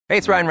Hey,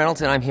 it's Ryan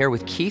Reynolds, and I'm here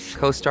with Keith,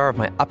 co-star of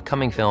my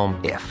upcoming film,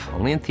 If,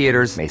 only in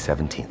theaters May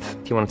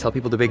 17th. Do you want to tell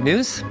people the big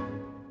news?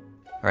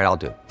 All right, I'll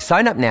do it.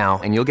 Sign up now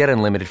and you'll get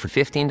unlimited for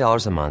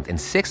 $15 a month and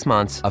 6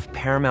 months of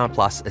Paramount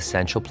Plus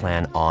Essential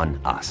Plan on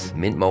us.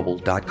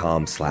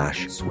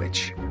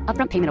 MintMobile.com/switch.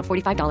 Upfront payment of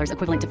 $45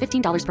 equivalent to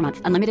 $15 per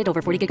month. Unlimited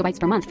over 40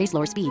 gigabytes per month. Face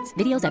lower speeds.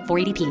 Videos at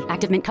 480p.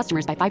 Active Mint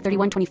customers by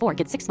 531.24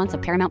 get 6 months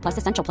of Paramount Plus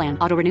Essential Plan.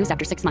 Auto renews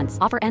after 6 months.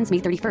 Offer ends May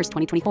 31st,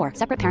 2024.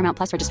 Separate Paramount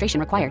Plus registration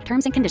required.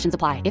 Terms and conditions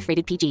apply if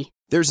rated PG.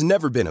 There's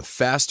never been a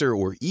faster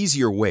or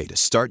easier way to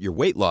start your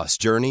weight loss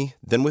journey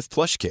than with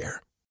PlushCare.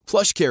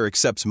 PlushCare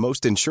accepts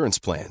most insurance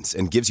plans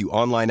and gives you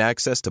online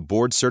access to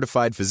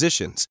board-certified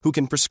physicians who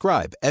can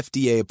prescribe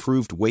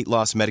FDA-approved weight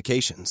loss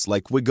medications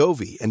like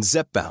Wegovy and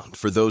Zepbound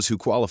for those who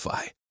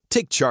qualify.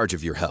 Take charge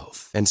of your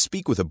health and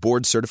speak with a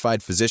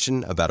board-certified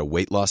physician about a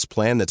weight loss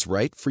plan that's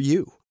right for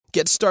you.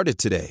 Get started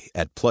today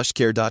at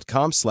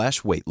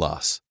plushcare.com/weight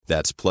loss.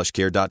 That's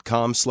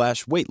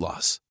plushcare.com/weight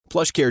loss.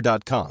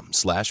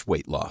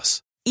 plushcare.com/weight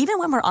loss. Even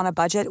when we're on a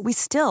budget, we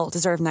still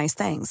deserve nice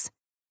things.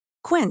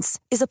 Quince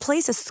is a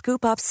place to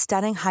scoop up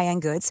stunning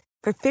high-end goods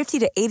for 50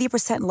 to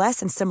 80% less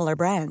than similar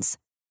brands.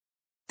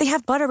 They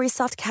have buttery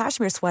soft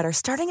cashmere sweaters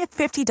starting at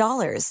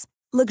 $50,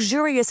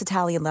 luxurious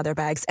Italian leather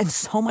bags, and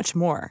so much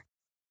more.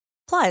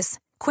 Plus,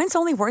 Quince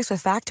only works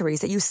with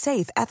factories that use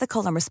safe,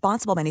 ethical, and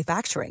responsible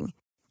manufacturing.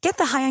 Get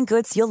the high-end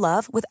goods you'll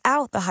love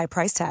without the high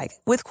price tag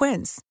with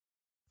Quince.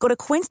 Go to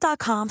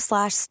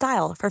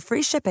quince.com/style for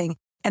free shipping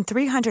and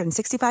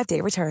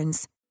 365-day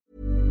returns.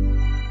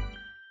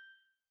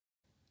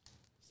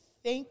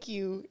 Thank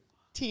you,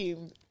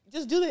 team.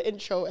 Just do the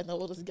intro and then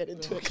we'll just get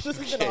into it. This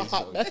has been a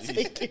hot mess.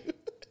 Thank you.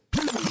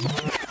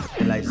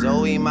 Like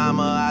Zoe,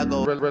 mama, I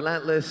go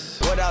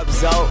relentless. What up,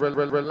 Zoe?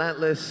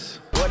 Relentless.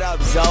 What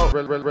up, Zoe?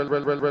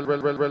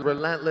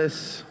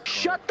 Relentless.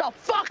 Shut the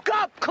fuck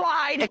up,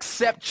 Clyde.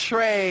 Except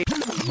Trey.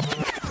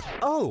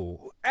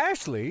 Oh,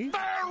 Ashley.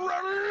 They're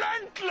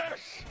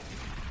relentless.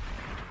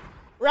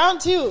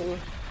 Round 2.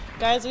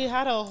 Guys, we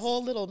had a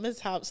whole little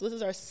mishap, so this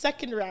is our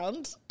second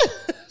round.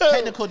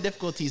 Technical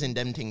difficulties and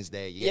them things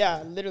there.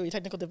 Yeah, literally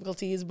technical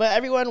difficulties. But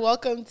everyone,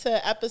 welcome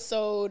to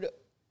episode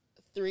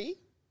 3.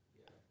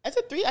 I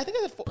said 3? I think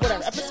I said 4.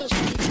 Whatever, episode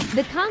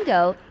 3. The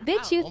Congo,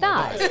 bitch, you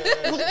thought. What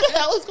the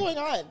hell is going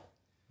on?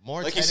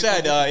 More like you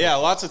said, yeah,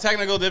 lots of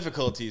technical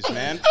difficulties,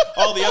 man.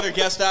 All the other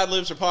guest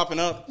ad-libs are popping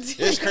up.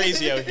 It's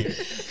crazy out here.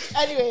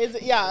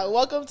 Anyways, yeah,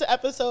 welcome to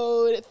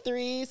episode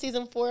 3,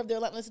 season 4 of The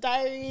Relentless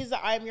Diaries.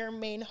 I'm your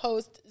main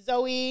host,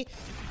 Zoe.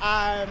 We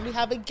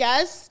have a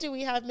guest.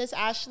 We have Miss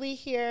Ashley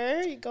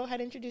here. You go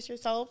ahead and introduce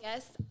yourself.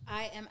 Yes,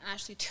 I am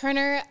Ashley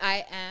Turner.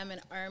 I am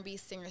an R&B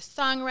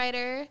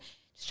singer-songwriter.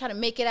 Just trying to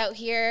make it out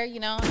here, you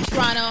know,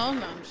 Toronto.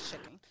 No, I'm just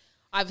joking.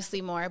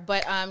 Obviously more.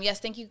 But, yes,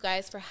 thank you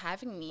guys for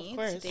having me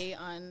today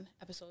on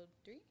episode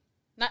 3.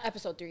 Not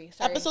episode 3,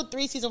 sorry. Episode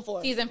 3, season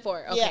 4. Season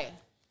 4, okay.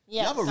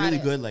 Yeah. You have a really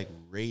good, like,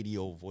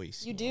 radio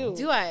voice. You do.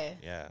 Do I?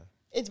 Yeah.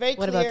 It's very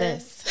clear. What about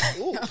this?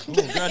 Ooh.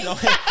 Girl, no.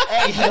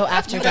 Hey. Hello,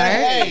 After Dark.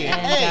 Hey.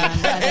 And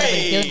how's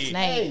everybody feeling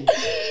tonight?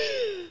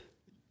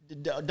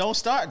 Don't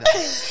start that.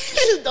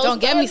 Don't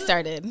get me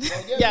started.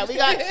 Yeah, they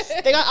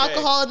got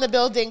alcohol in the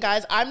building,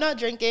 guys. I'm not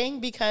drinking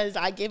because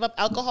I gave up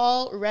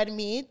alcohol, red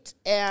meat,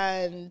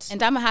 and I'm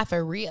gonna have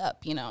to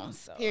re-up, you know,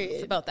 so period.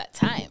 It's about that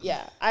time.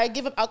 Yeah, I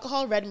give up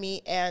alcohol, red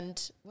meat, and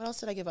what else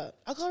did I give up?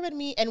 Alcohol, red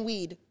meat, and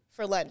weed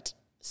for Lent.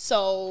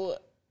 So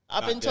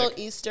up Not until dick.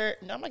 Easter,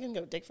 no, I'm not gonna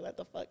go dick for that.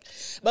 The fuck.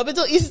 But up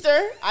until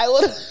Easter, I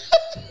will.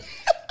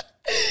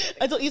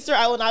 Until Easter,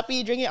 I will not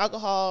be drinking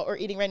alcohol or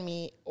eating red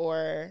meat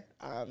or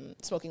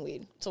smoking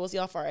weed. So we'll see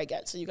how far I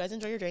get. So you guys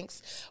enjoy your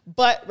drinks.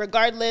 But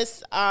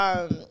regardless,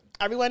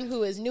 everyone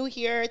who is new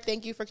here,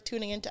 thank you for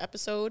tuning in to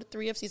episode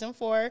 3 of season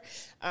 4.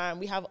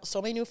 We have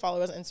so many new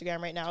followers on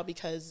Instagram right now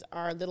because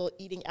our little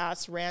eating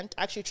ass rant,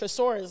 actually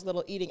Tresor's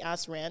little eating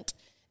ass rant,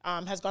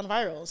 has gone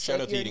viral. So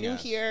Shout out if to you're eating new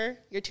ass. here,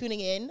 you're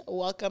tuning in,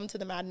 welcome to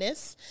the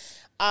madness.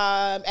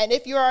 And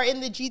if you are in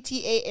the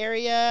GTA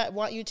area, I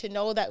want you to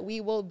know that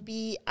we will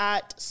be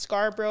at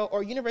Scarborough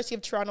or University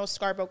of Toronto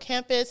Scarborough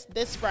campus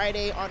this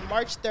Friday on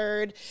March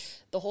 3rd.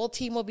 The whole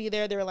team will be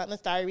there, the Relentless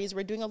Diaries.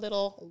 We're doing a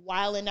little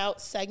Wildin' Out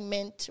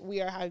segment.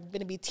 We are going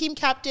to be team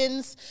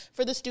captains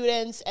for the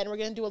students, and we're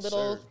going to do a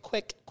little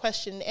quick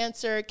question and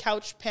answer,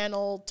 couch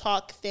panel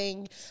talk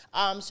thing.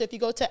 So if you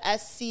go to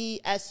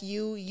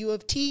SCSU U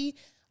of T,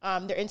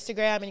 their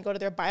Instagram, and you go to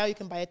their bio, you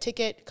can buy a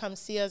ticket, come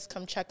see us,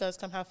 come check us,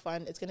 come have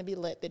fun. It's going to be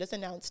lit. They just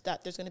announced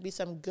that there's going to be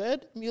some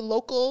good,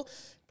 local,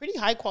 pretty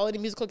high quality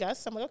musical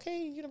guests. I'm like,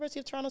 okay, University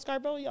of Toronto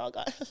Scarborough, y'all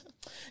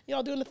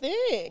doing the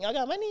thing. Y'all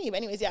got money. But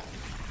anyways, yeah.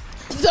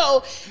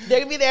 So they're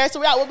going to be there. So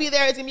we'll be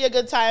there. It's going to be a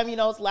good time. You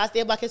know, it's the last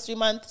day of Black History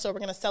Month, so we're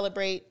going to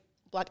celebrate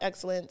Black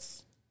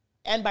excellence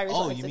and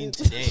biracial excellence. You mean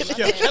today? Yo,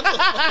 get the fuck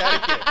out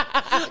of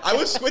here. I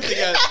was squinting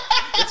at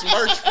it's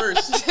March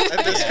 1st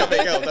and this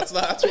coming out. That's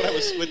what I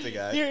was squinting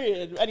at.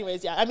 Period.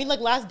 Anyways, yeah. I mean, like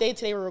last day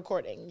today we're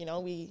recording. You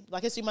know,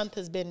 Black History Month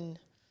has been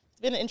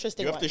an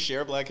interesting one. You have to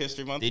share Black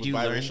History Month with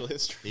biracial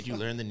history. Did you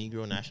learn the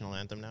Negro National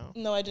Anthem now?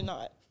 No, I did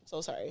not. So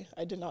sorry.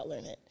 I did not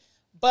learn it.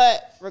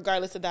 But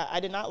regardless of that, I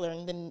did not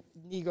learn the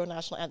Negro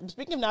national anthem.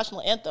 Speaking of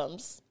national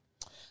anthems,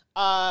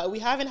 we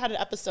haven't had an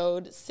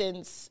episode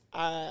since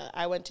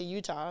I went to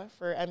Utah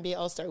for NBA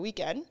All-Star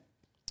Weekend.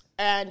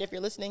 And if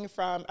you're listening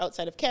from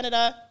outside of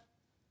Canada,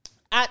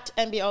 at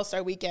NBA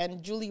All-Star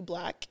Weekend, Julie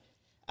Black,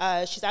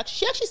 she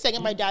actually sang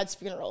at my dad's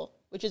funeral,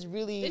 which is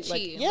really Did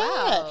like, she? yeah.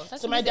 Wow,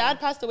 that's so my amazing. dad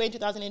passed away in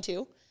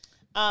 2002.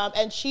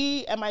 And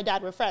she and my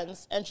dad were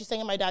friends, and she sang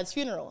at my dad's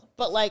funeral.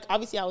 But like,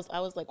 obviously, I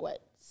was like, what,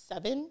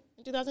 7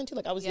 in 2002?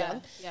 Like, I was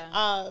young.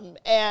 Yeah.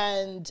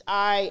 And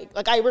I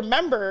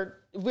remember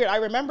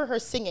her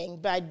singing,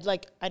 but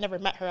I never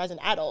met her as an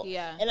adult.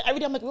 Yeah. And every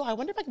day I'm like, oh, I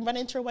wonder if I can run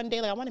into her one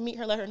day. Like, I want to meet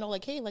her, let her know,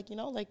 like, hey, like, you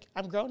know, like,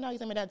 I'm grown now.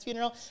 He's at my dad's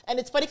funeral. And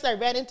it's funny because I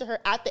ran into her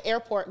at the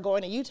airport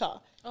going to Utah.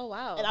 Oh,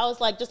 wow. And I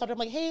was like, just after I'm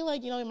like, hey,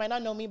 like, you know, you might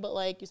not know me, but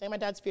like, you sang at my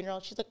dad's funeral.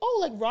 She's like, oh,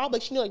 like Rob,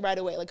 like she knew like right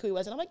away, like who he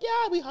was. And I'm like,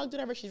 yeah, we hugged,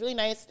 whatever. She's really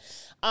nice.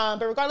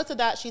 But regardless of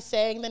that, she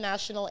sang the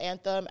national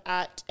anthem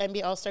at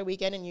NBA All-Star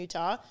Weekend in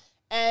Utah.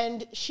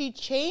 And she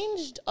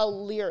changed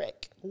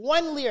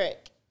one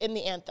lyric in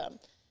the anthem.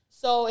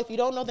 So if you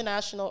don't know the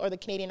national or the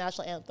Canadian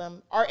national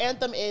anthem, our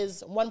anthem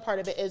is, one part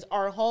of it is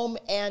our home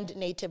and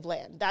native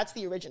land. That's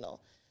the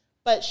original.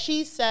 But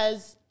she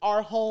says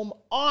our home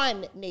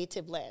on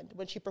native land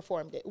when she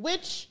performed it,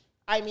 which,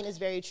 I mean, is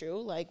very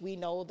true. Like, we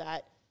know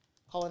that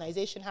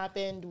colonization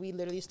happened. We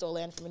literally stole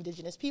land from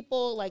indigenous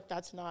people. Like,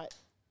 that's not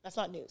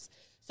news.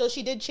 So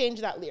she did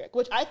change that lyric,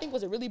 which I think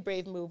was a really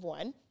brave move,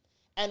 one,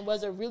 and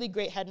was a really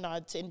great head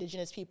nod to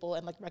indigenous people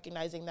and like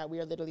recognizing that we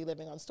are literally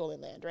living on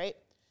stolen land, right?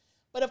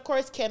 But of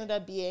course,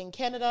 Canada being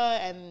Canada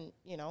and,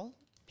 you know,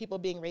 people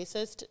being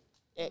racist,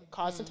 it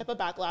caused some type of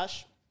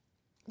backlash.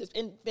 There's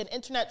been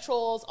internet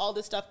trolls, all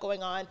this stuff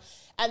going on.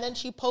 And then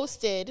she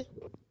posted,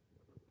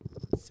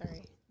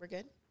 sorry, we're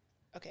good?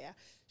 Okay, yeah.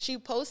 She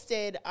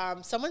posted,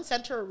 someone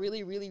sent her a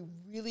really, really,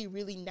 really,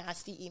 really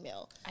nasty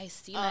email. I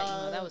see that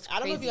email. That was crazy. I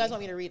don't know if you guys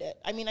want me to read it.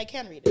 I mean, I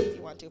can read it if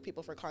you want to,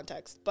 people, for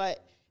context.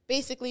 But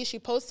basically, she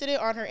posted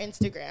it on her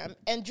Instagram.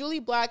 And Julie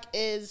Black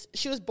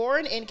she was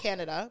born in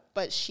Canada,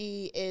 but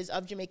she is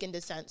of Jamaican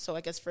descent, so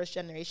I guess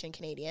first-generation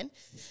Canadian.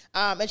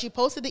 And she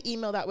posted the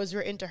email that was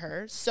written to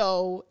her.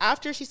 So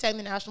after she sang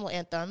the national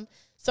anthem,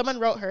 someone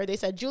wrote her, they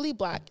said, Julie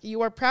Black,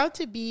 you are proud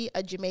to be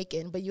a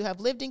Jamaican, but you have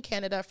lived in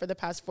Canada for the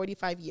past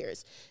 45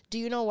 years. Do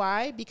you know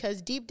why?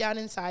 Because deep down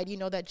inside, you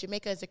know that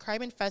Jamaica is a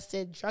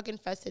crime-infested,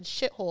 drug-infested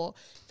shithole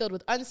filled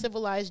with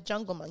uncivilized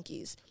jungle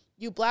monkeys.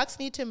 You blacks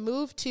need to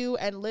move to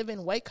and live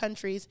in white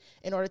countries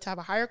in order to have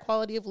a higher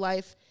quality of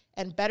life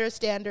and better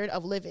standard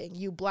of living.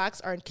 You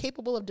blacks are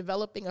incapable of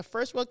developing a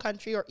first world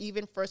country or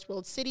even first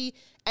world city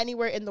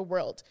anywhere in the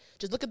world.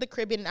 Just look at the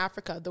Caribbean and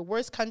Africa, the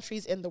worst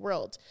countries in the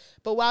world.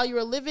 But while you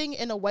are living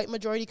in a white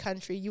majority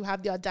country, you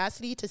have the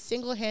audacity to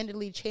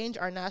single-handedly change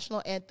our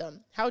national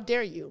anthem. How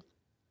dare you?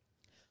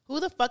 Who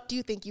the fuck do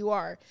you think you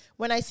are?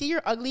 When I see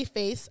your ugly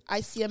face,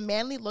 I see a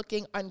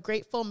manly-looking,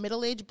 ungrateful,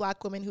 middle-aged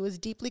black woman who is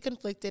deeply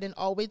conflicted and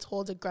always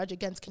holds a grudge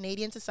against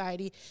Canadian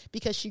society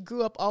because she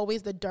grew up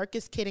always the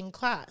darkest kid in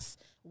class.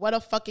 What a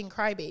fucking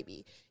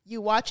crybaby. You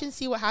watch and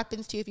see what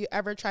happens to you if you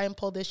ever try and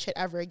pull this shit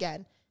ever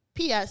again.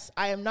 P.S.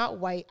 I am not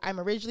white. I'm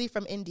originally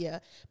from India,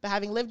 but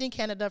having lived in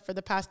Canada for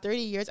the past 30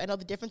 years, I know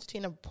the difference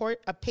between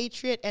a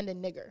patriot and a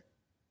nigger.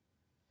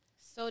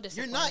 So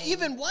disappointing. You're not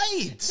even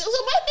white. So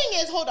my thing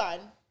is, hold on.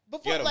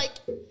 Before, like,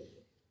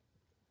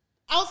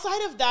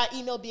 outside of that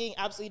email being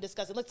absolutely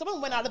disgusting, like, someone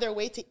went out of their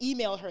way to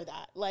email her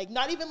that. Like,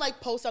 not even,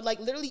 like, post on, like,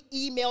 literally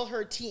email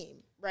her team,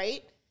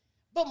 right?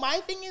 But my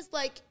thing is,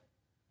 like,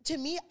 to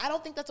me, I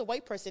don't think that's a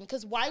white person,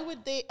 because why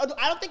would they,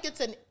 I don't think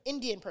it's an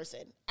Indian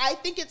person. I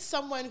think it's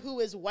someone who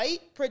is white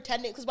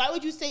pretending, because why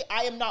would you say,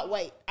 I am not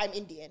white, I'm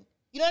Indian?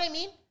 You know what I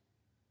mean?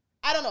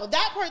 I don't know.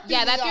 That part threw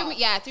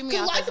me off. Threw me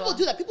off. Because a lot of people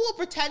do that. People will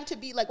pretend to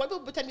be, like, white people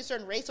pretend to be a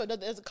certain race so it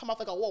doesn't come off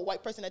like a, whoa,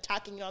 white person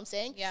attacking, you know what I'm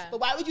saying? Yeah.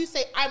 But why would you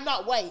say, I'm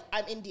not white,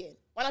 I'm Indian?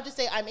 Why not just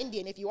say, I'm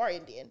Indian if you are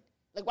Indian?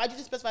 Like, why'd you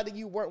just specify that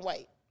you weren't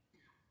white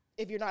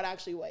if you're not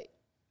actually white?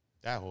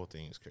 That whole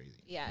thing is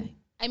crazy. Yeah.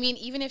 I mean,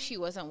 even if she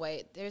wasn't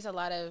white, there's a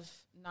lot of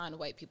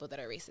non-white people that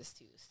are racist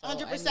too. So,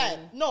 100%. I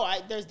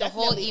mean, There's the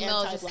whole definitely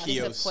email is just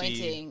POC,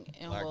 disappointing.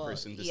 black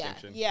person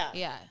distinction.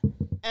 Yeah.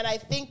 And I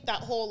think that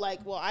whole,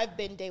 like, well, I've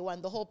been day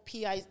one, the whole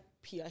POC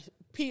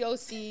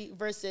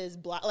versus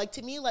black. Like,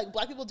 to me, like,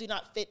 black people do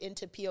not fit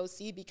into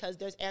POC because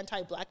there's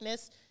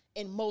anti-blackness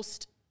in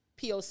most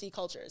POC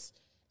cultures.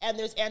 And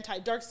there's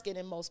anti-dark skin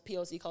in most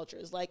POC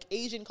cultures. Like,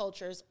 Asian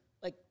cultures,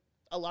 like,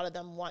 a lot of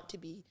them want to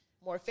be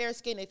more fair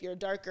skin. If you're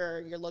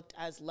darker, you're looked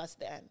as less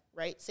than,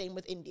 right? Same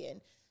with Indian.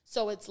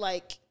 So it's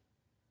like,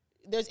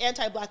 there's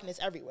anti-blackness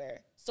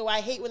everywhere. So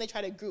I hate when they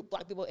try to group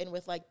black people in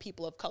with, like,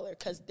 people of color,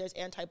 because there's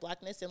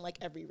anti-blackness in, like,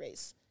 every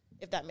race,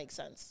 if that makes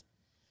sense.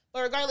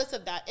 But regardless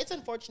of that, it's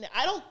unfortunate.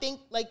 I don't think,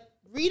 like,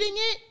 reading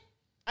it,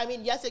 I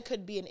mean, yes, it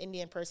could be an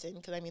Indian person,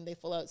 because, I mean, they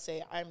full out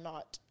say, I'm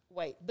not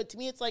white. But to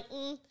me, it's like,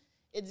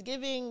 it's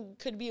giving,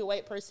 could be a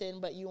white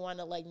person, but you want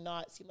to, like,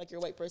 not seem like you're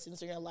a white person,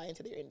 so you're going to lie and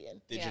say that you're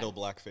Indian. Digital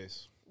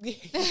blackface. Yeah,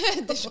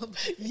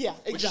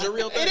 exactly. Which is a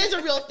real thing. It is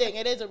a real thing.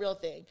 It is a real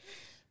thing.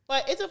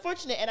 But it's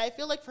unfortunate, and I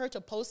feel like for her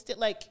to post it,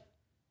 like,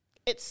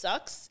 it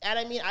sucks. And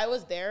I mean, I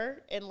was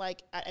there in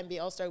like at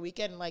NBA All-Star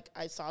Weekend, and like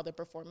I saw the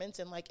performance,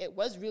 and like it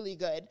was really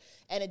good,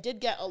 and it did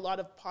get a lot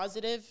of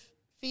positive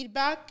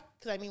feedback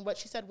because I mean, what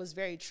she said was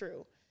very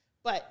true,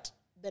 but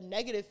the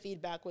negative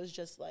feedback was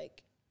just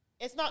like,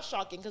 it's not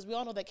shocking because we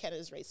all know that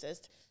Canada is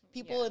racist.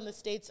 People in the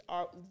States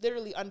are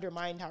literally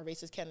undermine how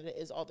racist Canada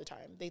is all the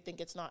time. They think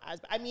it's not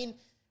as. I mean,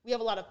 we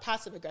have a lot of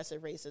passive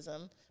aggressive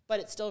racism, but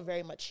it's still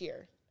very much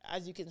here,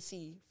 as you can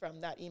see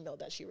from that email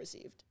that she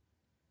received.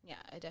 Yeah,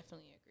 I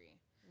definitely agree.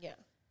 Yeah.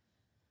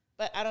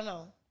 But I don't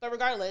know. But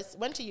regardless,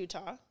 went to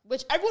Utah,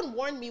 which everyone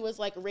warned me was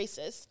like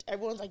racist.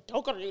 Everyone's like,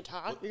 don't go to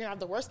Utah. You're going to have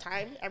the worst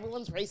time.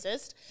 Everyone's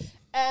racist.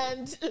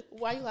 And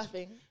why are you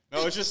laughing?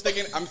 No, I was just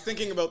thinking, I'm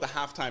thinking about the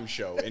halftime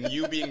show and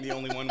you being the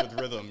only one with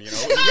rhythm, you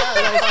know? Yeah,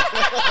 like,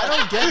 I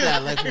don't get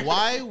that.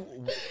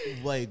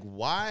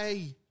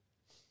 Why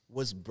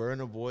was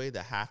Burna Boy the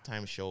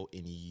halftime show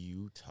in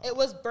Utah? It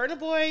was Burna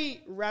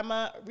Boy,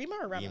 Rima,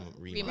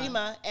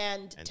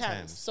 and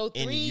Thames. So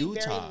three in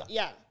Utah.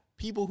 Yeah.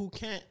 People who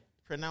can't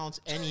pronounce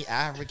any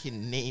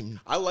African name.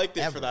 I liked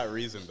it ever. for that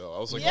reason, though. I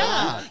was like,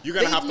 yeah, you're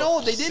going to have to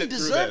No, they sit didn't through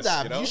deserve this,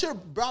 that. you know? You should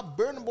have brought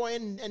Burna Boy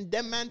and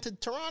them man to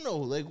Toronto.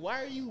 Like,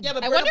 why are you? Yeah,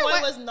 but Burna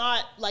Boy was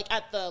not like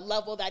at the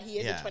level that he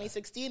is in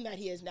 2016 that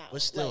he is now.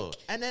 But still, like,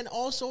 and then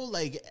also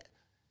like,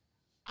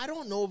 I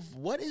don't know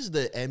what is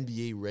the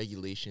NBA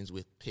regulations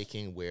with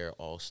picking where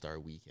All-Star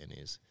Weekend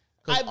is.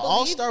 I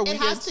believe it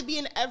has to be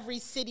in every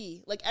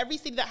city. Like every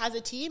city that has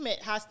a team, it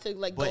has to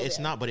like. But go it's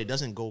there. not. But it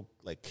doesn't go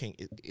like.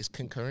 Is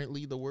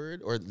concurrently the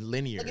word or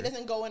linear? Like it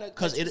doesn't go in a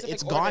because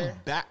it's gone order.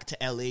 back to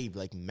LA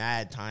like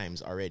mad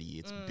times already.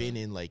 It's been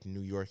in like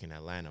New York and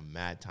Atlanta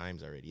mad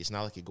times already. It's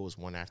not like it goes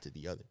one after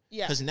the other.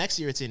 Yeah. Because next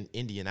year it's in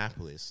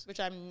Indianapolis,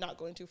 which I'm not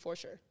going to for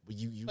sure. But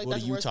you like, go to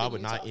Utah, but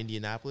Utah. not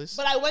Indianapolis.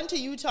 But I went to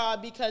Utah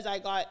because I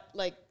got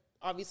like.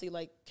 Obviously,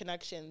 like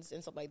connections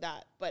and stuff like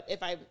that. But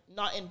if I'm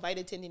not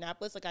invited to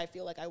Indianapolis, like I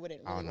feel like I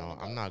wouldn't. Really no,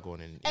 I'm not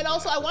going in. And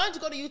also, I wanted to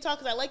go to Utah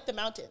because I like the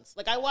mountains.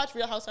 Like I watch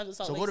Real Housewives of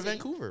Salt Lake So go to City.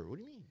 Vancouver. What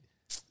do you mean?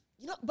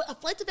 You know, but a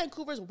flight to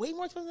Vancouver is way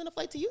more expensive than a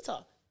flight to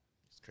Utah.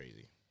 It's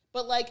crazy.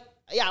 But like,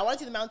 yeah, I want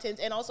to see the mountains,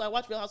 and also I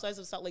watch Real Housewives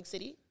of Salt Lake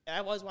City, and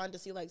I've always wanted to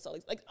see like Salt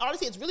Lake. Like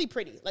honestly, it's really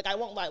pretty. Like I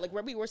won't lie. Like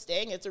where we were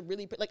staying, it's a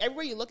really like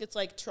everywhere you look, it's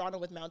like Toronto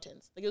with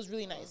mountains. Like it was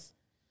really nice.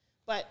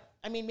 But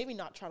I mean, maybe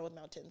not Toronto with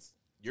mountains.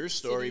 Your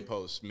story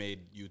post made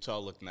Utah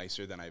look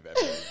nicer than I've ever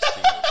seen it.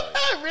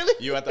 Like,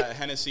 really? You at that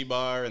Hennessy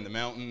bar and the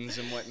mountains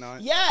and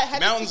whatnot. Yeah, the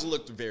mountains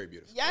looked very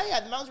beautiful. Yeah,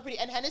 the mountains were pretty.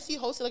 And Hennessy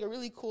hosted like a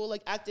really cool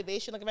like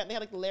activation like event. They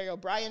had like the Larry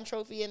O'Brien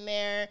Trophy in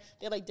there.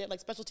 They like did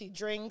like specialty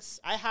drinks.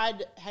 I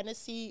had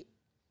Hennessy.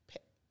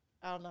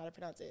 I don't know how to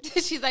pronounce it.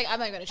 She's like, I'm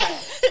not going to try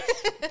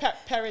it.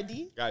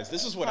 Paradis. Guys,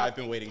 this is what I've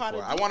been waiting for.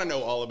 I want to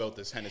know all about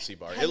this Hennessy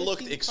bar. It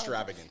looked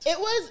extravagant. It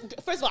was,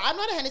 first of all, I'm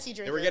not a Hennessy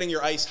drinker. They were getting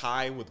your ice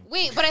high with...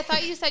 Wait, but I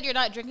thought you said you're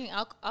not drinking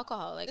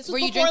alcohol. Like, this was were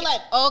you before drinking?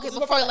 Lent. Oh, okay,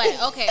 before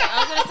Lent. Okay, I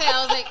was going to say,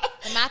 I was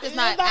like, the math is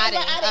not adding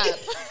up.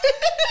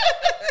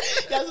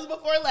 Yeah, this was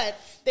before Lent.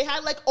 They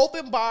had like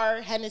open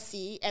bar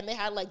Hennessy, and they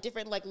had like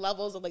different like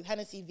levels of like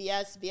Hennessy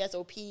VS,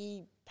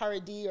 VSOP,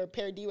 Paradis, or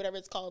Paradis, whatever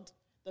it's called.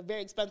 The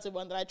very expensive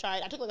one that I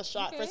tried. I took like a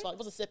shot. First of all, it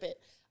wasn't sip it.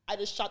 I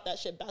just shot that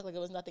shit back like it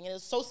was nothing. And it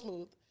was so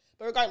smooth.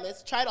 But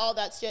regardless, tried all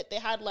that shit. They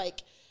had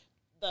like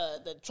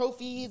the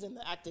trophies and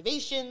the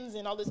activations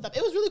and all this stuff.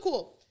 It was really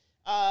cool.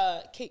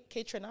 K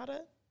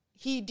Trinata,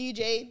 he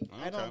DJ'd.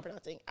 I don't know what I'm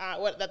pronouncing.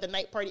 At the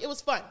night party. It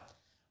was fun.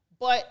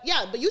 But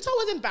yeah, but Utah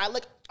wasn't bad.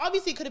 Like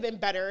obviously it could have been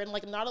better, and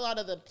like not a lot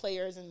of the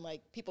players and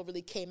like people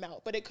really came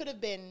out. But it could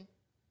have been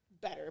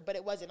better, but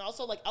it wasn't.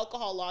 Also like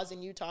alcohol laws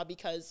in Utah,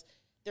 because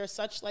they're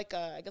such like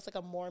a, I guess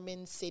like a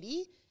Mormon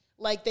city.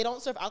 Like they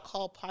don't serve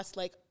alcohol past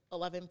like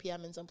 11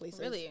 p.m. in some places.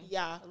 Really?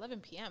 Yeah. 11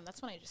 p.m.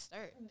 That's when I just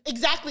start.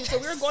 Exactly. So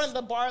we were going to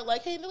the bar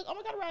like, hey, they're like, oh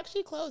my God, we're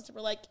actually closed. And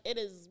we're like, it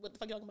is. What the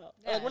fuck are you talking about?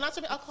 Yeah. Like, we're not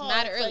serving alcohol.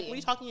 Mad It's early. like, what are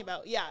you talking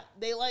about? Yeah.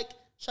 They like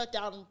shut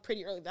down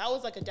pretty early. That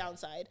was like a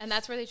downside. And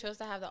that's where they chose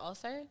to have the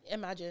All-Star?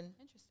 Imagine.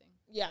 Interesting.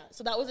 Yeah.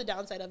 So that was a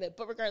downside of it.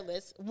 But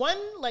regardless, one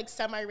like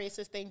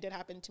semi-racist thing did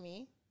happen to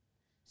me.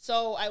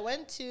 So I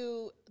went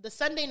to the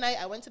Sunday night.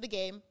 I went to the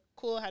game.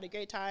 Cool. Had a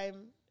great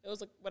time. It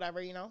was like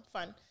whatever, you know,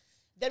 fun.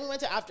 Then we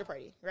went to after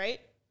party, right?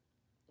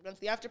 We went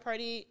to the after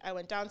party. I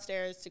went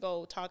downstairs to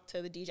go talk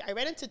to the DJ. I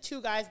ran into two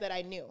guys that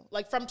I knew,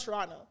 like from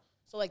Toronto.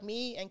 So like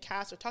me and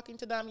Cass were talking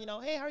to them, you know,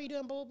 hey, how are you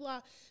doing, blah, blah,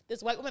 blah.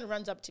 This white woman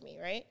runs up to me,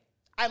 right?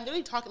 I'm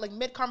literally talking like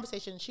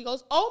mid-conversation. She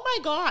goes, oh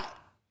my God.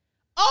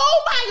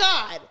 Oh my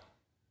God.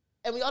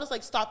 And we all just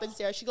like stop and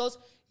stare. She goes,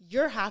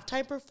 your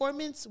halftime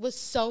performance was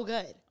so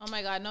good. Oh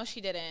my God, no, she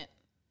didn't.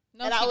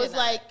 No, and she I was did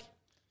like,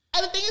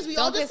 and the thing is, we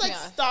all just like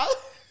stopped.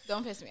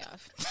 Don't piss me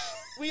off.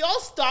 We all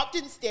stopped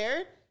and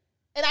stared,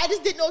 and I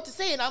just didn't know what to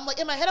say. And I'm like,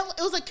 in my head,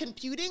 it was like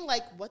computing,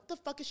 like, what the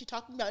fuck is she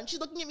talking about? And she's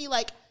looking at me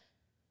like,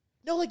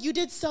 no, like, you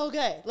did so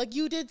good. Like,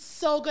 you did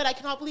so good. I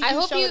cannot believe I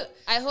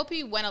hope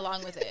you went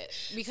along with it,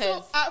 because.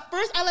 So at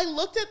first, I like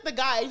looked at the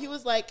guy, and he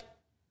was like,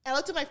 I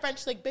looked at my friend,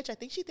 she's like, bitch, I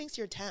think she thinks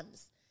you're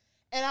Thames.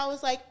 And I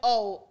was like,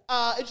 oh,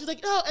 and she's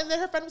like, no. And then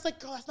her friend was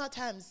like, girl, that's not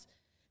Thames.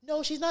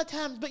 no, she's not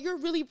Thames, but you're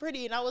really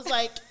pretty. And I was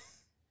like,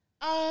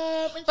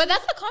 but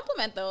that's a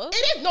compliment, though.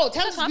 It is. No,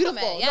 Thames is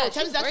beautiful. Yeah, no,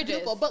 Thames is actually gorgeous.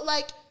 beautiful. But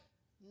like,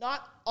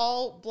 not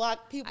all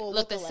black people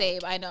look the alike.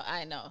 same. I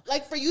know.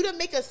 Like, for you to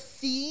make a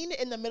scene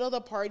in the middle of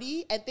the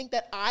party and think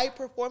that I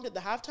performed at the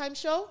halftime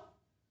show.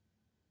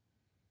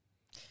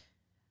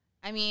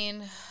 I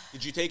mean,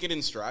 did you take it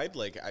in stride?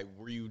 Like,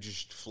 were you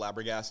just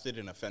flabbergasted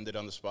and offended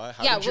on the spot?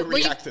 How yeah, did you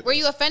react to this? Were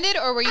you offended,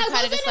 or were you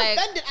kind of just like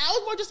offended? I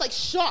was more just like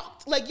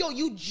shocked. Like, yo,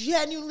 you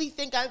genuinely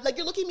think I'm like,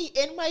 you're looking me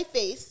in my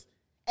face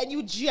and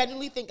you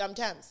genuinely think I'm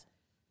Thames.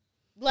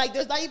 Like,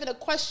 there's not even a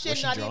question,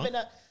 not drunk? even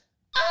a.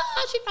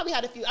 She probably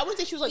had a few. I wouldn't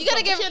say she was like. you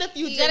gotta drunk, but she had a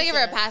few. You gotta give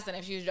her a drinks in pass then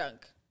if she was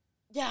drunk.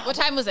 Yeah. What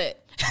time was it?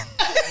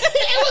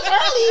 It was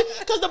early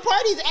because the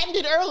parties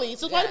ended early,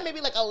 so it's probably maybe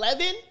like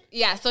 11.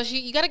 Yeah, so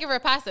you gotta give her a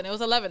pass then. It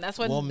was 11. That's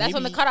when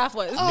the cutoff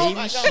was.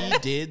 Maybe she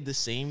did the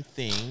same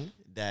thing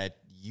that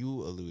you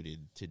alluded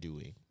to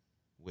doing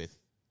with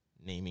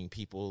naming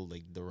people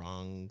like the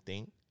wrong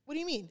thing. What do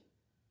you mean?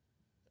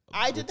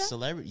 I did that?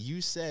 Celebrity.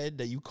 You said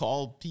that you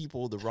called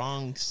people the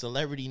wrong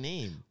celebrity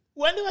name.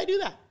 When did I do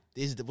that?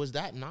 Was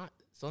that not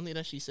something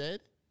that she said?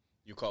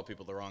 You call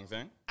people the wrong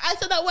thing? I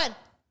said that when?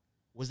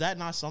 Was that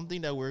not something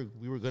that we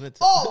were gonna?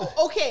 Oh,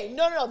 okay.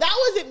 No. That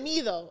wasn't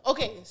me though.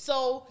 Okay,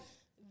 so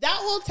that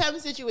whole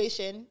Thames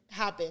situation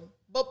happened,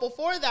 but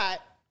before that,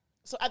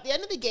 so at the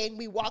end of the game,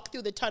 we walk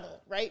through the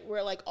tunnel, right?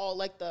 Where like all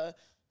like the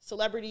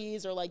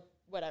celebrities or like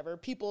whatever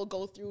people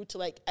go through to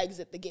like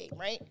exit the game,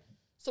 right?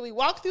 So we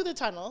walk through the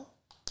tunnel,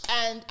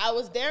 and I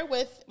was there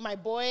with my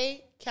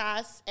boy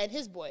Cass and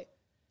his boy.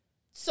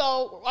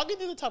 So we're walking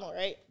through the tunnel,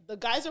 right? The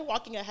guys are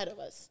walking ahead of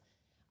us.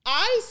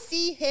 I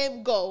see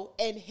him go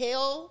and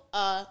hail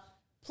a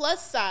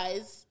plus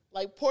size,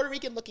 like Puerto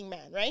Rican looking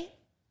man, right?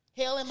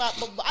 Hail him up.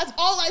 That's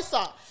all I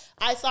saw.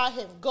 I saw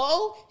him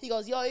go. He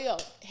goes, yo,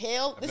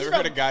 hail. I've never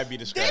heard a guy be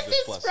described as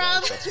plus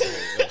size. That's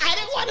great. I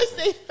didn't want to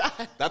say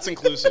fat. That's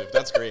inclusive.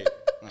 That's great.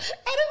 I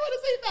didn't want to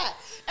say that.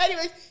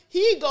 Anyways,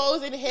 he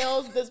goes and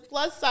hails this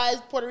plus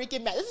size Puerto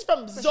Rican man. This is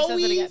from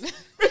Zoe's.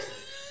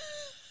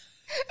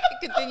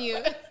 Continue.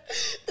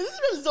 This is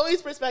from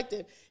Zoe's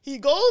perspective. He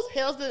goes,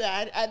 hails the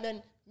man, and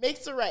then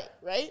makes a right?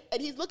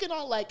 And he's looking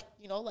all like,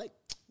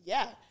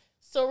 yeah.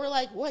 So we're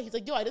like, what? He's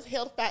like, yo, I just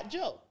hailed Fat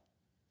Joe.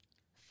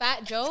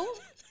 Fat Joe?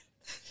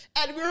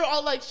 And we were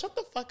all like, shut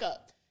the fuck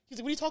up. He's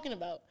like, what are you talking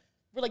about?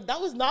 We're like, that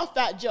was not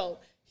Fat Joe.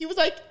 He was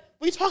like,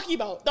 what are you talking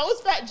about? That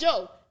was Fat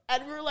Joe.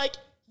 And we were like,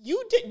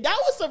 that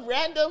was some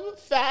random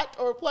fat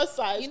or plus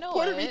size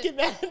Puerto Rican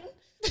man.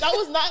 That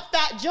was not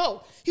Fat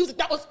Joe. He was like,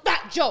 that was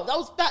Fat Joe. That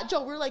was Fat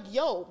Joe. We were like,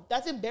 yo,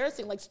 that's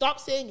embarrassing. Like, stop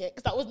saying it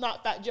because that was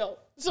not Fat Joe.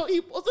 So he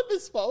pulls up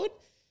his phone.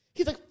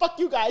 He's like, fuck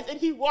you guys. And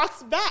he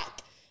walks back.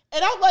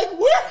 And I'm like,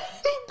 where are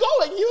you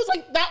going? He was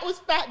like, that was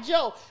Fat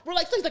Joe. We're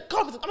like, so he's like,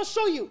 come, I'm going to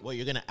show you. Well,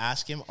 you're going to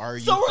ask him, are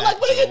you So we're Fat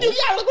like, what are you going to Joe? do?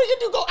 Yeah, we're like, what are you going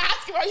to do? Go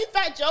ask him, are you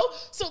Fat Joe?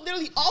 So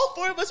literally all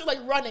four of us are like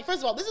running. First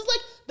of all, this is like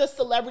the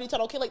celebrity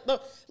tunnel. Okay,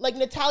 like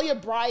Natalia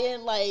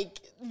Bryan, like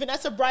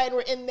Vanessa Bryan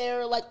were in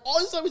there. Like all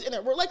these celebrities in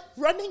there. We're like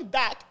running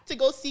back to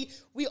go see.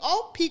 We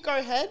all peek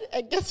our head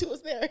and guess who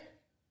was there?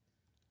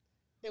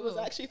 It was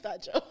actually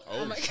Fat Joe.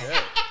 Oh my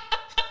shit.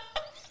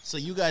 So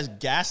you guys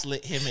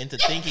gaslit him into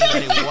thinking that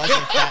it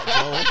wasn't Fat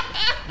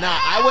Joe. Now,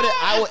 I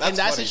would in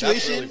that funny.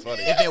 situation, That's really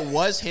funny. if it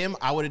was him,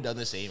 I would have done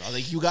the same. I was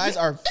like, you guys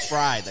are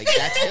fried. Like,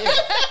 that's him.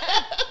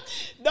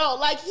 No,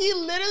 like he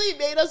literally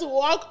made us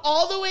walk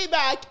all the way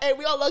back, and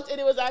we all looked, and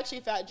it was actually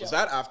Fat Joe. Was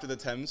that after the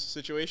Thames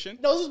situation?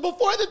 No, this was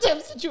before the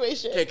Thames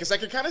situation. Okay, because I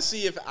could kind of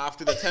see if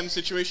after the Thames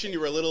situation you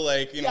were a little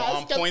like,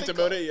 on point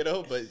about it,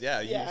 But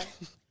yeah.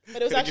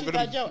 But it was actually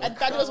Fat Joe. And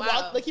Fat Joe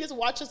Wow. he just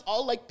watched us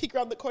all like peek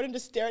around the corner and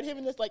just stare at him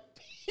and just like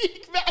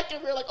peek back,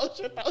 and we were like, oh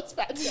shit, that was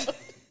Fat Joe.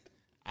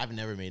 I've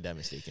never made that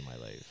mistake in my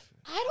life.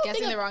 I don't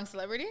Guessing think the wrong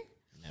celebrity?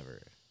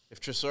 Never. If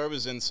Tresor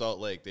was in Salt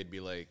Lake, they'd be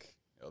like,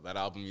 yo, that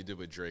album you did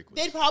with Drake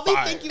was they'd probably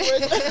fire. think you were.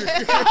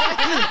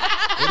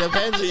 It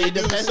depends. It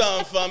Do depends.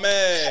 something for me.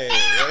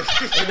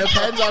 It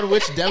depends on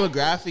which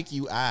demographic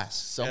you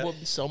ask.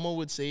 Someone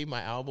would say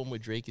my album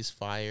with Drake is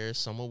fire.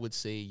 Someone would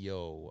say,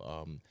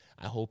 yo,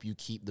 I hope you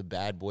keep the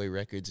Bad Boy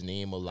Records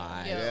name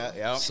alive.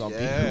 Yeah. Some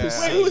people Wait,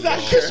 say, who was that?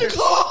 Christian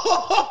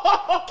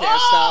Cole.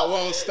 Can't stop,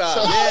 won't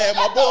stop.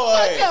 My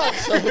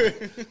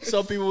boy.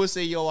 Some people would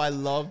say, yo, I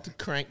loved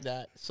Crank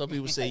That. Some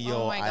people say,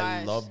 yo, Oh my I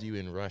gosh. loved you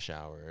in Rush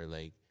Hour.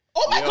 Like,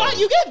 Oh my God,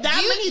 you get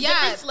that many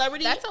different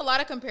celebrities? That's a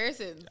lot of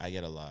comparisons. I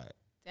get a lot.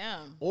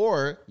 Damn.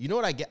 Or, you know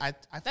what I get? I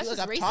feel That's like just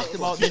I've racist. talked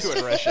about You this.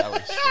 in Rush Hour.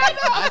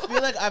 I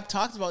feel like I've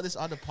talked about this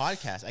on the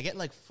podcast. I get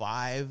like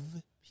 5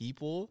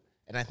 people,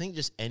 and I think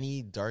just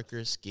any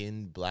darker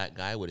skinned black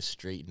guy with a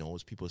straight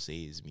nose, people say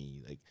is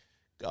me. Like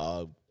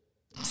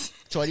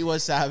 21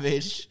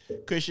 Savage,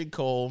 Christian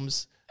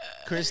Combs,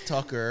 Chris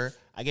Tucker.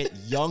 I get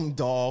Young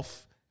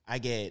Dolph. I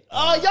get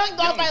Young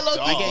Dolph, I love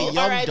I get you. Young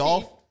R.I.P.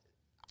 Dolph.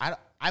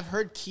 I've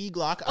heard Key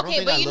Glock. I don't Okay,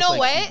 think but I you look know like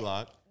what? Key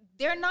Glock.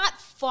 They're not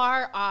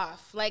far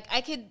off. Like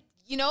I could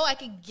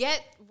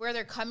get where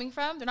they're coming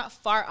from. They're not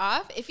far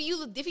off. If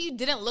you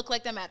didn't look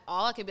like them at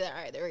all, I could be like,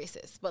 all right, they're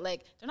racist. But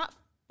like they're not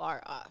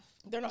far off.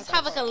 They're not. Just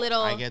have like a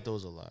little. I get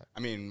those a lot. I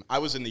mean, I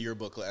was in the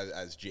yearbook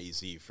as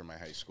Jay-Z for my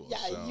high school. Yeah,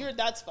 so.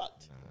 that's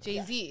fucked.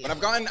 Jay-Z. But I've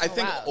gotten. I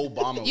think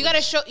Obama. You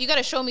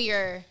gotta show me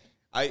your.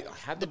 I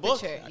had the book.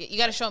 Picture. You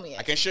gotta show me it.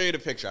 I can show you the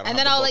picture. I don't and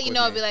have then the I'll book let you with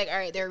know. I'll me. be like, all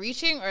right, they're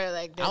reaching, or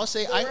like they're, I'll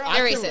say they're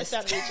racist.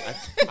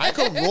 I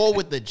could roll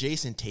with the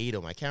Jason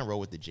Tatum. I can't roll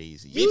with the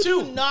Jay-Z. You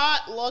do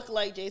not look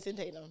like Jason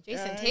Tatum.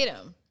 Jason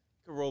Tatum.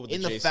 Roll with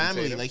in the the Jason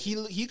family, Tatum. like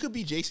he could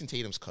be Jason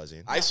Tatum's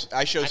cousin. I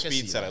show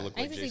Speed said I look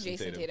I like need to see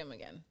Jason Tatum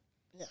again.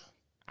 Yeah,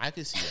 I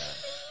could see that.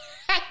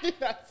 I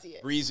did not see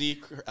it. Breezy,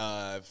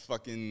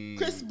 fucking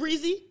Chris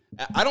Breezy.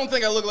 I don't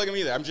think I look like him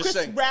either. I'm just Chris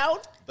saying. Brown.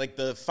 Like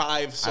the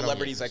 5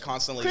 celebrities I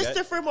constantly get.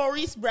 Christopher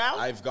Maurice Brown.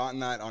 I've gotten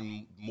that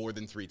on more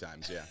than 3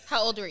 times. Yeah.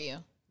 How old were you?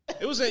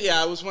 It was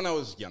when I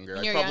was younger.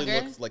 When I you were probably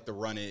younger? looked like the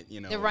Run It,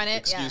 The Run It,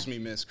 Excuse yeah. me,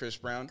 Miss Chris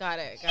Brown. Got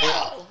it.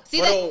 See,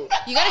 But,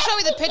 you gotta show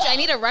me the picture. I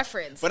need a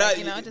reference. But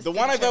just the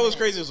one I thought was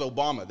crazy was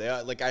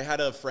Obama. I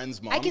had a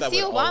friend's mom I can that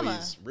see would Obama.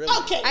 always really.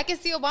 Okay, I can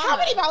see Obama. How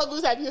many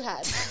Malibus have you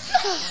had?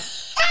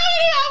 How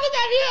many Malibus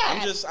have you had?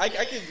 I'm just I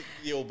could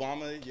the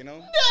Obama, you know.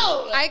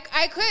 No,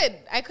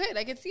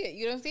 I could see it.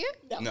 You don't see it?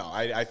 No,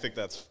 I think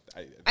that's.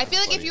 I feel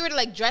like if you were to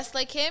like dress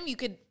like him,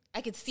 I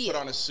could see it.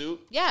 Put on a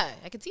suit. Yeah,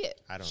 I could see it.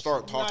 I don't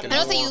Start talking. I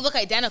don't say more you look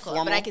identical,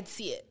 formal. but I could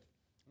see it.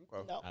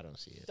 no, I don't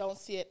see it. Don't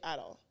see it at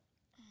all.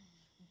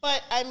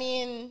 But I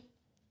mean,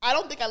 I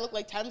don't think I look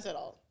like Thames at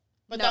all.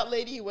 But No. that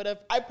lady would have.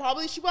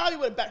 She probably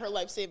would have bet her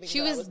life savings. She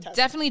that I was Thames.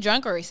 definitely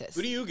drunk or racist.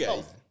 Who do you get?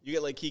 Both. You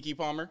get like Keke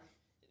Palmer.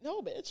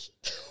 No, bitch.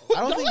 I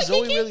don't think like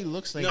Zoe Kiki? really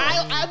looks like.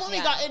 I've only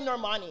Yeah. gotten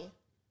Normani.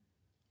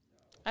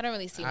 I don't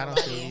really see. I don't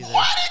Normani. see it either.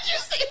 Why did you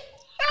see?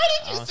 How I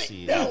did you don't see?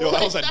 see it. No, Yo,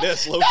 that was a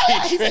diss, low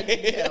He's key. like,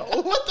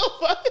 no. What the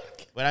fuck?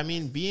 But I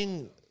mean,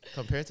 being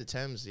compared to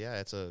Thames, yeah,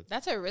 it's a.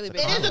 That's a really It's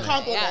big. a It is a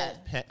compliment.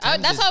 Yeah.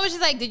 Thames That's is- why I was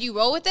just like, did you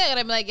roll with it? And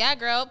I'm like, yeah,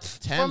 girl. Thames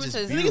is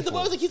Performances. beautiful. The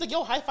boy was like, he's like,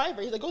 yo, high five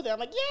her. He's like, go there. I'm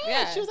like, yeah.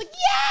 Yeah. She was like,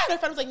 yeah. And her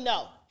friend was like,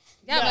 no.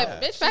 Yeah, I'm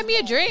like, bitch, buy me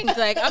a drink.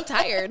 Like, I'm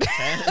tired.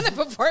 The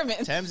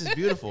performance. Thames is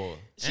beautiful.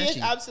 She And is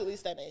absolutely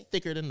stunning.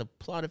 thicker than the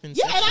plot of Yeah,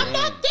 Inception. and I'm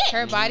not thick.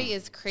 Her body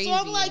is crazy. So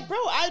I'm like, bro,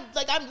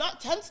 I'm not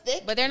Thames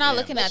thick. But they're not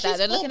looking But at that. she's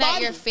They're full looking at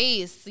body. your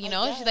face. You I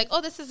know, guess. she's like,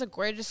 oh, this is a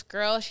gorgeous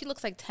girl. She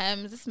looks like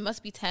Thames. This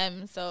must be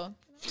Thames. So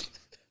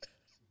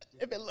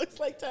if it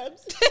looks like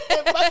Thames,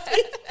 it must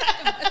be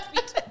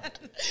Thames.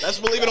 That's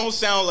believe it don't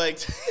sound like.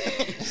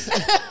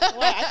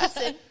 Well, I can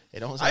sing. It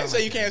don't I sound didn't say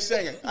like you can't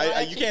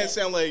sing. You can't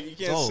sound like you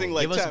can't Oh, sing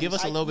like Thames. give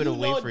us a little bit of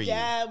You know weight for you.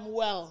 damn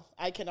well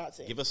I cannot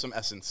sing. Give us some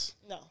essence.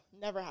 No,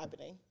 never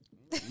happening.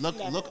 Look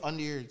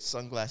under your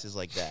sunglasses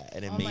like that,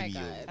 and then Oh my maybe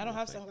God. you'll. I don't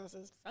have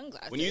sunglasses.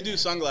 sunglasses. When you do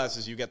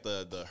sunglasses, you get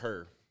the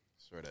her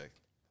sort of.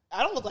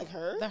 I don't look like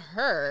her. the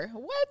her,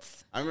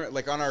 what? I remember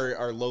like on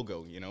our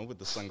logo, you know, with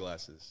the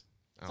sunglasses.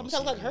 Someone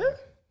sounds like her?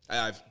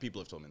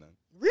 People have told me that.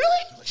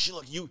 Really? Like she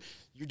look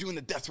you're doing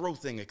the death row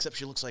thing, except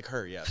she looks like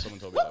her. Yeah, someone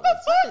told me What that.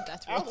 the once. fuck?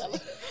 That's I don't, real.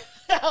 think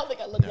I don't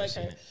think I look like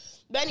her.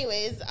 But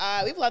anyways, we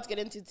have a lot to get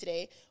into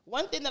today.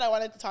 One thing that I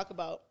wanted to talk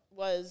about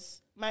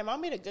was my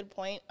mom made a good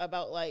point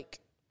about like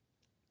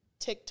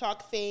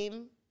TikTok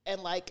fame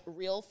and like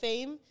real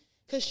fame,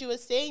 because she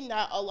was saying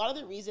that a lot of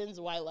the reasons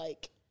why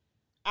like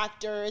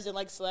actors and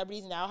like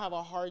celebrities now have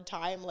a hard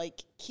time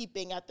like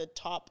keeping at the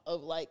top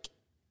of like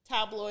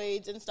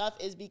tabloids and stuff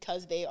is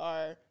because they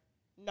are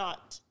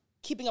not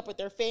keeping up with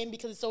their fame,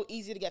 because it's so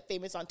easy to get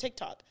famous on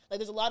TikTok. Like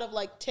there's a lot of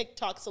like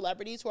TikTok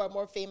celebrities who are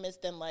more famous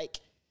than like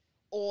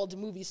old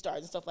movie stars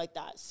and stuff like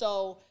that.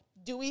 So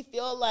do we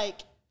feel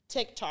like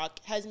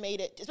TikTok has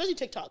made it, especially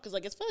TikTok, because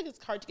like I feel like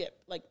it's hard to get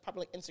like proper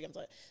like Instagram.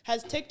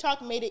 Has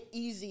TikTok made it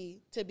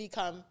easy to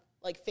become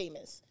like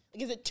famous?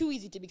 Like is it too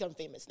easy to become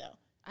famous now?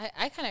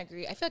 I kind of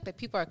agree. I feel like the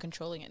people are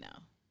controlling it now,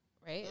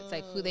 right? It's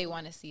like who they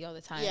want to see all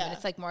the time. Yeah. And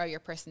it's like more of your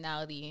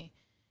personality.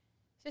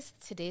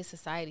 Just today's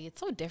society, it's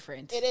so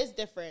different. It is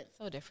different.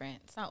 So different.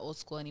 It's not old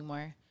school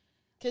anymore.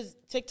 Because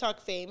TikTok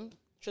fame,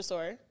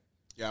 Tresor.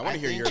 Yeah, I want to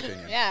hear your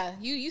opinion. Yeah,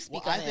 you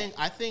speak on it.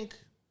 I think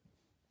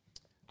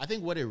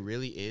what it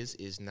really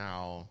is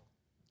now,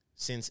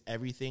 since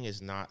everything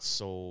is not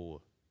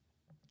so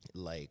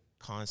like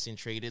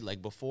concentrated.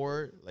 Like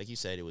before, like you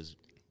said, it was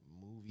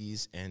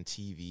movies and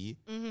TV,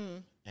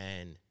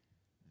 and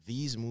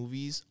these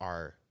movies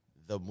are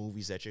the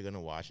movies that you're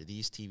gonna watch.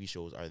 These TV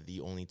shows are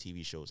the only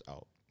TV shows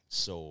out.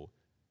 So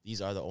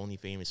these are the only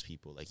famous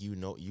people. Like you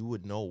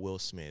would know Will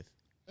Smith.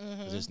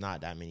 'Cause there's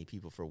not that many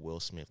people for Will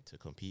Smith to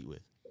compete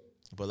with.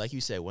 But like you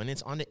said, when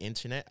it's on the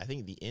internet, I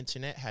think the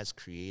internet has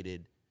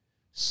created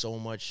so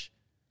much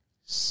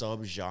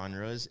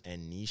subgenres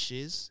and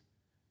niches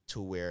to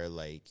where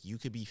like you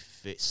could be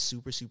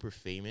super, super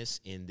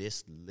famous in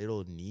this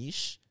little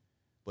niche,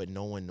 but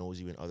no one knows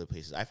you in other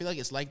places. I feel like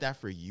it's like that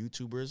for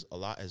YouTubers a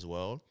lot as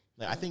well.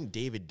 Like I think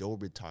David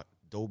Dobrik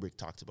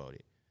talked about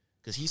it,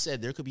 because he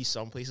said there could be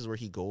some places where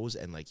he goes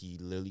and like he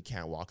literally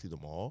can't walk through the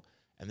mall,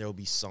 and there will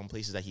be some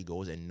places that he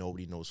goes and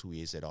nobody knows who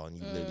he is at all, and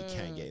you literally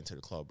can't get into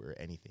the club or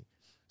anything.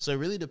 So it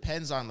really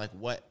depends on like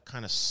what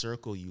kind of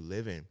circle you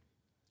live in.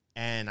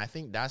 And I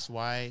think that's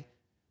why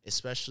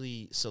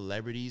especially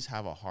celebrities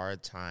have a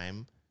hard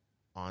time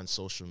on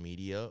social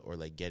media or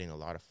like getting a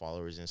lot of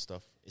followers and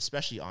stuff,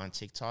 especially on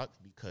TikTok,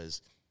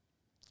 because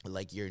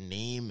like your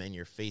name and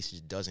your face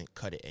just doesn't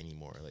cut it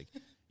anymore. Like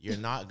you're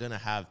not gonna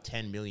have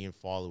 10 million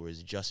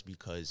followers just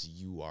because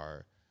you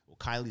are. Well,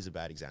 Kylie's a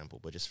bad example,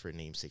 but just for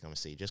namesake, I'm gonna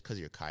say just because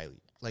you're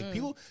Kylie. Like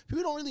people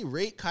don't really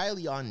rate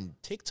Kylie on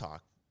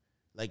TikTok.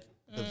 Like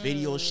the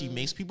videos she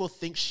makes, people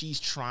think she's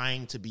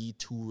trying to be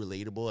too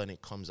relatable, and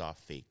it comes off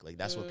fake. Like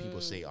that's what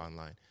people say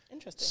online.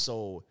 Interesting.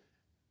 So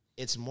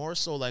it's more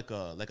so like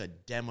a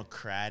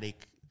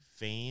democratic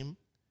fame,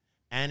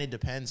 and it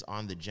depends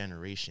on the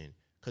generation.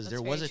 Because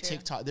there was a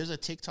TikTok, there's a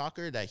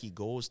TikToker that he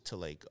goes to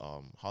like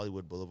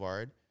Hollywood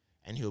Boulevard,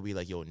 and he'll be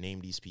like, "Yo,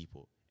 name these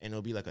people," and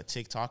it'll be like a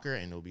TikToker,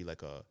 and it'll be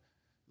like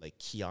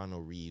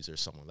Keanu Reeves or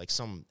someone, like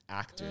some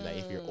actor that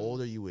if you're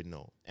older you would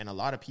know. And a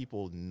lot of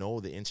people know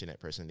the internet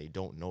person, they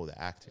don't know the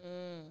actor,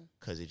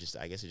 because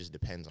I guess it just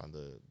depends on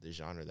the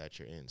genre that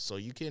you're in. So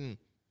you can,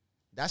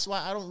 that's why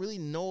I don't really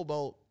know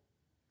about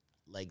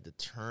like the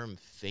term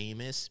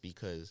famous,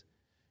 because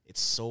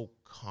it's so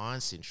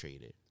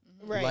concentrated.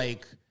 Right.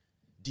 Like,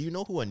 do you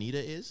know who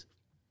Anita is?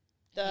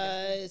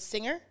 The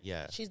singer?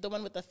 Yeah. She's the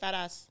one with the fat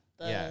ass.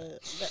 The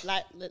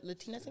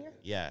Latina singer?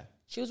 Yeah.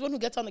 She was one who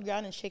gets on the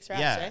ground and shakes her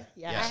ass, right?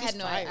 Yeah. I have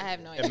no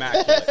idea.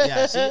 Immaculate.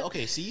 Yeah.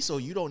 See, so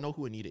you don't know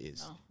who Anita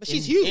is. No. But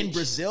she's huge. In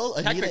Brazil,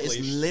 Anita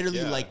is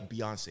literally like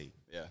Beyonce.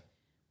 Yeah.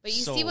 But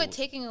you see what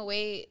taking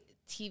away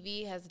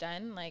TV has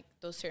done, like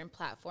those certain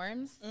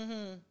platforms?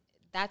 Mm-hmm.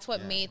 That's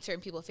what made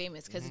certain people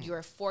famous, because you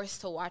are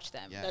forced to watch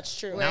them. Yeah. That's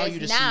true. Whereas now, you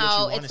just now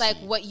see what you it's like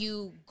see. what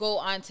you go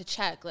on to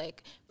check.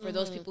 Like for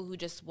those people who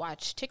just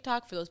watch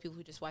TikTok, for those people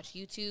who just watch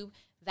YouTube,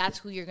 that's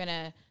who you're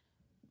gonna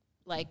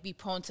like be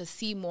prone to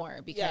see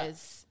more,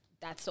 because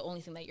that's the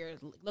only thing that you're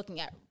looking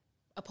at,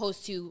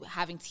 opposed to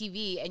having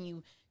TV and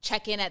you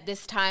check in at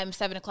this time,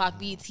 7 o'clock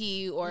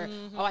BT, or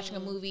watching a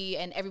movie,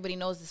 and everybody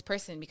knows this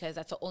person because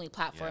that's the only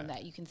platform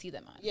that you can see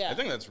them on. Yeah, I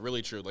think that's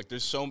really true. Like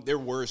there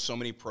were so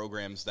many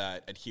programs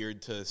that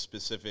adhered to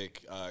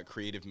specific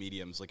creative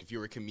mediums. Like if you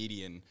were a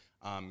comedian,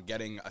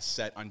 getting a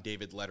set on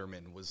David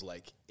Letterman was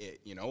like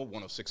it,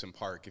 106 in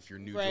Park. If you're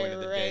new joint of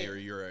the day, or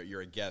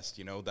you're a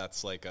guest,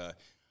 that's like a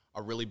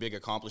really big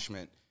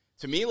accomplishment.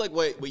 To me, like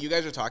what you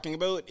guys are talking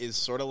about is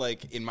sort of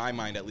like, in my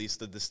mind at least,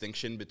 the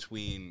distinction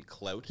between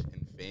clout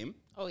and fame.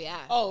 Oh yeah.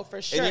 Oh,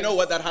 for sure. And you know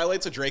what? That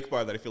highlights a Drake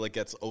bar that I feel like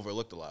gets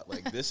overlooked a lot.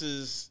 Like this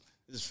is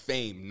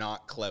fame,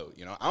 not clout.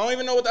 I don't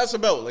even know what that's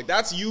about. Like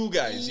that's you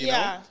guys. You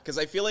know? Because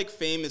I feel like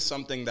fame is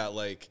something that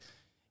like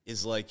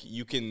is like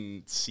you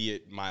can see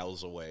it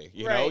miles away.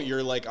 You know,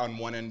 you're like on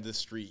one end of the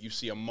street, you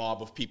see a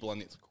mob of people,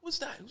 and it's like, who's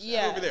that? Who's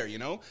that over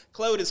there?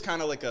 Clout is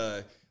kind of like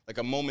a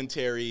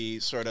momentary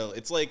sort of.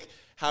 It's like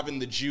having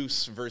the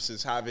juice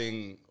versus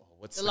having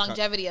the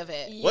longevity of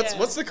it.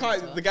 What's the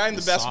guy in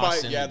the Best Buy?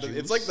 Yeah,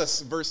 it's like the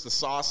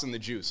sauce and the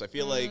juice. I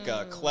feel like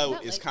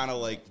clout is kind of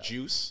like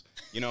juice.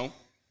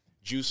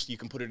 Juice, you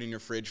can put it in your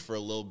fridge for a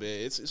little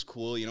bit. It's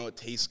cool. It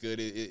tastes good.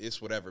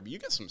 It's whatever. But you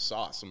get some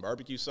sauce, some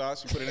barbecue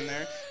sauce. You put it in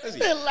there.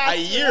 A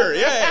year.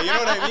 Yeah, you know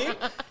what I mean?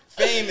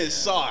 Fame is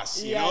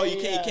sauce. You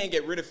can't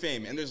get rid of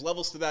fame. And there's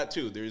levels to that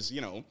too. There's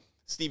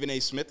Stephen A.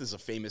 Smith is a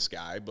famous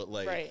guy, but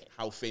like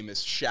how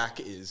famous Shaq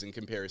is in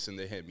comparison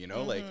to him,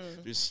 like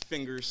there's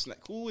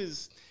who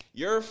is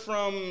you're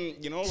from,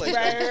 like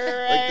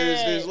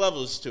there's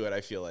levels to it. I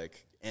feel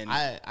like, and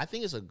I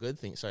think it's a good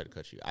thing. Sorry to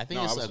cut you. I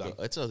think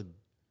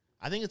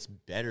I think it's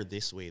better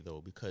this way though,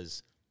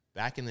 because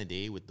back in the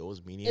day with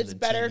those mediums, it's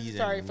better. TVs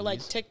sorry and for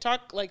movies, like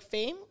TikTok, like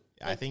fame.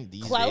 I think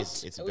these clout?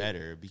 days it's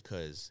better,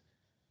 because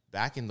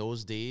back in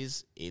those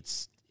days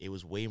it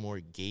was way more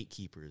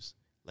gatekeepers.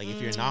 Like,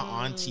 if you're not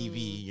on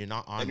TV, you're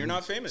not on... And you're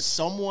not famous.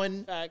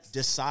 Someone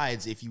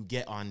decides if you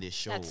get on this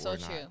show or not. That's so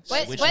true.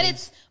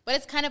 But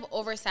it's kind of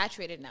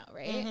oversaturated now,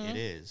 right? It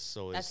is.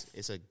 So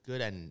it's a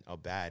good and a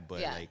bad.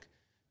 But, like,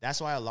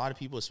 that's why a lot of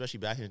people, especially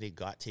back in the day,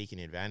 got taken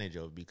advantage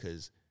of,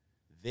 because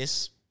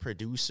this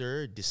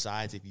producer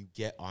decides if you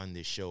get on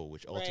this show,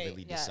 which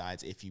ultimately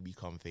decides if you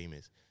become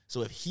famous.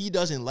 So if he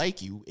doesn't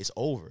like you, it's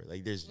over.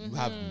 Like, you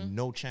have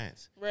no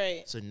chance.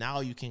 Right. So now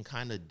you can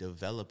kind of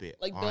develop it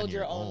like on build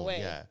your own way.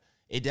 Yeah.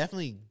 It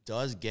definitely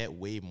does get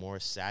way more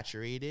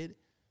saturated,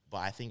 but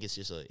I think it's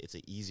just it's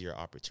an easier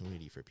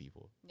opportunity for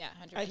people. Yeah,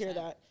 100%. I hear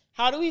that.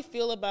 How do we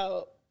feel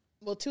about,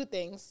 well, two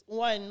things.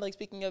 One, like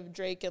speaking of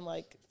Drake and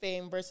like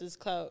fame versus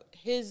clout,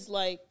 his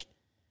like,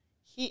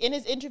 in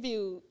his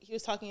interview, he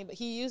was talking about,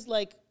 he used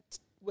like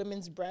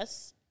women's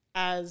breasts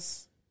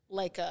as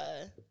like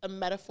a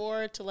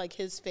metaphor to like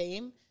his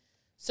fame.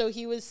 So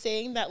he was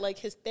saying that like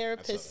his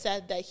therapist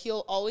said that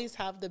he'll always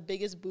have the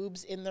biggest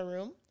boobs in the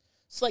room.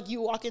 So, like,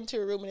 you walk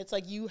into a room and it's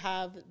like you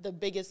have the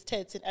biggest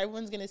tits and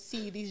everyone's going to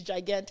see these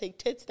gigantic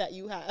tits that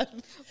you have.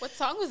 What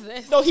song was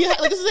this? No,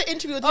 this is an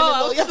interview with him.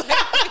 What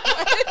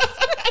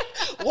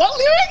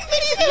lyrics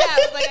did he say? Yeah, I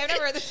was like, I've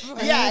never heard this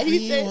before. Yeah,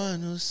 he said...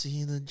 Everyone will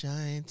see the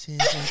giant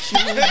tits that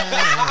you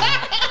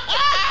have.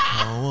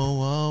 Whoa,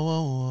 whoa,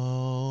 whoa,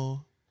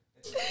 whoa.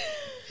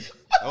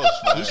 That was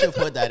fun. You should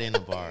put that in a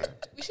bar.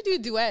 We should do a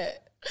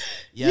duet.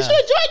 Yeah. You should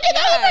have joined it.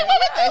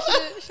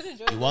 I should have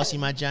joined. You all see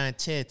my giant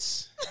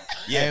tits.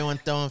 Yeah. Everyone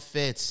throwing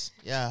fits.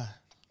 Yeah.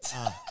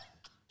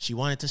 She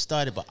wanted to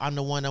start it, but I'm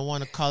the one that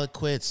want to call it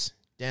quits.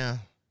 Damn.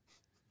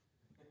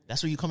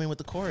 That's where you come in with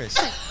the chorus.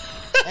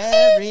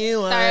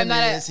 Everyone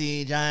is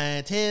see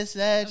giant tits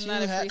that you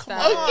have. Come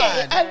on.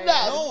 Okay, I'm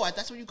not. No,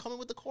 that's where you come in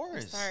with the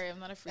chorus. Sorry, I'm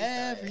not a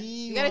freestyler. Everyone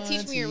You gotta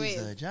teach me your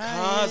ways.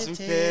 Causing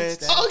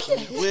fits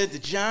with the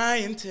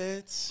giant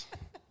tits.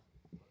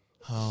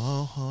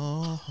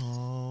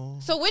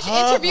 So which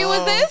interview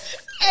was this?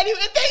 Anyway,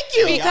 thank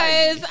you.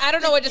 Because I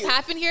don't know what just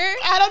happened here.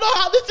 I don't know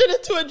how this turned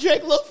into a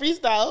Drake Lil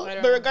freestyle,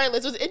 but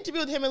regardless, it was an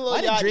interview with him and Lil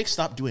Why Yachty. did Drake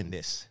stop doing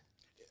this?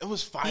 It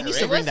was fire. He needs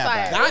to bring that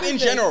back. Not in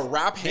general.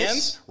 Rap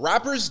hands.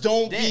 Rappers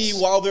don't be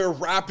while they're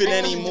rapping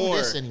anymore.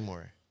 This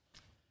anymore.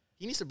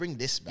 He needs to bring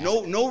this back.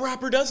 No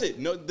rapper does it.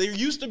 No, there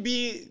used to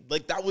be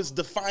like that was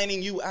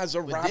defining you as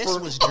a rapper. This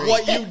was Drake.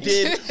 What you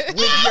did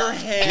with your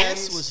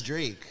hands. This was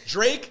Drake.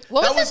 Drake.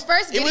 What was his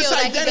first video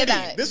that he did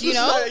that? This Do you was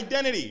know?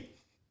 Identity.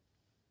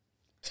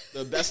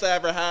 The best I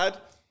ever had.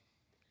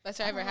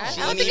 Best I ever had. She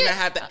didn't even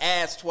had the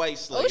ass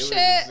twice. Like,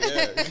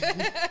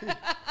 shit.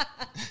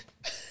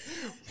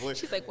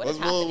 She's like, what is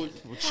happening?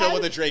 We'll chill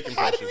with the Drake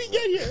impression. How did we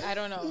get here? I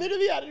don't know.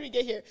 Literally, how did we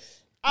get here?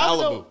 I don't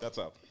know. Malibu. That's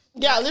up.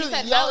 Yeah, literally,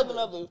 Malibu.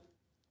 Malibu.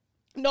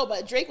 No,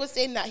 but Drake was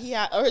saying that he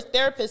had, or his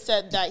therapist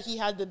said that he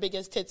had the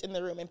biggest tits in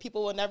the room, and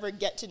people will never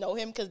get to know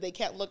him because they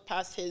can't look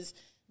past his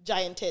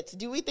giant tits.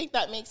 Do we think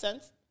that makes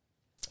sense?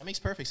 That makes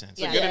perfect sense.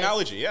 It's a good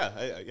analogy.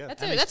 Yeah, yeah.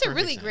 That's a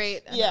really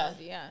great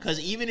analogy. Yeah. Because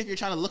even if you're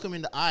trying to look him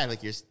in the eye,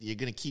 like you're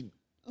gonna keep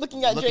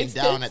looking Drake's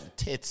down tits? at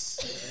the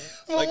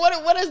tits. Well,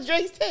 what is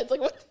Drake's tits?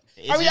 Like what?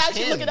 Are we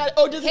actually looking at?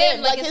 Oh, just him,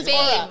 him, like his his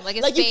fame, aura. like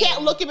his you fame.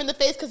 can't look him in the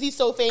face because he's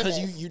so famous.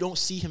 Because you don't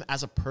see him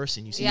as a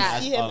person. You see Yeah.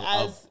 him See him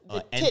as as a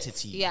the entity.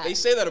 tits. Yeah. They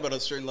say that about a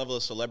certain level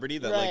of celebrity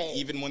that Right. like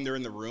even when they're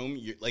in the room,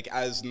 you like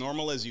as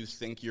normal as you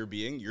think you're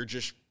being, you're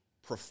just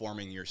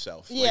performing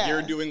yourself. Yeah. Like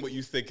you're doing what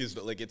you think is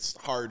like it's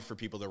hard for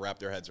people to wrap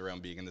their heads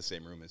around being in the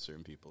same room as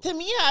certain people. To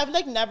me, I've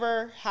like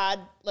never had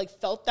like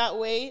felt that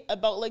way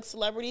about like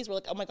celebrities. We're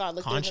like, oh my god,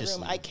 like they're in the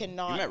room. I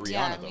cannot. You met Rihanna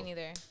Yeah, though. me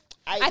neither.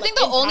 I I think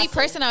like, the only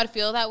impossible. person I would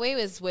feel that way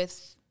was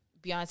with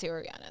Beyonce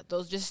or Rihanna.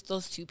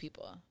 Those two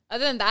people.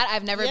 Other than that,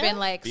 I've never Yeah. been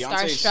like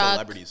Beyonce's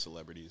starstruck.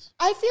 celebrities.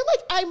 I feel like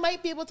I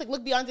might be able to like,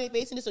 look Beyonce in the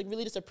face and just like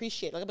really just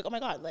appreciate. Like, I'm like, oh my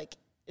god, like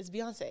it's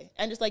Beyonce,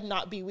 and just like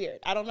not be weird.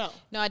 I don't know.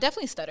 No, I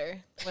definitely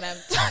stutter when I'm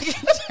talking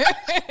to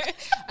her.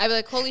 I'd be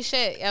like, holy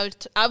shit. I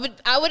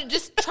would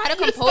just try to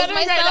compose stuttering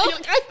right now.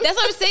 myself. That's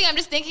what I'm saying. I'm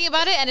just thinking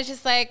about it, and it's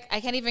just like I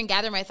can't even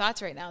gather my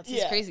thoughts right now. It's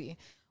just crazy.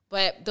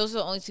 But those are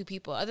the only two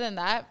people. Other than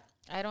that,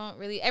 I don't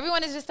really.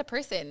 Everyone is just a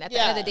person at the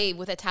end of the day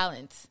with a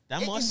talent.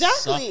 That must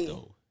Exactly. suck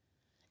though.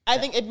 I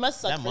think it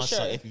must suck That for must sure.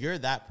 suck. If you're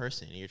that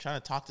person and you're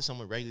trying to talk to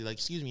someone regularly, like,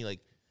 excuse me, like,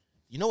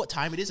 you know what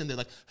time it is? And they're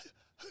like,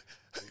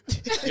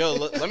 Yo,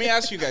 let me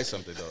ask you guys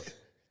something though,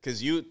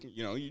 because you do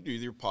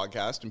your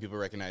podcast and people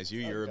recognize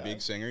you. You're a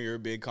big singer. You're a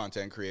big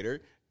content creator.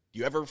 Do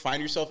you ever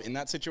find yourself in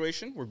that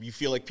situation where you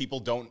feel like people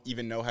don't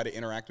even know how to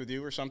interact with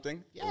you or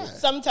something? yeah.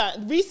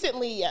 Sometimes,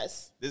 recently,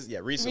 yes.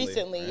 Recently.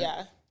 Recently, right?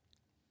 yeah.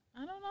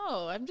 I don't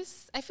know. I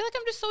feel like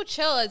I'm just so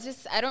chill. It's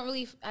just I don't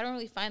really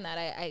find that.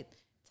 I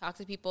talk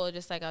to people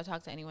just like I'll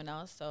talk to anyone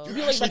else. So You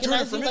like Ashley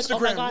Turner recognize from you, like, oh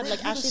my Instagram. god, like You're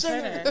the Ashley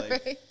singer. Turner.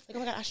 Like, Like, oh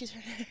my god, Ashley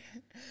Turner.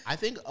 I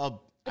think, Are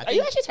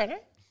you Ashley Turner?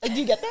 Like, do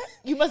you get that?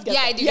 You must get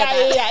Yeah, that. I do get that.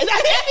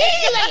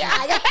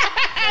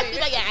 She's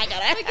like, yeah, I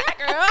got it.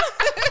 girl.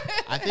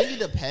 I think it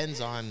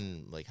depends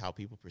on like how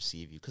people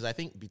perceive you. Because I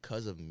think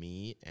because of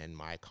me and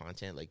my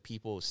content, like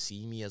people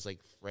see me as like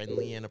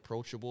friendly and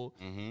approachable.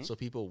 So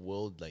people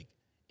will like,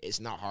 it's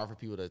not hard for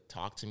people to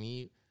talk to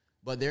me.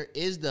 But there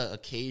is the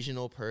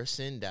occasional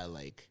person that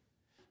like,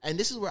 and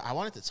this is where I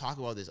wanted to talk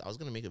about this. I was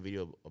going to make a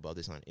video about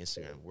this on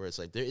Instagram where it's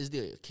like, there is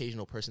the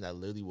occasional person that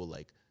literally will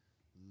like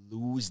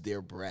lose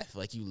their breath.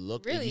 Like you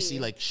look and you see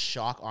like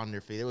shock on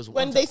their face. There was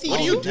When one they time- see What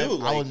do you? you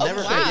do? I will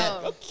never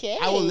forget. Okay.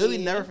 I will literally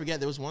never forget.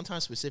 There was one time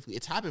specifically.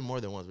 It's happened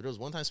more than once, but there was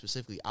one time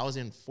specifically. I was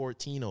in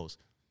Fortino's,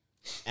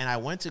 and I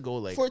went to go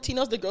like.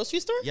 Fortino's, the grocery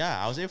store?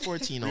 Yeah, I was in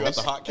Fortino's. You at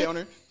the hot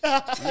counter?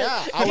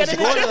 Yeah, I was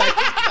going to like.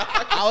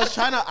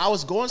 I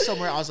was going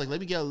somewhere. I was like, let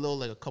me get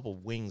a couple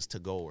wings to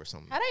go or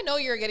something. How did I know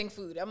you were getting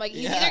food? I'm like,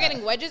 he's Yeah. either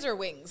getting wedges or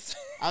wings.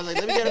 I was like,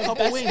 let me get a couple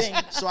Best wings. thing.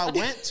 So I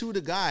went to the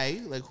guy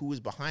like who was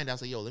behind. I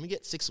was like, yo, let me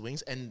get 6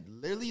 wings. And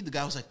literally the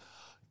guy was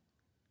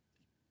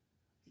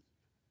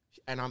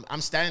and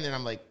I'm standing there and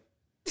I'm like,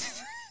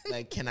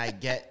 can I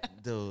get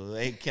the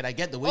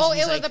wings? Oh,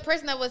 He's it was like, the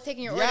person that was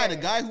taking your order. yeah, the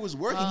guy who was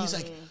working. He's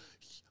like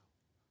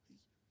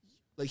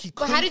he But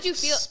couldn't how did you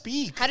feel?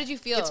 speak. How did you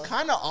feel? It's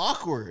kind of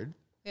awkward.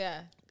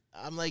 Yeah.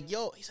 I'm like,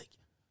 yo, he's like,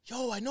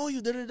 yo, I know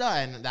you, da-da-da.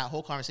 And that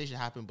whole conversation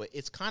happened, but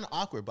it's kind of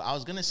awkward. But I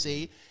was going to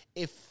say,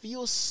 it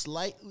feels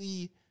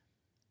slightly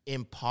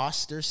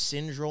imposter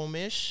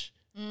syndrome-ish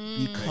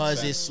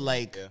because it's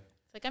like, It's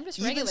like I'm just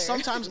even regular.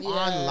 sometimes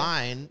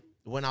online,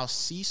 when I'll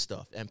see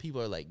stuff and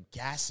people are like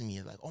gassing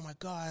me, like, oh my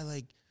God,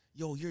 like,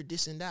 yo, you're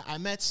this and that. I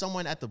met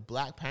someone at the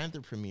Black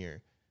Panther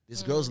premiere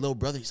This girl's little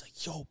brother, he's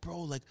like, yo, bro,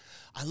 like,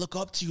 I look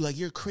up to you. Like,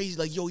 you're crazy.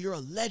 Like, yo, you're a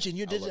legend.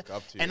 You're look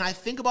up to you. And I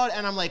think about it,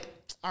 and I'm like,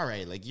 all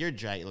right, like, you're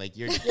dragging. Like,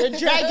 you're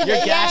dragging you're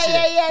it. gassing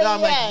it. Yeah. No,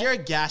 I'm like, you're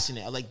gassing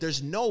it. Like,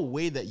 there's no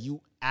way that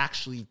you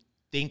actually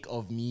think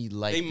of me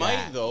like they that.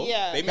 might, though.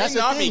 Yeah. They may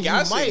not be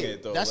gassing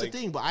it, though. That's the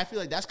thing. But I feel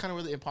like that's kind of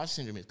where the imposter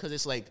syndrome is. Because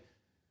it's like,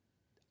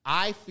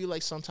 I feel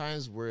like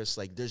sometimes where it's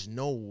like, there's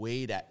no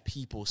way that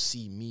people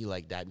see me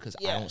like that because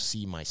I don't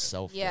see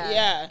myself. Yeah. Like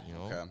that, you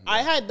know? Okay.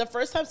 I had the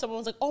first time someone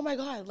was like, oh my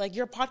God, like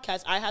your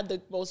podcast, I had the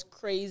most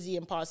crazy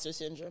imposter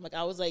syndrome. Like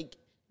I was like,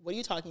 what are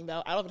you talking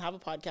about? I don't even have a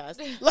podcast.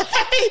 Like,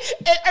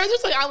 and I was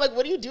just like, I'm like,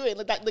 what are you doing?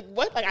 Like that, like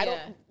what? Like I don't.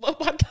 What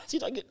podcast are you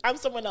talking? I'm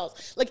someone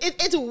else. Like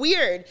it's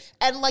weird.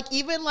 And like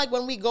even like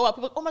when we go up,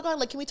 people are like, oh my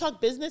God, like can we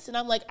talk business? And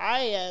I'm like,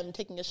 I am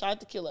taking a shot of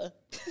tequila.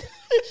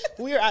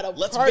 We are at a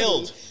let's party.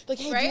 Build. Like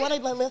hey, do you want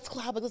to like let's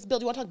collab? Like let's build.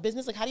 Do you want to talk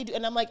business? Like how do you do?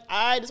 And I'm like,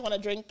 I just want to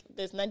drink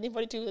this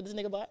 1942 that this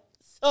nigga bought.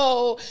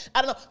 So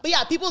I don't know, but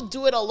yeah, people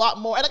do it a lot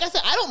more. And like I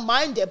said, I don't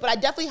mind it, but I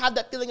definitely have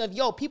that feeling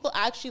of people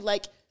actually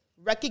like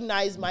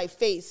recognize my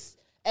face.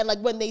 And like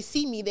when they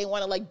see me, they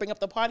want to like bring up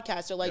the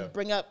podcast or like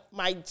bring up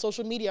my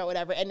social media or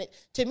whatever. And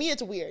to me,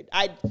 it's weird.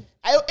 I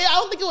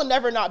don't think it will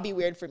never not be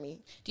weird for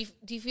me. Do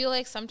you feel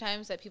like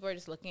sometimes that people are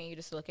just looking at you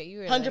just to look at you?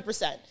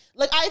 100%.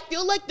 Like I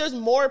feel like there's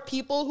more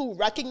people who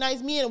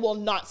recognize me and will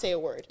not say a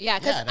word. Yeah,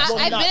 because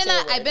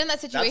I've been in that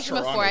situation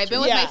before. I've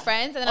been with my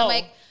friends, and then I'm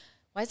like,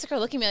 why is the girl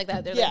looking at me like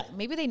that? They're like,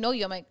 maybe they know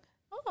you. I'm like,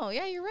 oh,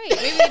 yeah, you're right.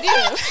 Maybe they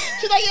do.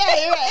 She's like,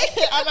 yeah, you're right.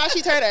 I'm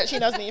Ashley Turner. She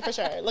knows me for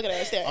sure. Look at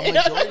her staring.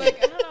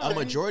 A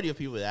majority of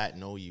people that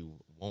know you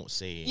won't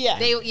say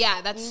it.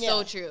 Yeah. That's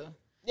so true.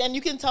 And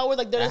you can tell where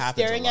like they're just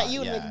staring at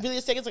you and like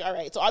really staring. It's like, all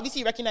right, so obviously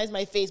you recognize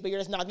my face, but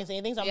you're just not gonna say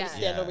anything. So I'm gonna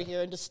stand over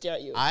here and just stare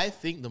at you. I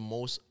think the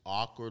most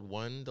awkward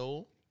one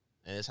though,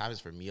 and this happens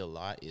for me a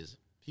lot, is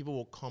people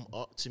will come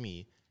up to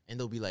me and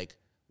they'll be like,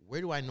 "Where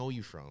do I know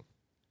you from?"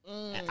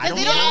 And I don't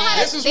know.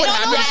 This is what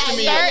happens to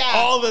me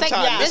all the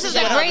time. This is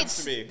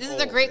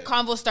a great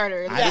convo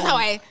starter. That's how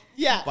I.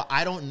 Yeah. But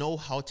I don't know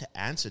how to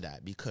answer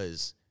that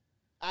because.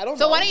 I don't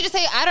know. So why don't you just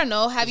say, I don't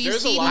know. Have you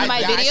seen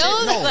my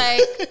videos? No.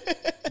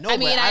 Like, I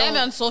mean, I am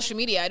on social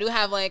media. I do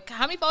have like,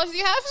 how many followers do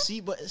you have?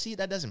 See,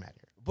 that doesn't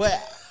matter. But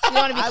you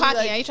want to be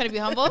cocky? Are you trying to be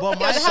humble?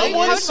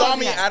 Someone saw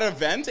me at an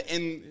event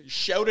and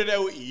shouted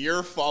out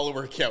your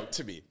follower count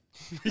to me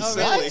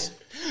recently.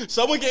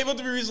 Someone came up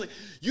to me recently.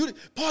 You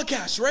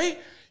podcast, right?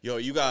 Yo,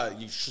 you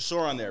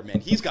saw on there, man.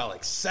 He's got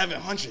like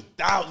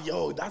 700,000.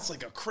 Yo, that's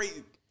like a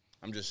crazy.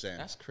 I'm just saying.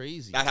 That's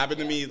crazy. That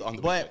happened to me on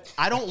the weekend. But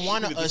I don't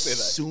want to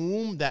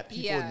assume that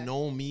people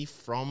know me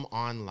from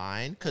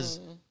online because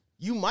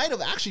you might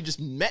have actually just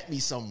met me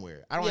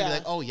somewhere. I don't want to be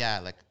like, oh, yeah,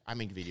 like I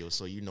make videos,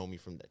 so you know me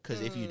from that. Because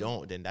if you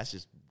don't, then that's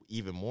just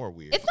even more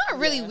weird. It's not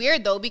really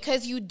weird, though,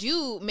 because you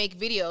do make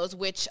videos,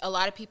 which a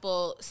lot of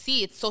people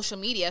see. It's social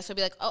media. So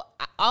be like, oh,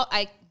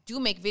 I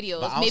do make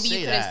videos. Maybe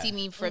you could have seen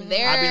me from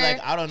there. I'd be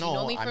like, I don't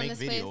know. I make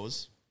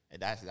videos.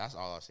 And that's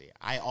all I'll say.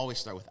 I always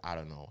start with I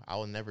don't know. I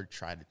will never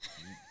try to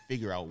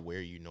figure out where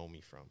you know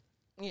me from.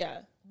 Yeah,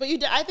 but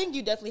I think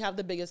you definitely have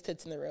the biggest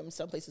tits in the room.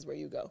 Some places where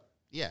you go.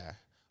 Yeah,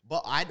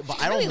 but I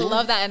don't really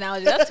love that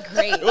analogy. That's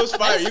great. It was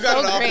fire. You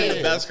got it off in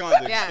the best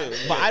context. Yeah.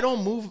 But I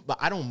don't move. But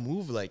I don't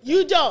move like you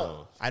that, don't.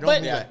 though. I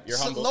don't. Move you're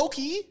humble. Low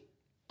key.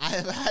 I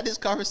have had this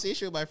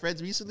conversation with my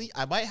friends recently.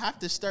 I might have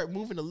to start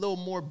moving a little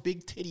more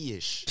big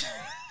titty-ish.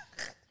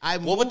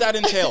 What would that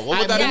entail? What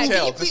would that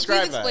entail?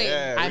 Describe that.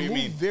 Yeah, I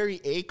move very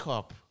A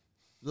cup.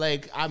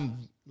 Like I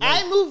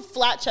move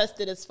flat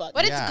chested as fuck.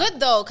 But it's good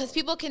though, because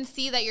people can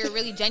see that you're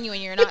really genuine.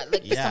 You're not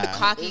like some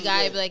cocky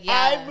guy. Be like,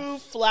 I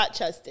move flat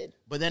chested.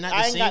 But then at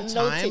the same time,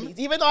 no titties.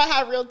 Even though I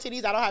have real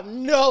titties, I don't have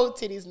no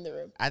titties in the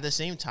room. At the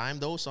same time,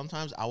 though,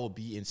 sometimes I will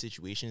be in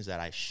situations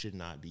that I should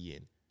not be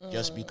in,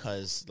 just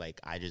because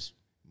like I just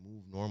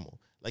move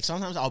normal. Like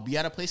sometimes I'll be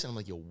at a place and I'm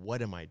like, yo,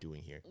 what am I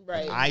doing here?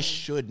 Right. Like, I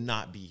should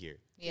not be here.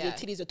 Yeah. Your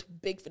titties are too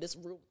big for this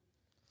room.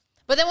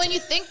 But then when you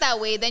think that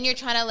way, then you're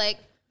trying to like.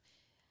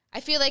 I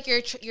feel like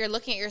you're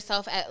looking at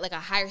yourself at like a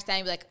higher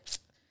standard, like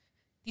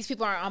these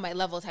people aren't on my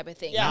level type of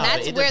thing. Yeah.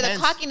 And that's where the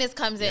cockiness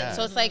comes in.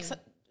 So it's like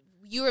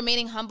you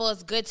remaining humble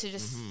is good to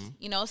just stand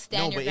your ground.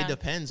 No, but it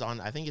depends on.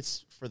 I think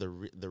it's for the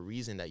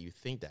reason that you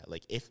think that.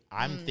 Like if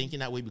I'm thinking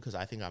that way because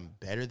I think I'm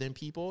better than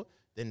people,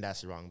 then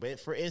that's wrong. But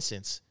for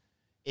instance,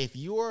 if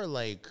you're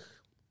like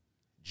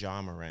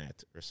John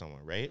Morant or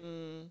someone, right?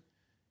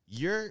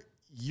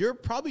 You're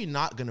probably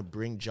not going to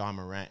bring John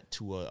Morant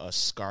to a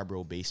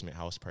Scarborough basement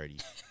house party.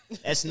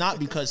 It's not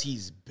because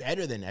he's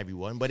better than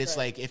everyone, but it's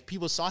like if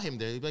people saw him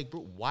there, they'd be like,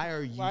 bro, why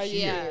are you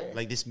here?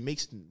 Like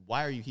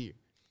why are you here?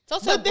 It's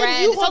also a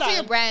brand. It's also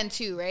your brand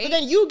too, right? But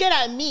then you get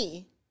at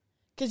me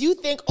because you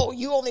think, oh,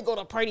 you only go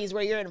to parties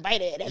where you're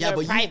invited and they're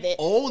private. You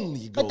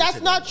only go but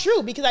that's not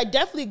true because I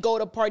definitely go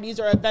to parties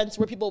or events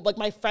where people, like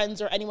my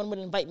friends or anyone would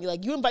invite me.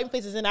 Like you invite me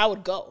places and I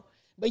would go.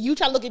 But you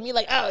try to look at me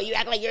like, oh, you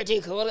act like you're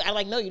too cool. I'm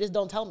like, no, you just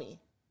don't tell me.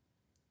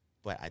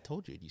 But I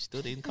told you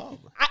still didn't come.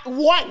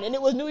 One, and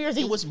it was New Year's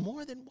Eve. It was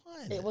more than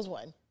one. It was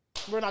one.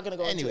 We're not going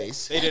to go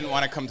anyways. They didn't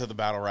want to come to the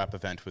battle rap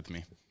event with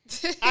me.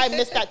 I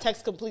missed that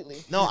text completely.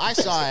 No, I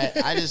saw it.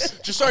 I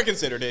just so I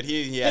considered it.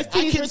 He had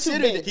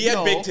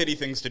big titty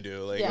things to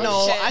do. Like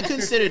I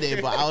considered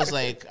it, but I was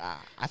like,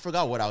 I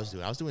forgot what I was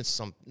doing. I was doing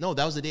some. No,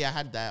 that was the day I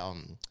had that.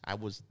 I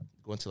was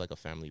going to like a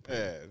family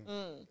party.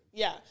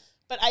 Yeah,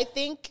 but I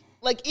think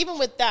like even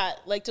with that,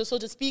 like to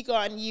speak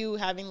on you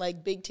having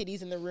like big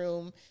titties in the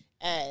room,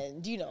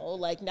 and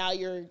like now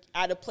you're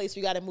at a place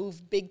where you got to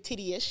move big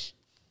titty-ish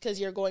because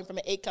you're going from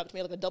an A cup to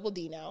maybe like a double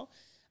D now.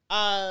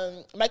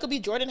 Michael B.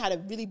 Jordan had a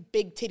really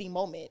big titty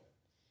moment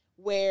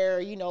where,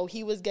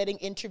 he was getting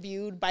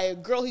interviewed by a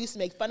girl who used to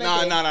make fun of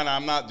him. No,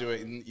 I'm not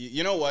doing it.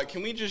 You know what?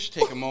 Can we just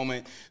take a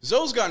moment?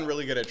 Zoe's gotten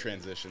really good at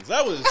transitions.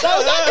 That was.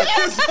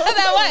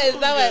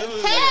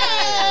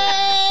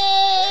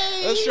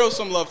 Hey! Let's show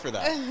some love for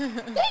that.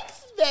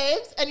 Thanks,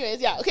 babes.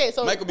 Anyways, yeah. Okay,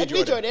 so Michael B.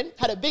 Jordan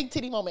had a big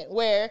titty moment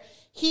where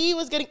he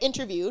was getting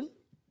interviewed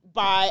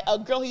by a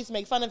girl who used to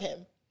make fun of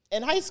him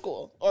in high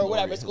school or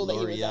whatever school that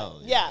he was at.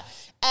 Yeah.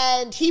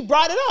 And he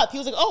brought it up. He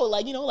was like, oh,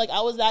 like,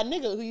 I was that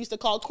nigga who used to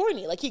call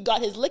corny. Like, he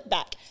got his lick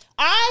back.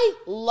 I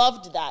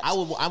loved that.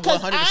 I'm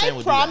 100%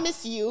 I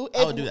promise you,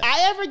 if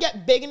I ever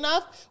get big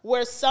enough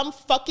where some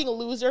fucking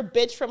loser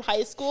bitch from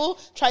high school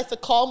tries to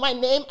call my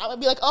name, I'm going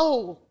to be like,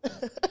 oh,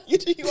 you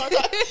want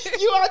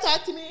to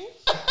talk to me?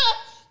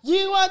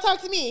 You want to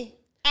talk to me?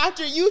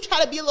 After you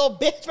try to be a little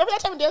bitch. Remember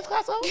that time in dance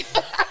class, though?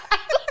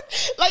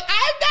 Like,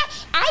 I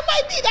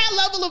might be that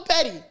level of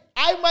petty.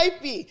 I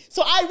might be.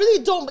 So I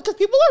really don't, because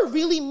people are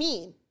really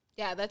mean.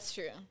 Yeah, that's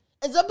true.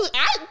 And honestly,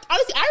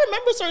 I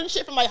remember certain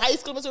shit from my high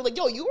school. And like,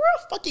 yo, you were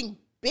a fucking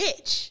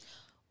bitch.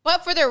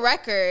 But for the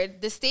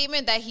record, the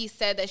statement that he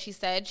said that she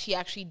said, she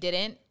actually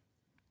didn't.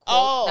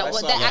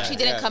 That actually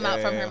didn't come out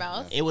from her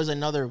mouth. It was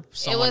another.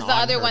 It was the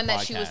other one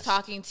that she was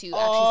talking to.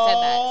 Actually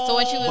said that. So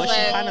when she was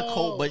she kind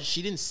of but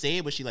she didn't say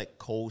it, but she like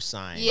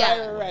co-signed.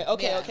 Yeah, right.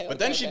 Okay. But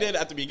then she did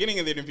at the beginning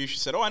of the interview. She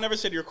said, "Oh, I never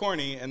said you're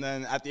corny," and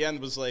then at the end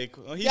was like,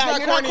 "Well, you're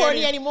not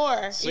corny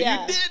anymore." So you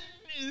did.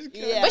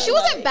 Yeah, but she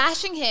wasn't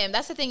bashing him.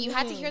 That's the thing. You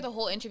had to hear the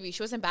whole interview.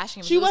 She wasn't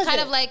bashing him. She was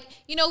kind of like,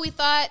 we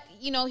thought,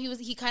 he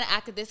kind of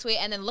acted this way,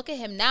 and then look at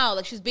him now.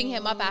 Like, she's bigging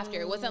him up after.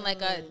 It wasn't like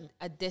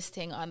a diss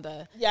thing on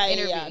the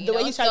interview. Yeah. The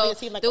way he's trying to make it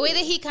seem like the way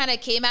that he kind of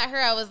came at her,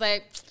 I was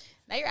like,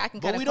 now you're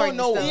acting kind of corny.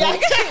 But we don't know.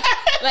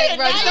 Like,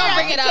 bro, just don't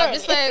bring it up.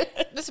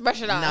 Just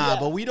brush it off. Nah,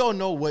 but we don't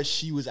know what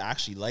she was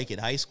actually like in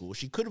high school.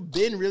 She could have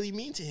been really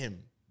mean to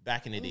him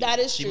back in the day. That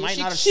is she true. Might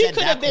not have she said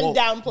could have been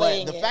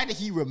downplaying the fact that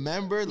he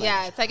remembered.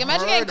 Like, it's like,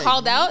 imagine getting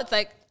called out. It's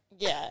like,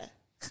 yeah.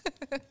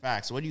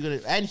 Facts. What are you gonna?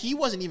 And he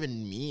wasn't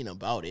even mean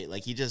about it.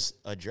 Like, he just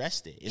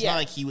addressed it. It's not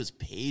like he was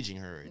paging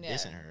her or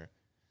dissing her.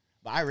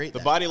 But I rate the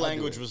that. body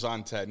language was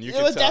on 10. You it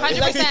could was tell.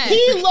 100%.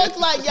 He looked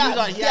like He's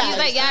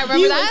like, yeah,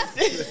 remember that?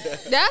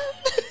 Yeah.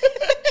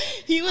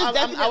 He was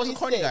definitely. I was a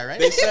corny guy, right?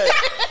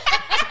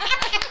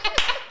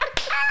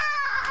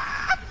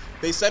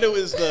 They said it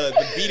was the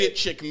beat it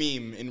chick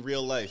meme in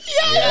real life.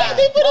 Yeah.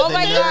 Oh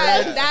my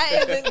God,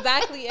 that is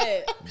exactly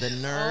it. The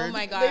nerd. Oh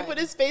my God. They put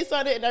his face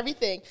on it and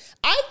everything.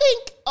 I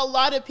think a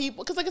lot of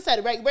people, because like I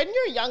said, right, when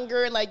you're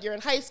younger and like you're in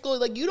high school,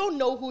 like you don't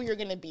know who you're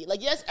going to be.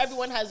 Like, yes,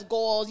 everyone has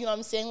goals, you know what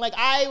I'm saying? Like,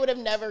 I would have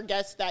never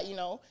guessed that,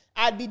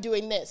 I'd be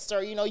doing this. Or,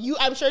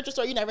 I'm sure at your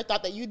story, you never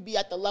thought that you'd be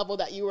at the level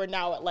that you were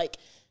now at, like,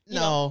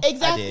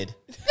 exactly. I did.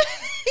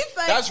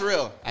 Like, that's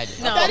real. I did.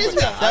 No, that is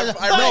real.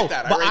 I rate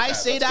that. But I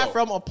say that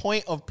from a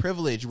point of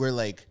privilege where,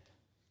 like,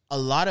 a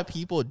lot of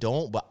people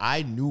don't, but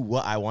I knew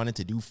what I wanted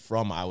to do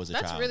from I was a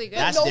child. That's really good.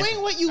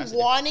 Knowing what you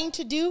wanting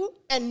to do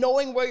and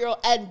knowing where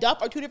you'll end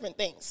up are two different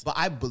things. But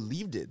I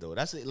believed it, though.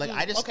 That's like,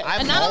 I just, okay.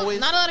 I've and not always...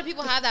 not a lot of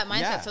people have that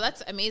mindset, so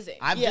that's amazing.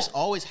 I've just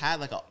always had,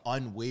 like, an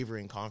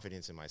unwavering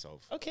confidence in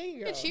myself. Okay,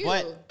 girl. Look at you.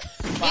 But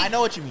I know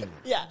what you mean.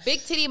 Yeah.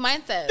 Big titty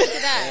mindset. Look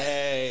at that.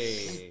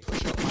 Hey.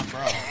 Push up my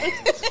bra.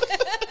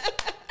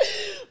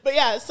 But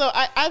yeah, so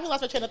I haven't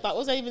lost my train of thought.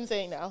 What was I even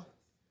saying now?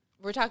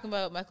 We're talking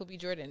about Michael B.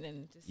 Jordan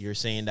and just you're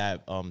saying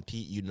that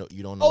Pete, you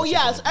don't know. Oh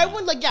yes,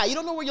 everyone you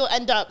don't know where you'll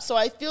end up. So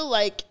I feel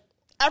like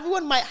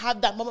everyone might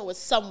have that moment with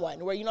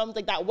someone where I'm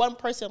like that one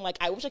person. Like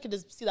I wish I could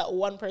just see that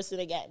one person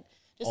again.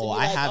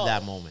 I have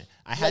that moment.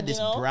 I had this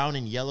brown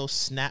and yellow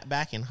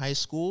snapback in high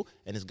school,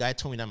 and this guy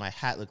told me that my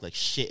hat looked like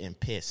shit and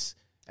piss,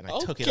 and I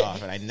took it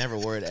off, and I never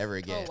wore it ever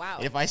again. Oh wow!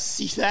 And if I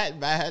see that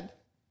man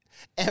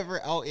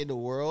ever out in the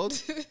world.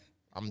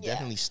 I'm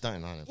definitely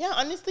stunting on it. Yeah,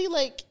 honestly,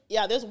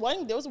 there was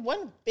one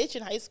bitch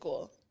in high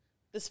school.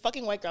 This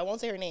fucking white girl, I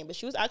won't say her name, but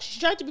she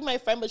tried to be my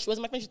friend, but she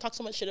wasn't my friend. She talked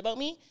so much shit about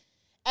me.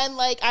 And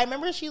I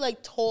remember she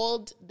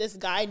told this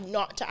guy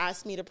not to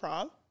ask me to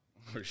prom.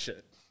 Oh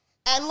shit.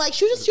 And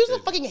she was a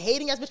fucking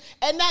hating ass bitch.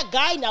 And that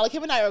guy now,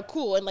 him and I are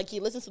cool, and he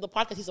listens to the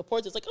podcast, he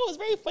supports it. It's it's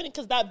very funny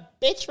because that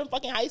bitch from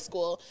fucking high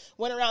school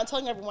went around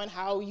telling everyone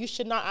how you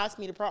should not ask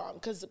me to prom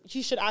because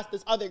you should ask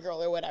this other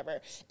girl or whatever.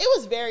 It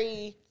was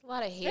very a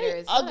lot of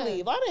haters,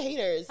 ugly, a lot of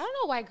haters. I don't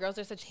know why girls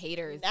are such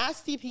haters,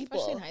 nasty people,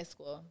 especially in high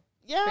school.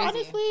 Yeah, crazy.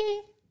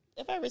 Honestly,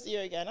 if I ever see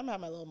her again, I'm gonna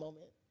have my little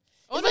moment.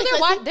 Oh,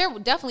 no, they're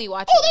definitely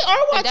watching. Oh, they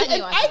are watching.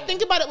 And I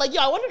think about it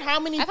I wonder how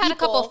many I've had a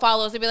couple of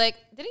follows. They'd be like,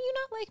 didn't you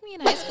not like me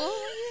in high school?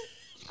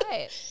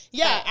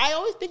 Yeah, I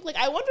always think, like,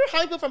 I wonder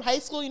how people from high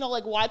school, you know,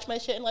 like, watch my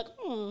shit and like,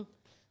 well,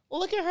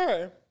 look at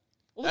her.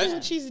 Look at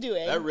what she's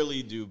doing. That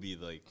really do be,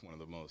 like, one of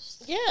the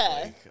most. Yeah.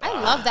 Like,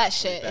 I love that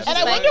shit. And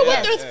I wonder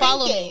what they're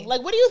thinking.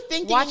 Like, what are you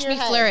thinking Watch in your me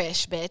head?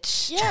 flourish,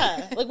 bitch.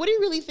 Yeah. Like, what are you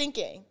really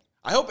thinking?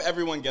 I hope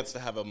everyone gets to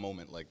have a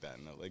moment like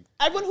that. No? Like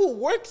everyone who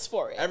works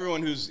for it.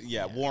 Everyone who's,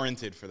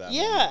 warranted for that.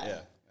 Yeah. Moment.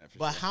 Yeah.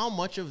 But how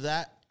much of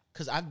that,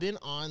 because I've been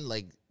on,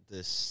 like,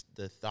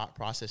 the thought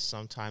process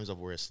sometimes of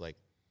where it's like,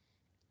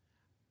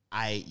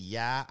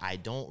 I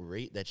don't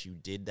rate that you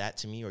did that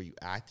to me or you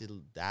acted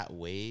that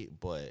way,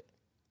 but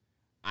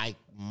I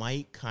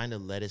might kind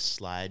of let it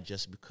slide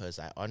just because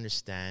I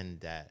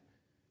understand that,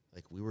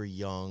 like, we were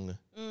young.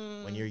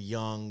 When you're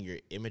young, you're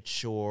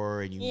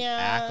immature and you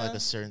act like a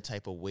certain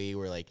type of way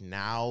where, like,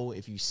 now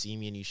if you see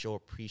me and you show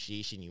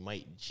appreciation, you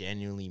might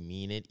genuinely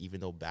mean it, even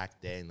though back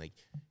then, like,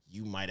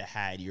 you might have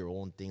had your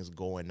own things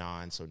going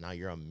on, so now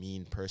you're a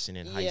mean person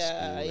in high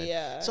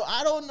school. So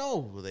I don't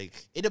know. Like,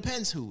 it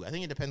depends who. I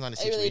think it depends on the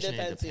situation.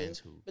 It depends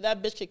who. But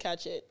that bitch could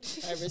catch it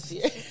if I ever see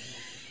her.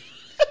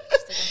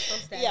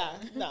 Yeah,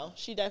 no,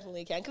 she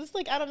definitely can. Because it's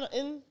like, I don't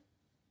know.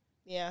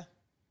 Yeah.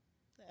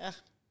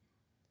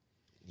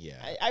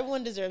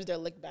 Everyone deserves their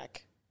lick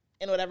back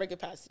in whatever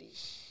capacity.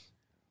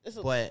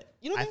 But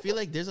I feel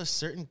like there's a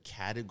certain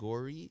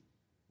category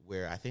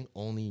where I think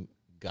only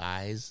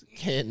guys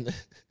can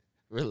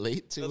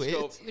relate to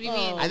it. What do you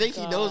mean? I think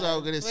he knows what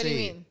I'm going to say. What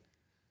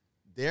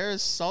do you mean?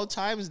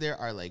 Sometimes there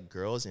are, like,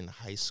 girls in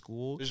high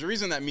school. There's a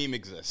reason that meme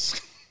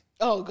exists.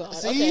 Oh, God.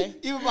 See? Okay.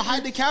 Even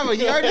behind the camera,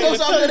 he already knows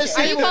what I'm going to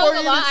say before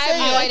you even say it. I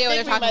have no idea what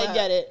you're talking about.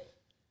 Get it.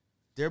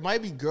 There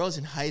might be girls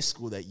in high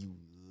school that you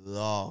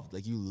loved,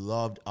 like, you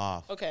loved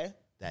off. Okay.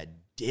 That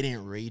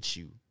didn't rate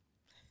you.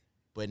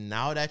 But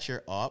now that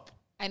you're up,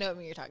 I know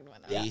what you're talking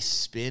about now. they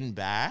spin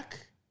back,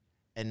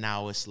 and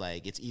now it's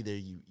like, it's either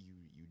you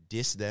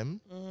diss them,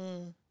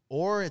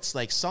 or it's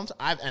like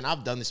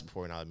I've done this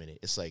before, and I'll admit it.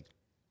 It's like,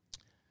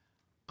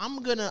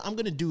 I'm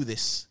gonna do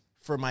this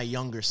for my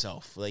younger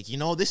self. Like, you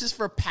know, this is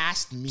for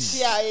past me.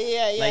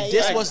 Yeah. Like,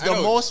 this was the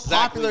most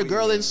popular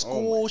girl in Oh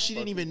school. She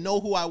didn't even know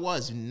who I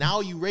was. Now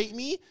you rate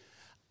me.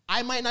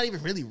 I might not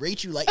even really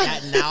rate you like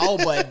that now,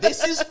 but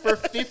this is for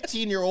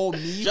 15-year-old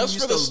me. Just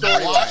who for the used to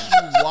storyline. watch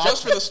you walk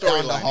Just for the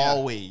storyline, down the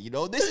hallway. You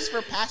know, this is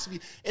for past me.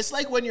 It's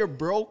like when you're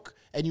broke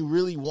and you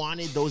really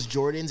wanted those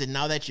Jordans, and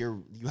now that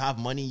you have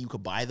money, you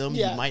could buy them.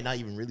 You might not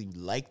even really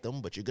like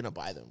them, but you're gonna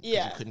buy them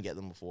because you couldn't get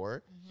them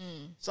before.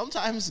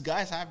 Sometimes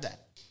guys have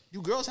that.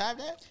 Do girls have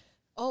that?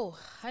 Oh,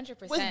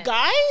 100%. With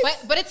guys?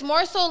 But it's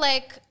more so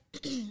like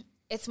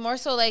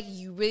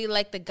you really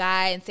like the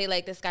guy and say,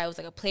 like, this guy was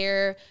like a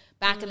player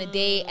back in the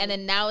day, and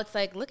then now it's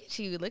like, look at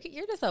you,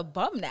 you're just a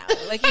bum now.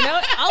 Like, you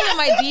know, all of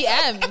my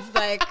DMs,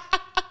 like,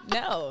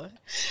 no.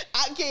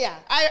 Okay, yeah,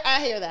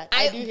 I hear that.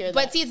 I do hear that.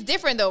 But see, it's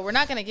different though. We're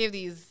not gonna give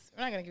these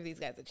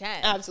guys a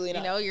chance. Absolutely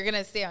not. You know, you're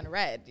gonna stay on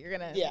red. You're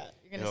gonna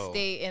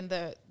stay in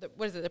the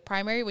what is it? The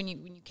primary when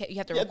you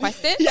have to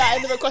request it. Yeah,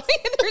 in the request.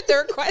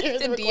 the request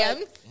in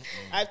DMs.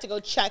 I have to go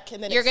check,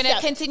 and then you're gonna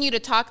continue to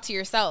talk to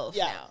yourself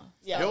now.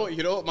 Yeah.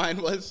 You know what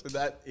mine was?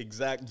 That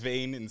exact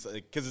vein,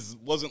 because it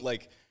wasn't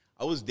like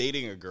I was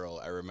dating a girl,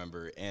 I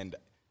remember, and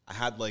I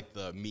had, like,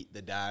 the meet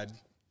the dad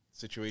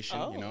situation.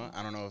 You know,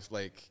 I don't know if,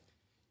 like,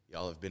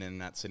 y'all have been in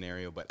that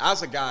scenario, but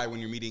as a guy, when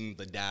you're meeting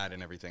the dad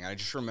and everything, I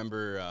just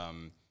remember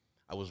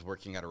I was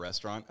working at a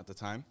restaurant at the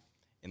time,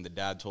 and the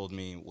dad told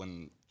me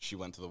when she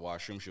went to the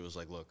washroom, she was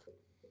like, look,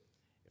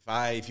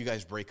 if you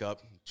guys break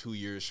up 2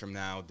 years from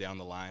now down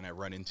the line, I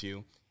run into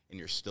you and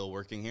you're still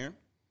working here,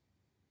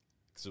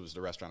 because it was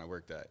the restaurant I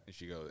worked at,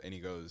 and he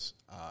goes,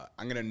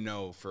 I'm gonna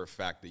know for a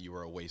fact that you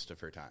were a waste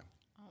of her time.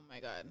 Oh my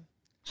God.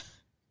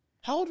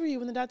 How old were you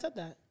when the dad said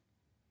that?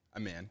 A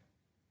man.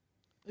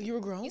 You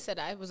were grown? He said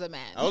I was a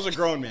man. I was a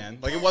grown man.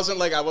 Like, it wasn't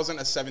like I wasn't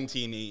a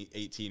 17,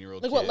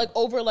 18-year-old like kid. what, like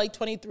over like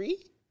 23?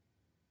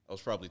 I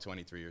was probably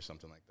 23 or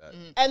something like that.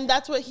 And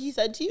that's what he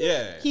said to you?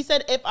 Yeah. He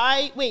said,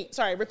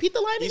 repeat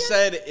the line again? He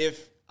said,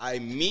 if I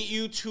meet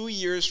you 2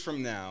 years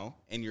from now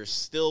and you're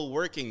still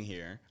working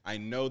here, I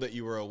know that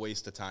you were a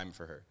waste of time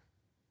for her.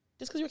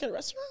 Just because you work at a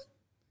restaurant?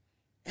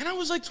 And I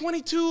was like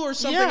 22 or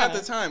something at the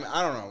time.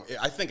 I don't know.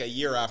 I think a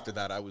year after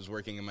that, I was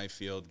working in my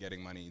field,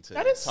 getting money to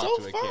talk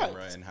to a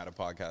camera and had a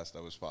podcast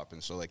that was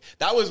popping. So, like,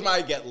 that was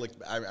my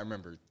I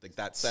remember, like,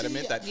 that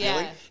sentiment, that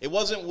feeling. It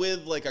wasn't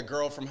with, like, a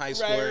girl from high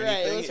school or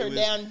anything. It was her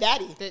damn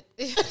daddy.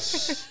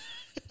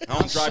 I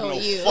don't drive no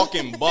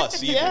fucking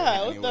bus either.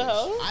 Yeah, what the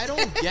hell? I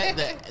don't get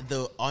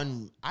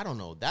I don't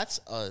know.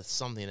 That's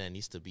something that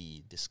needs to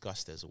be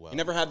discussed as well. You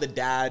never had the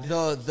dad,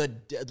 the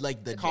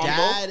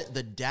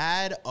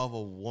dad of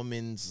a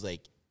woman's,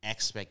 like,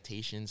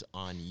 expectations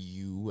on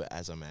you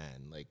as a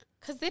man, like,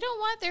 because they don't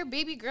want their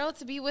baby girl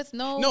to be with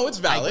no. No, it's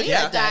valid.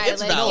 Yeah,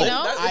 it's valid. You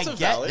know? I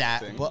get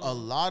that, but a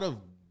lot of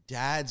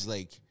dads,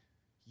 like,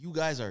 you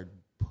guys are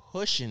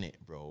pushing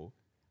it, bro.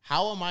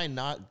 How am I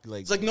not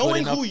like? It's like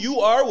knowing who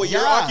you are, what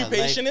your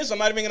occupation is. I'm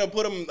not even gonna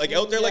put them like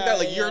out there like that.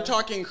 Like you're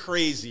talking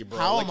crazy, bro.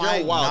 How like, am I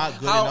you're wild. not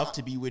good enough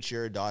to be with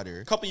your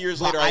daughter? A couple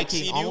years later, I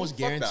can almost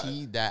you.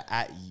 guarantee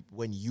that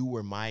when you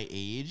were my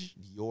age,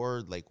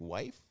 your like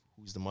wife,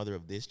 who's the mother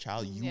of this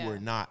child, you were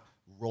not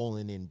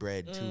rolling in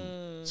bread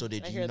too. So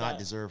did you not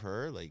deserve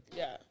her? Like,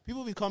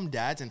 people become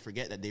dads and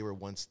forget that they were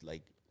once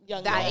like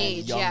young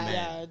age.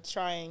 Yeah,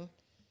 trying.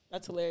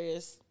 That's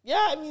hilarious.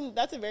 Yeah, I mean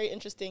that's a very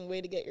interesting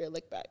way to get your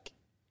lick back.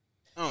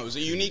 Oh, it was a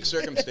unique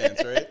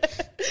circumstance,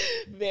 right?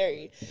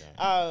 Very.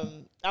 I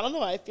don't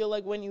know. I feel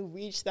like when you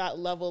reach that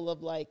level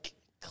of like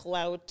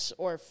clout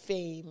or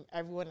fame,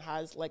 everyone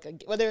has like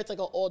whether it's like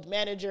an old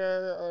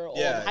manager or old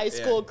high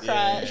school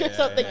crush or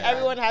something.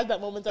 Everyone has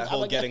that moment of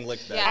I'm getting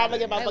licked back. I'm gonna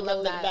get my fucking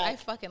lick back. I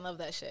fucking love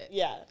that shit.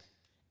 Yeah.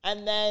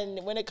 And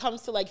then when it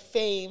comes to like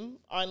fame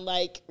on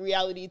like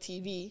reality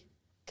TV,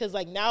 because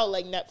like now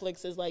like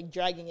Netflix is like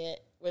dragging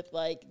it with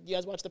like, you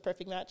guys watch The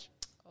Perfect Match?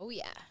 Oh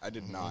yeah. I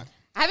did not.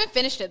 I haven't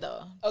finished it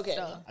though. Okay.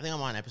 So. I think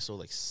I'm on episode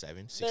like 6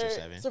 or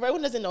 7. So if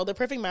everyone doesn't know, The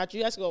Perfect Match,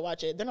 you guys can go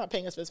watch it. They're not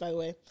paying us for this, by the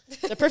way.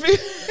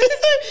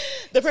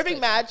 The Perfect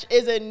Match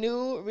is a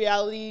new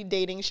reality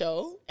dating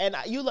show. And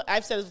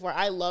I've said this before,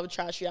 I love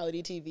trash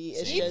reality TV.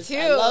 It's too.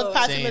 I love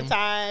passing the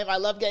time. I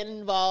love getting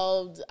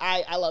involved.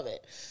 I love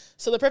it.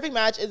 So The Perfect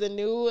Match is a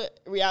new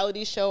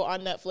reality show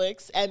on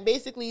Netflix. And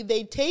basically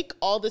they take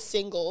all the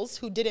singles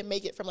who didn't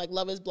make it from like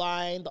Love is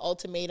Blind, The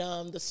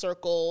Ultimatum, The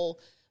Circle,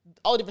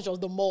 all different shows,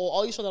 The Mole,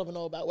 all these shows I don't even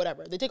know about,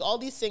 whatever. They take all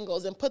these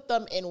singles and put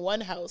them in one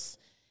house,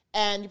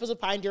 and you're supposed to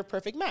find your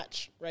perfect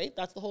match, right?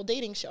 That's the whole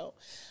dating show.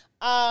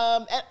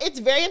 And it's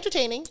very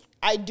entertaining.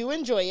 I do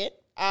enjoy it.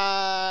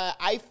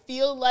 I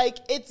feel like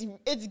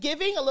it's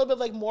giving a little bit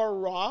like more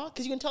raw,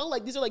 because you can tell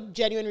like these are like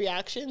genuine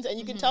reactions, and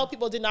you can tell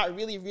people did not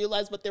really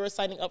realize what they were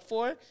signing up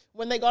for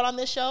when they got on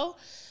this show.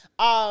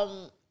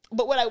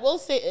 But what I will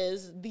say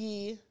is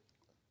the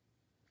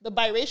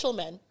biracial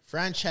men.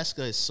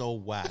 Francesca is so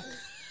whack.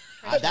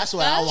 That's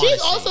what I want. She's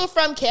also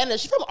from Canada.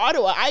 She's from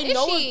Ottawa. I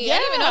know. Yeah, I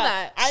didn't even know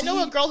that. I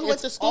know a girl who went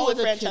to school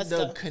with Francesca.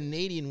 The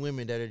Canadian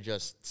women that are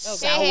just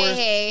sour,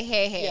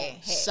 hey.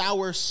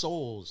 sour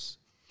souls.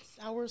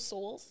 Sour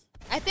souls.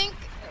 I think.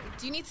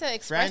 Do you need to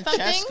express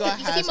Francesca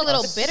something? You seem a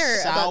little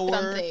bitter about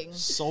something.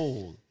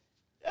 Soul.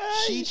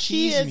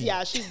 She is. Me.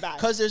 Yeah, she's bad.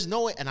 Because there's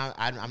no way, and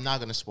I'm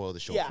not gonna spoil the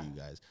show for you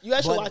guys. You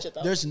guys should watch it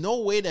though. There's no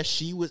way that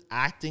she was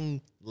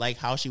acting like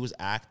how she was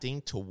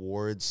acting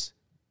towards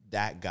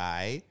that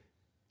guy.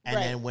 And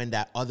then when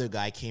that other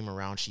guy came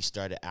around, she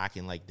started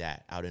acting like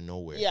that out of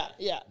nowhere.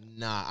 Yeah.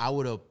 Nah, I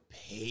would have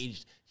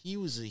paged.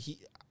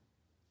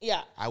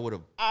 Yeah. I would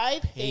have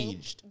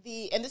paged.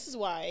 And this is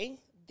why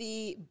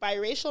the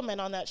biracial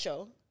men on that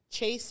show,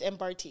 Chase and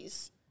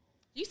Bartiz.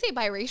 You say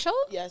biracial?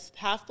 Yes,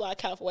 half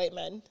black, half white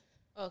men.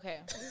 Okay.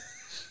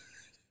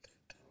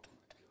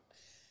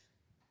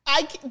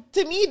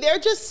 To me, they're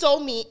just so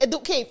mean.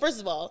 Okay,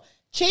 first of all,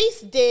 Chase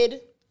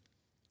did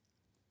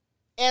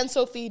Anne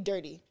Sophie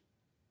dirty.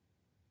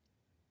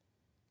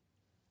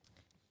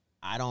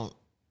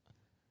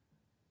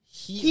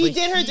 He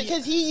did her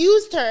because he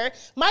used her.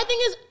 My thing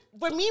is,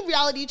 for me,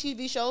 reality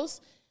TV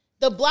shows,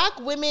 the black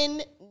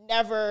women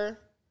never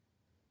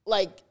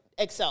like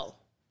excel.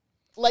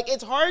 Like,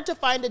 it's hard to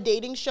find a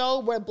dating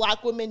show where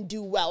black women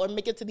do well and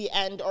make it to the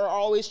end or are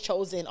always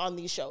chosen on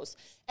these shows.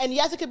 And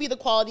yes, it could be the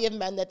quality of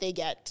men that they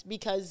get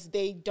because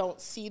they don't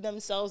see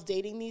themselves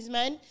dating these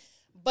men.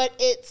 But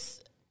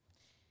it's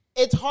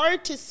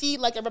hard to see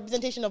like a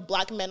representation of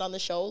black men on the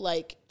show,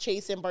 like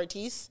Chase and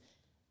Bartiz,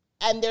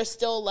 and they're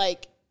still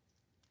like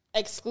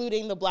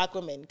excluding the black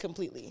women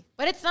completely.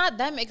 But it's not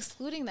them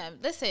excluding them.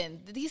 Listen,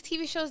 these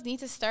TV shows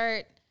need to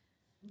start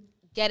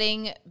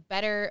getting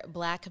better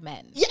black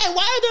men. Yeah, and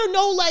why are there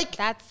no like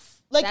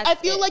that's I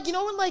feel like, you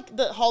know, when like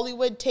the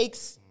Hollywood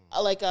takes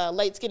like a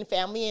light skinned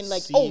family and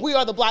like, we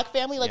are the black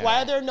family. Like,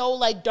 why are there no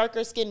like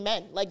darker skinned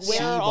men? Like,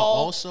 where are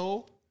all?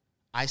 Also,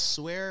 I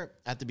swear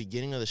at the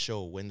beginning of the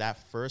show when that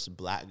first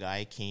black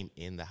guy came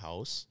in the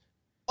house.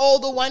 Oh,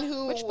 the one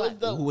who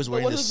was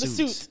wearing the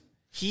suit.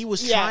 He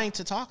was trying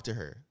to talk to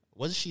her.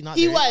 Wasn't she not?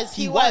 He was.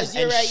 You're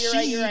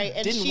right.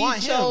 And didn't she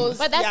want chose, him.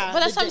 But that's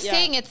what I'm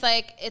saying. It's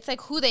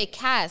like who they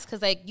cast,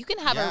 because like you can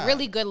have a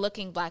really good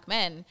looking black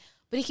man,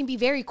 but he can be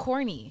very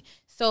corny.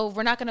 So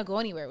we're not gonna go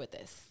anywhere with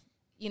this,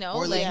 you know.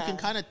 Or like you can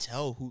kind of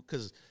tell who,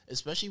 because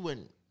especially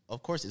when,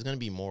 of course, it's gonna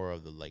be more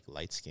of the like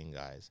light skinned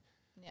guys.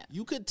 Yeah.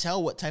 You could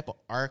tell what type of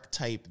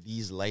archetype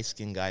these light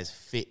skinned guys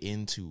fit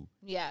into.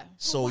 Yeah.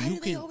 So why you do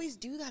they always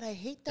do that? I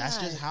hate that.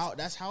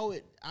 That's how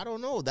it, I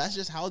don't know. That's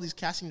just how these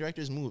casting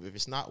directors move. If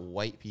it's not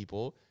white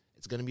people,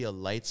 it's going to be a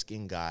light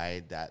skinned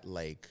guy that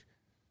like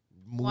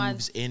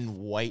moves in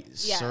white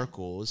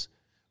circles.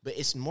 But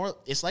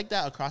it's like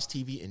that across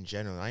TV in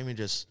general.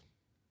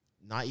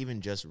 Not even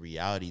just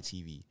reality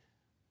TV.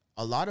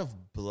 A lot of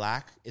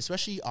black,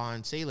 especially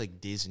on say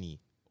like Disney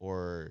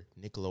or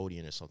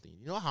Nickelodeon or something.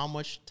 You know how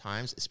much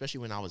times, especially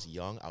when I was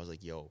young, I was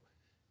like, yo,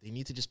 they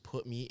need to just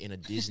put me in a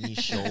Disney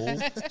show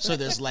so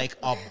there's like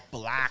a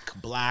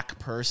black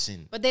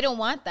person. But they don't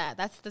want that.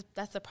 That's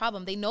the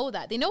problem. They know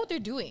that. They know what they're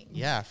doing.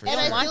 Yeah, for and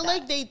sure. I feel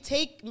like they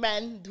take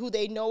men who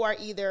they know are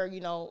either, you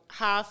know,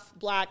 half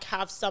black,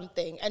 half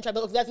something, and try to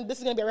look, this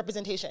is going to be a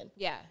representation.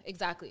 Yeah,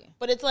 exactly.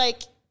 But it's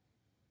like...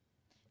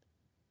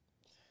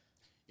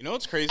 You know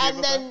what's crazy and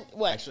about then, that?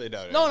 what? Actually,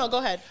 no, go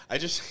ahead. I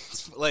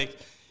just, like...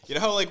 You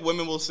know how like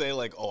women will say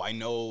like, "Oh,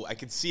 I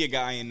could see a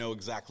guy and know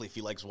exactly if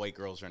he likes white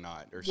girls or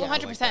not," or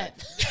something 100%.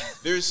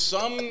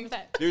 Like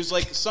that. There's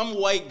like some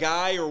white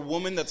guy or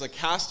woman that's a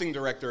casting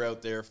director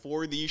out there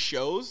for these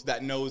shows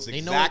that knows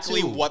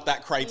exactly what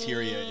that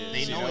criteria is.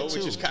 They know it too.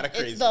 Which is kind of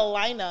crazy. It's the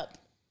lineup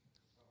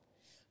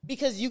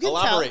because you can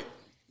Elaborate.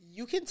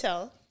 You can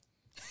tell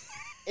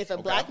if a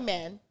black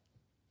man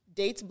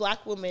dates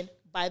black women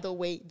by the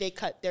way they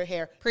cut their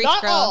hair. Preach,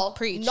 not girl. all,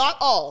 Preach. not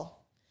all.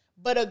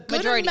 But a good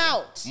Majority.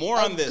 amount. More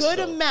on this. Good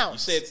though. amount. You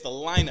say it's the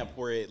lineup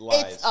where it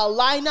lies. It's a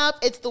lineup.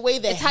 It's the way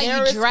the It's hair how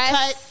you is dress.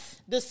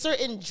 cut. The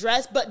certain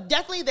dress, but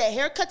definitely the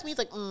haircut to me is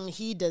like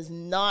he does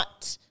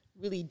not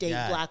really date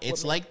black women.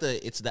 It's like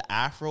the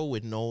afro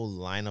with no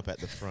lineup at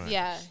the front.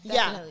 Yeah,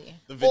 definitely.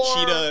 The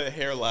Vegeta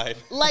hairline.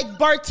 Like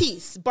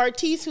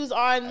Bartiz, who's on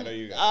I know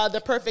you guys.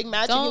 The Perfect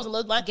Match. He gives a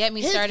little line. Get me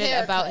His started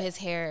haircut. about his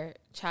hair,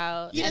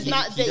 child. He does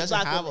not date doesn't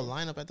black have women. a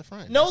lineup at the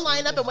front. No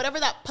lineup, and whatever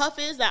that puff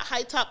is, that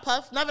high top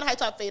puff, not even high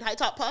top fade, high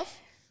top puff,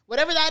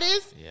 whatever that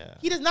is,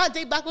 he does not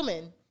date black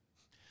women.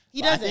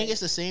 He doesn't. I think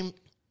it's the same.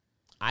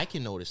 I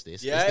can notice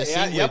this. Yeah, it's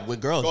the same with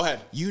girls. Go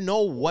ahead. You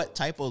know what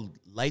type of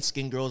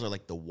light-skinned girls are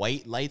like the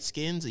white light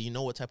skins, and you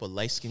know what type of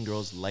light-skinned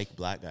girls like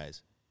black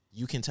guys.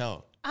 You can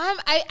tell.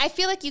 I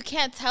feel like you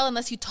can't tell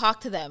unless you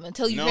talk to them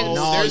until you hear them.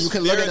 No, you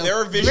can look at them. There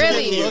are visual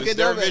cues.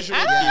 There are visual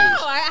cues. I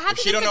don't know. I have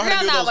to She don't know disagree how to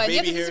on do that those one. You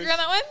have baby to disagree hairs.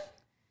 on that one?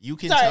 You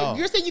can Sorry, tell.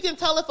 you're saying you can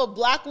tell if a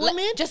black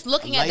woman Just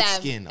looking at light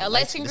them. skin, A a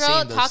light skin the girl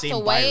same- the talks same to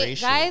white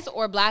biracial. guys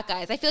or black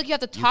guys. I feel like you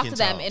have to talk can to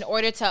them tell. in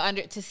order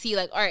to see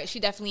like, all right, she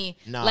definitely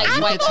No, likes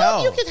you white can girls.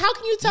 tell. How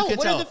can you tell? can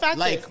What tell. are the factors?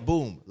 Like,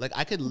 boom. Like,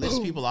 I could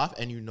list people off,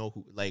 and you know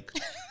who. Like,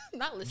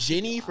 Not listening.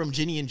 Ginny from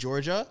Ginny and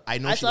Georgia. I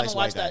know I she still likes haven't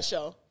white watched that guys.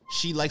 show.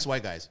 She likes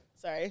white guys.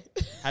 Sorry.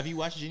 Have you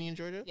watched Ginny and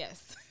Georgia?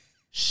 Yes.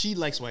 She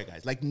likes white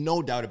guys. Like,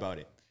 no doubt about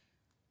it.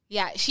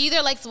 Yeah, she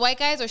either likes white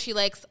guys or she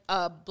likes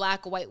a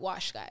black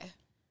whitewash guy.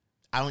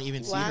 I don't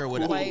even see her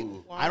with.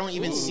 I don't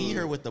even see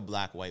her with the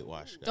black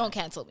whitewash guy. Don't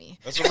cancel me.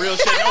 That's some real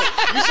shit. No,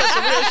 you said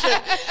some real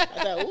shit. I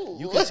thought, ooh.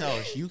 You could tell.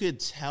 You could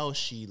tell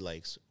she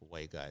likes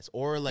white guys,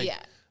 or like Yeah.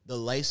 the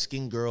light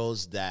skinned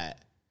girls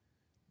that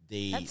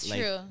they That's like.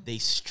 true. They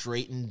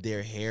straighten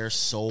their hair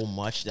so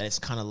much that it's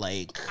kind of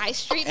like. I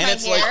straighten And my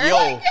it's hair.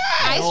 like, yo,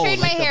 I No, straighten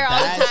my like the hair all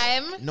the bad-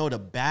 time. No, the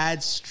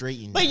bad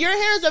straighten. But your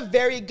hair is a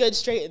very good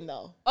straighten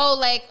though. Oh,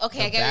 like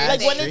okay, I get bad what Like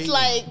you're when saying. it's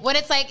like When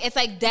it's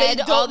like dead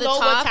don't all the know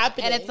top, what's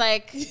happening. and it's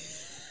like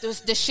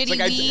the shitty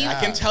Like weave. I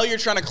can tell you're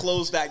trying to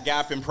close that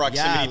gap in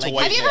proximity Yeah, to like-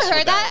 whiteness. Have you ever with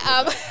heard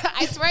that?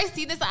 I swear I've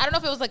seen this. I don't know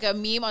if it was like a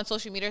meme on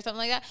social media or something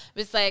like that.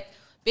 But it's like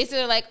basically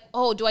they're like,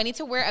 oh, do I need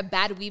to wear a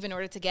bad weave in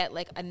order to get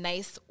like a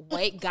nice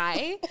white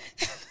guy?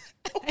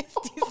 A nice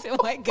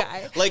decent white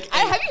guy. Like,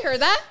 have you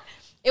heard that?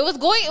 It was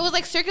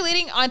like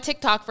circulating on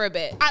TikTok for a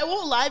bit. I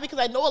won't lie because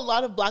I know a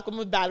lot of black women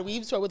with bad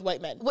weaves who are with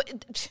white men.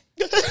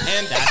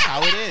 And that's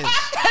how it is.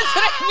 That's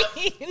what I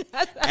mean.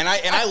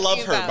 And I love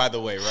her, by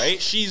the way,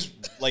 right? She's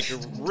like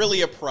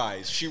really a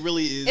prize. She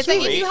really is. It's like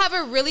great. if you have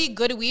a really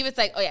good weave, it's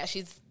like, oh yeah,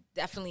 she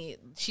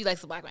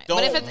likes the black man.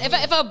 But Don't-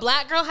 if a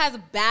black girl has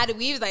bad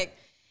weaves, like,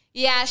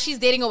 yeah, she's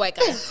dating a white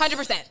guy, 100%.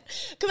 Because I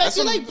That's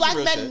feel some- like black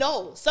real men shit.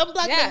 know. Some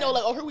black Yeah. men know,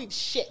 like, oh, her weave's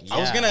shit. Yeah. I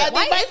was gonna. And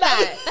Why they might is that?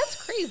 not-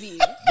 That's crazy.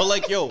 But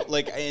like, yo,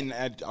 like, and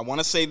I want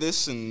to say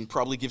this and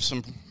probably give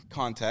some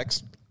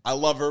context. I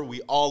love her.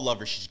 We all love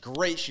her. She's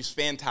great. She's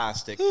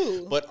fantastic.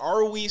 But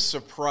are we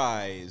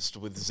surprised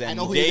with I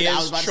know who you I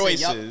was Zendaya's about to say,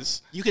 yup.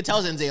 choices? You could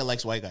tell Zendaya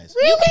likes white guys.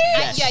 You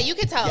can, Yes. yeah, you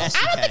can tell. Yes,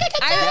 you I don't can. think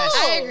I can Yes.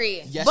 tell. I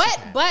agree. Yes, but you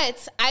can.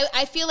 but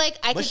I feel like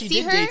I But could she see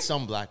did her. date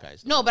some black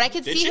guys. No, but I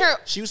could Did see she? her.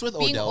 She was with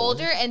being Odell,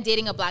 older wasn't and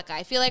dating a black guy.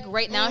 I feel like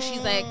right now she's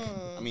like. I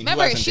mean, who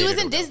Remember, hasn't she was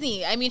dated in Odell?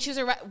 Disney. I mean, she was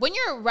when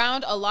you're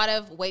around a lot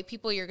of white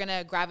people, you're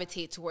gonna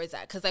gravitate towards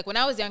that. Because like when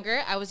I was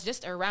younger, I was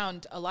just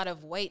around a lot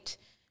of white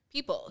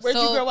people. Where'd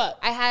you grow up?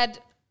 I had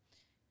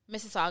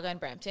Mississauga and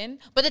Brampton.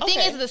 But the thing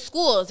Okay. is, the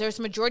schools there's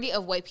majority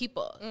of white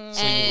people.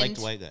 So you liked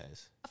white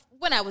guys.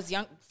 When I was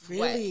young,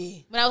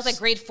 Really? when I was like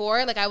grade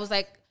 4, like I was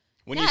like.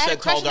 When yeah, you I had a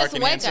said crush tall, on dark, this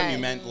and white handsome, guy. you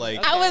meant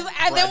like. I was,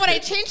 and then when I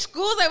Brad Pitt. changed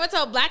schools, I went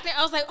to a black man.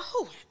 I was like,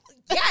 oh,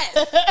 yes,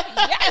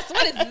 yes.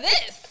 What is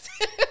this?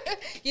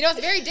 You know, it's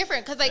very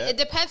different because like it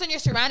depends on your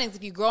surroundings.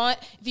 If you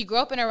grow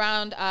up in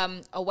around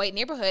a white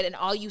neighborhood and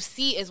all you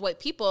see is white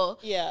people,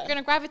 Yeah. you're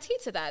gonna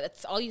gravitate to that.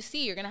 That's all you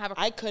see. You're gonna have a.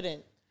 I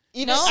couldn't.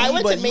 Even No? I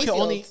went but to you could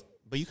only, Mayfield.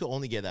 but you could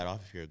only get that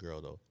off if you're a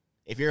girl, though.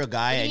 If you're a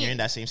guy and you're in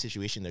that same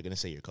situation, they're gonna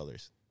say your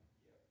colors.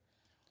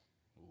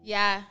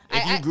 Yeah,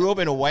 If you grew up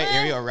in a white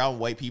area around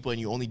white people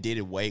and you only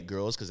dated white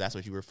girls because that's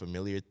what you were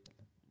familiar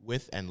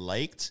with and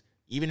liked,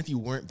 even if you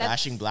weren't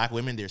bashing black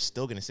women, they're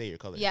still gonna say your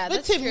colors. yeah, But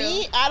that's to true.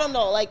 me, I don't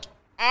know. Like,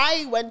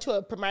 I went to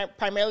a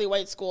primarily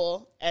white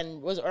school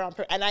and was around,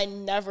 and I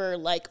never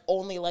like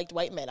only liked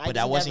white men. But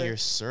that wasn't your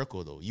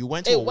circle though. You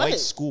went to a white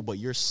school, but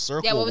your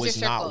circle was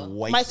not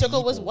white. My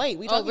circle was white.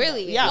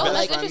 Really? Yeah, but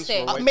that's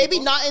interesting. Maybe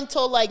not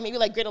until like maybe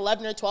like grade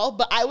 11 or 12.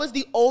 But I was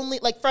the only,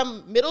 like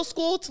from middle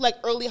school to like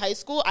early high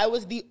school, I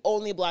was the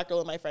only black girl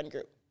in my friend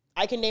group.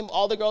 I can name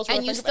all the girls.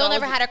 And you still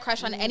never had a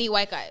crush on any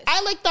white guys?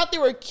 I like thought they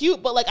were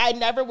cute, but like I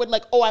never would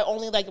like, oh, I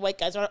only like white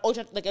guys. Or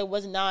like it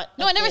was not.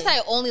 No, I never said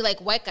I only like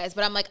white guys,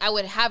 but I'm like, I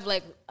would have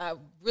like a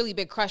really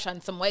big crush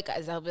on some white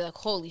guys. I'll be like,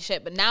 holy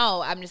shit. But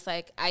now I'm just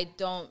like, I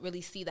don't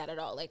really see that at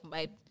all. Like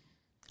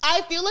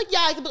I feel like,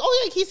 yeah, I could be,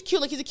 oh, yeah, he's cute.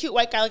 Like he's a cute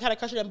white guy. Like had a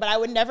crush on him, but I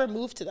would never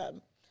move to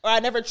them. Or I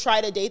never try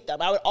to date them.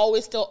 I would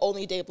always still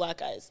only date black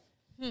guys.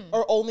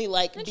 Or only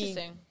like be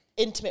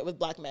intimate with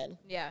black men.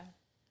 Yeah.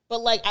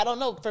 But, like, I don't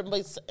know, from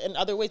like, in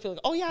other ways, people are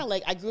like, oh, yeah,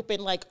 like, I grew up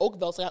in, like,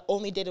 Oakville, so I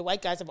only dated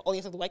white guys. I've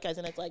only dated white guys.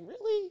 And it's like,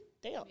 really?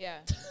 Damn. Yeah.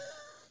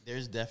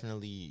 There's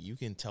definitely, you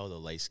can tell the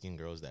light-skinned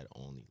girls that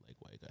only like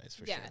white guys,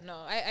 for sure. Yeah, no,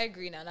 I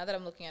agree now. Now that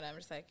I'm looking at it, I'm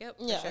just like, yep,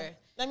 for sure.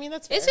 I mean,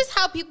 that's fair. It's just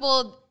how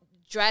people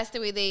dress,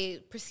 the way they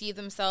perceive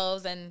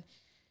themselves, and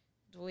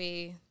the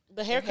way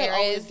the haircut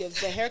always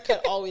gives. The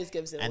haircut always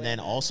gives it away. And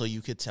then also,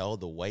 you could tell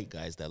the white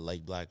guys that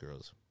like black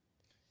girls.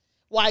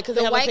 Why? Because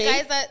the white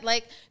guys that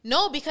like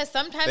because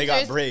sometimes they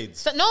got braids.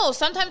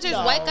 Sometimes there's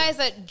white guys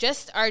that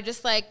just are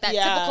just like that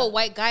typical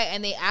white guy,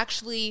 and they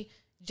actually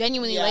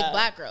genuinely like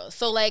black girls.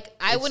 So like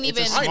I wouldn't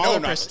even.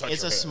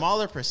 It's a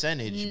smaller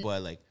percentage,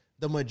 but like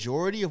the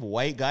majority of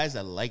white guys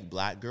that like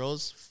black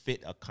girls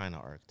fit a kind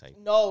of archetype.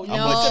 No,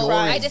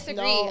 I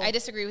disagree. No. I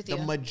disagree with you.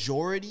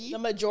 The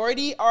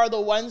majority are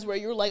the ones where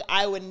you're like,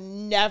 I would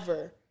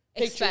never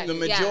picture the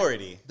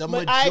majority. The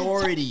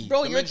majority,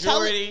 bro. You're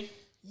telling.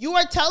 You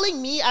are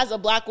telling me as a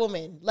black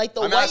woman, like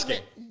the white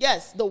men,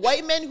 the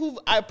white men who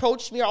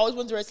approached me are always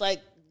ones where it's like,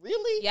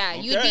 really? Yeah,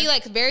 you'd be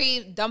like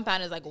very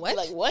dumbfounded, like what?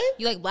 Like what?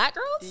 You like black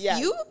girls? Yeah,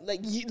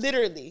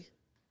 literally.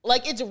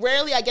 Like it's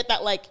rarely I get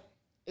that like,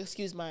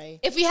 excuse my.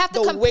 If you have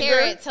to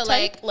compare it to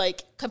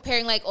like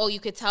comparing like, oh, you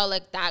could tell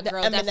like that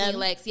girl definitely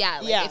likes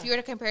if you were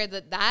to compare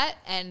that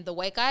and the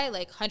white guy,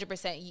 like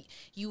 100%,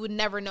 you would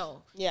never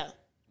know. Yeah.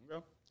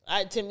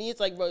 To me,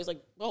 it's like, bro, it's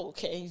like, oh,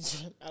 okay,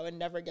 I would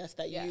never guess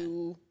that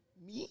you.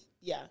 Me?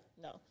 Yeah,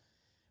 no.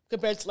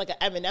 Compared to like an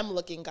Eminem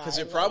looking guy. Because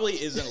it probably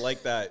isn't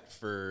like that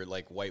for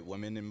like white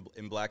women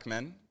and black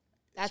men.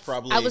 That's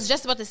probably. I was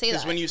just about to say that.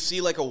 Because when you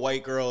see like a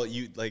white girl,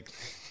 you like,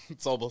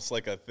 it's almost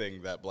like a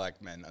thing that black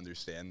men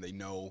understand. They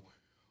know,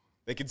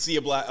 they can see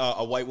a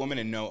white woman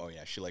and know, oh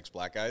yeah, she likes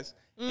black guys.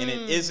 And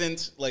it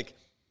isn't like,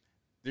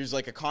 there's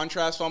like a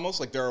contrast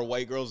almost. Like there are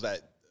white girls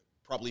that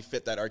probably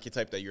fit that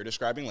archetype that you're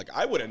describing. Like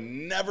I would have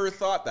never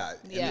thought that.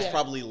 And there's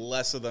probably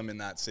less of them in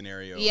that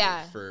scenario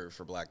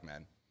for black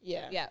men.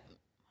 Yeah.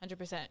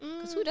 100%.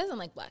 Because who doesn't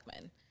like black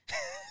men?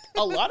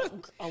 a lot of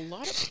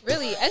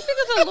really. I think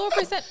it's a lower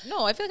percent.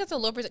 No, I feel like it's a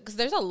lower percent because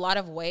there's a lot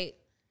of white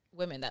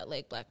women that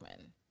like black men.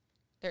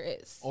 There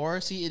is. Or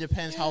see, it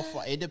depends how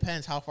far. It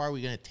depends how far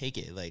we're gonna take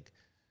it. Like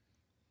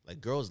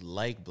girls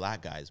like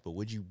black guys, but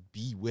would you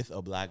be with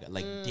a black guy?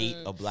 Like date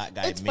a black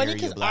guy? It's funny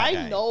because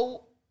I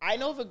know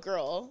of a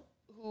girl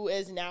who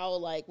is now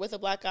like with a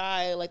black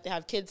guy, like they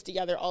have kids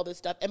together, all this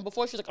stuff. And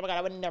before she was like, oh my God,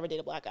 I would never date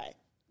a black guy.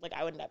 Like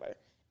I would never.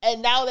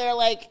 And now they're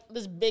like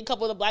this big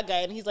couple with a black guy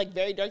and he's like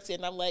very dark skinned.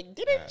 And I'm like,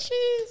 didn't she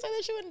say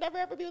that she would never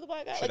ever be with a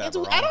black guy? Like I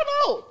don't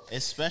know.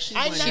 Especially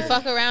when she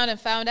fuck around and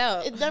found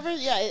out. It never,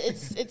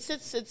 it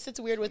sits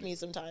weird with me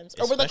sometimes.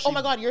 Or we're like, oh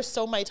my God, you're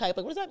so my type.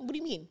 Like, what is that? What do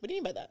you mean? What do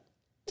you mean by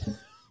that?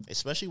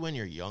 Especially when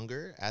you're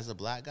younger as a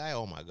black guy.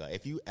 Oh my God.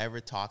 If you ever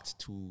talked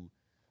to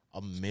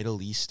a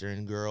Middle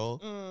Eastern girl,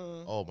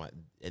 oh my,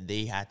 and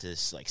they had to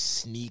like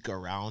sneak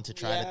around to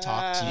try to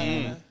talk to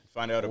you,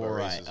 find out about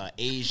racism. An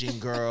Asian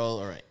girl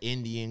or an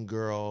Indian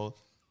girl,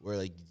 where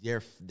like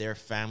their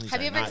families.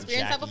 Have you ever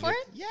experienced that before?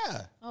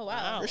 Yeah. Oh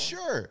wow, for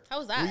sure. How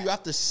was that? Where you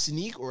have to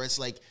sneak, or it's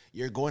like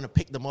you're going to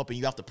pick them up and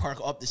you have to park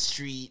up the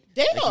street.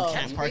 Damn, like you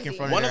can't park in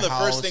front of their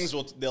house. One of the first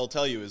things they'll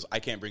tell you is, "I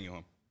can't bring you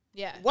home."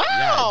 Yeah. Wow.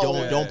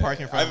 Yeah, don't park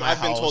in front of my house.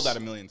 I've been told that a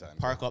million times.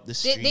 Park up the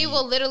street. They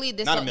will literally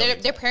disown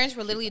their parents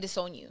will literally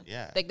disown you.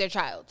 Yeah. Like their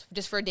child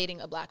just for dating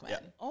a black man.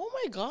 Yeah. Oh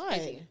my God.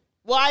 Crazy.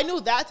 Well, I knew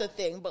that's a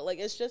thing, but like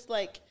it's just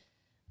like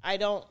I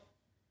don't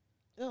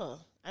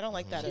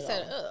like that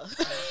at all.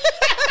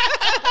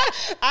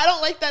 I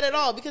don't like that at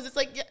all because it's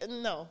like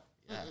no.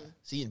 Yeah.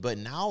 See, but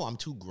now I'm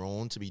too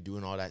grown to be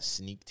doing all that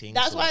sneak thing.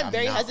 That's why I'm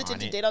very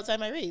hesitant to date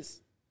outside my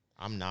race.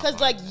 I'm not. Because,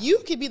 like, you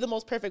could be the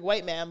most perfect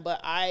white man,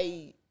 but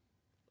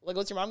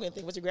what's your mom going to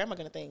think? What's your grandma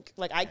going to think?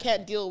 Like, I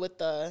can't deal with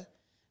the,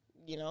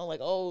 like,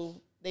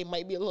 oh, they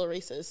might be a little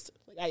racist.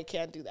 Like, I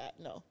can't do that.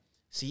 No.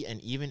 See,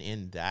 and even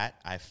in that,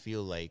 I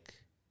feel like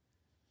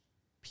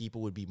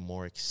people would be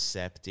more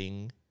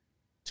accepting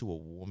to a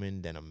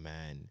woman than a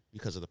man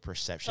because of the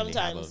perception they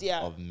have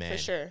of men. For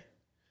sure.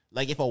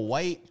 Like, if a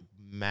white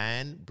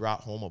man brought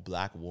home a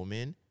black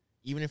woman,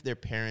 even if their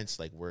parents,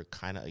 like, were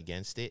kind of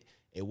against it,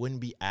 it wouldn't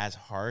be as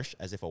harsh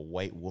as if a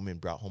white woman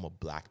brought home a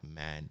black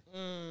man.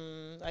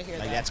 I hear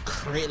that. Like, that's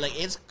crazy. Like,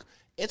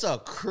 It's a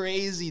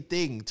crazy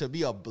thing to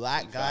be a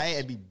black guy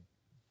and be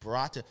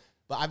brought to.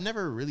 But I've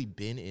never really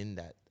been in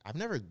that. I've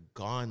never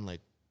gone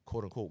like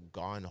quote unquote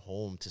gone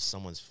home to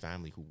someone's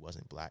family who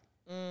wasn't black.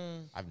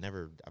 I've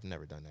never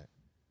done that.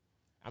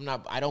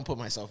 I don't put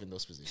myself in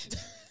those positions.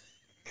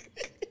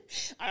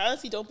 I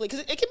honestly don't play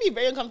because it can be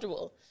very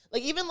uncomfortable.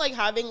 Like even like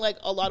having like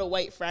a lot of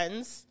white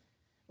friends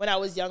when I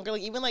was younger,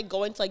 like even like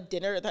going to like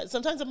dinner.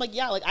 Sometimes I'm like,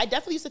 yeah, like I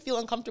definitely used to feel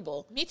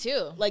uncomfortable. Me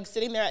too. Like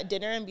sitting there at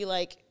dinner and be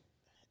like,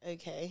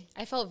 okay.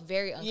 I felt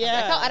very uncomfortable.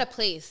 Yeah. I felt out of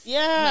place. Yeah.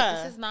 I'm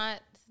like, this is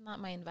not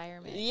my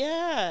environment.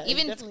 Yeah.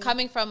 Even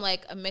coming from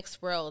like a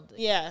mixed world.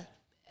 Yeah.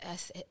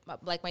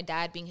 Like my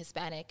dad being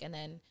Hispanic and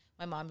then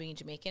my mom being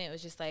Jamaican, it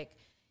was just like,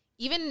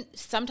 even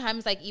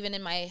sometimes, like, even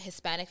in my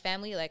Hispanic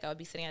family, like, I would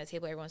be sitting at a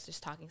table, everyone's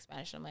just talking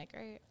Spanish, and I'm like, all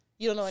right.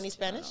 You don't know any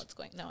Spanish? I don't know what's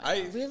going on. No,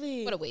 I don't.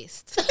 Really? What a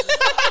waste.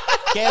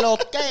 Que lo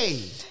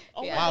que?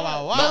 Yeah.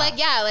 Wow. But, like,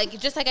 yeah, like,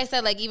 just like I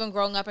said, like, even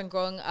growing up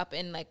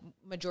in, like,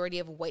 majority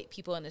of white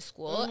people in the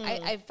school,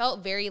 I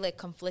felt very, like,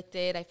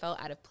 conflicted. I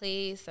felt out of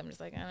place. I'm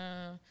just like, I don't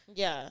know.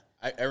 Yeah.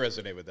 I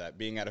resonate with that.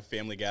 Being at a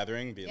family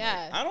gathering, being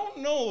like, I don't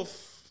know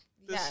if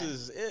this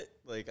is it.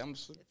 Like,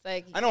 it's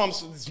like, I know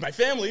it's my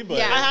family, but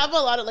I have a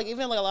lot of, like,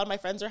 even like a lot of my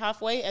friends are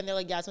half white, and they're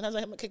like, yeah, sometimes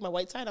I kick my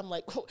white side. I'm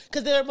like,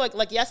 because they're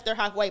like, yes, they're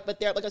half white, but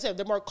they're, like I said,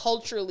 they're more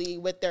culturally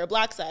with their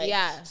black side.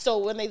 Yeah. So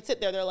when they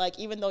sit there, they're like,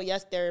 even though,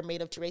 yes, they're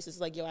made of two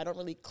races, like, yo, I don't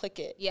really click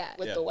it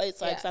with the white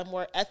side, because I'm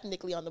more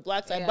ethnically on the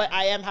black side, but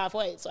I am half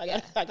white, so I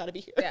got to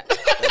be here. Yeah.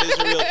 That is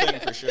a real thing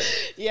for sure.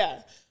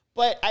 Yeah.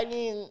 But, I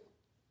mean,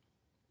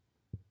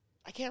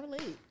 I can't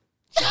relate.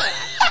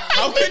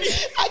 How can you?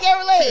 I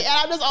can't relate, and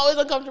I'm just always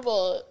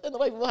uncomfortable in the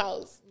white people's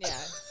house. Yeah,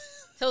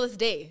 till this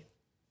day.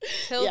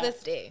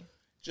 This day.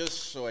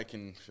 Just so I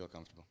can feel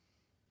comfortable.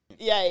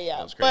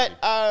 Yeah. But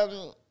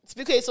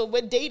okay. So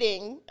with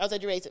dating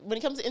outside your race, when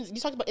it comes to you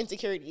talked about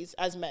insecurities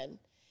as men,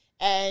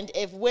 and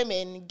if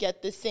women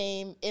get the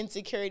same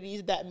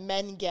insecurities that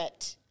men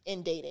get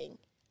in dating.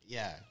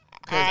 Yeah,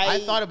 because I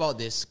thought about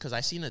this because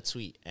I seen a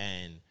tweet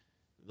and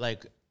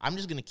like I'm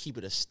just gonna keep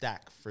it a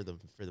stack for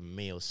the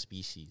male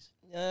species.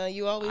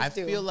 You always do. I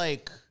feel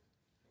like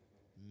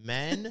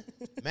men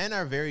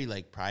are very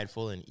like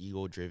prideful and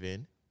ego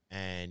driven,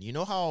 and you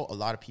know how a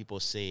lot of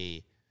people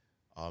say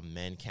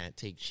men can't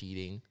take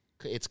cheating.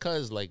 It's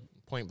because like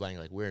point blank,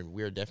 like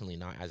we're definitely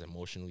not as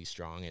emotionally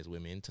strong as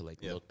women to like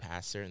look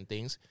past certain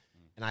things,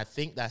 and I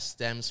think that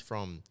stems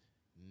from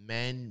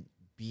men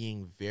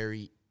being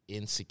very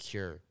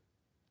insecure,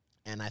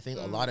 and I think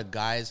a lot of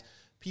guys,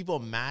 people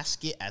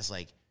mask it as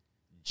like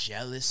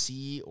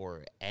jealousy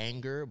or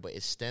anger, but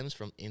it stems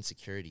from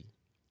insecurity.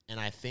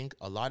 And I think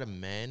a lot of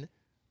men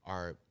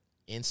are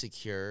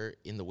insecure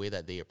in the way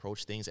that they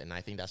approach things, and I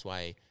think that's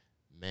why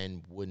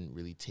men wouldn't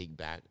really take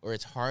back, or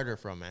it's harder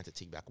for a man to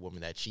take back a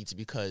woman that cheats,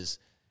 because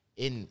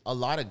in a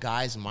lot of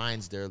guys'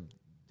 minds,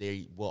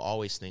 they will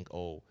always think,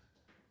 oh,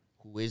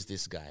 who is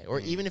this guy? Or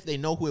even if they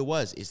know who it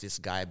was, is this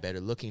guy better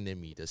looking than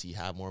me? Does he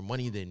have more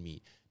money than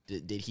me?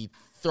 Did he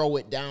throw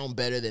it down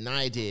better than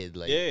I did?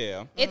 Like,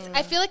 yeah.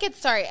 I feel like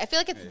it's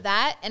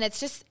that, and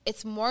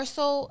it's more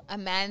so a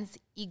man's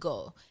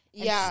ego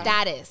and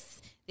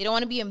status. They don't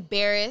want to be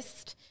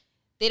embarrassed.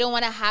 They don't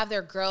want to have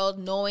their girl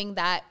knowing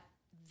that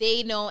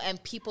they know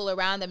and people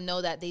around them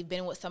know that they've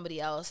been with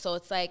somebody else. So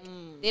it's like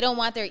they don't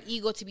want their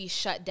ego to be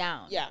shut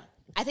down. Yeah.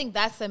 I think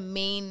that's the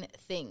main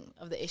thing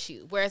of the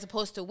issue. Whereas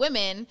opposed to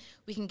women,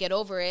 we can get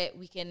over it.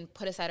 We can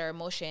put aside our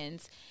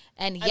emotions.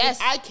 And yes,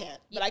 I can't,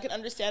 but I can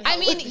understand. I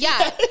mean,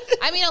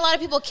 a lot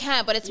of people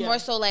can't, but it's more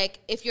so like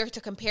if you're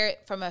to compare it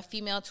from a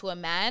female to a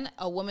man,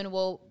 a woman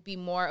will be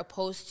more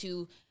opposed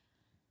to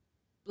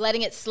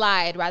letting it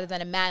slide rather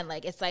than a man.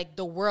 Like it's like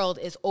the world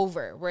is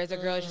over, whereas a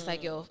girl is just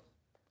like, yo,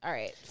 all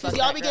right. Because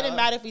y'all be getting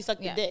mad if we suck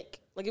the dick.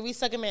 Like if we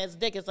suck a man's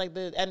dick, it's like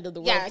the end of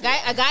the world.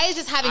 Yeah, a guy is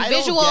just having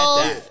visuals.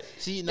 Don't get that.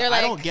 See, no,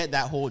 I don't get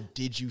that whole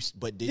did you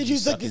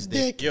suck his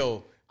dick?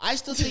 Yo, I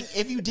still think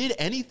if you did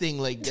anything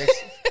like this,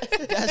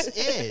 that's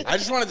it. I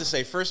just wanted to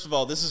say, first of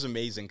all, this is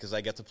amazing because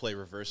I get to play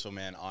Reverso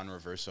Man on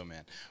Reverso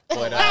Man.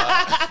 But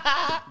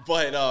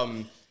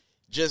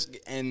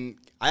and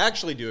I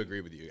actually do agree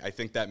with you. I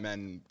think that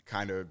men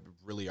kind of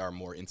really are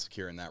more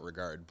insecure in that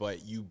regard. But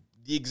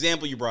the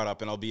example you brought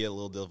up, and I'll be a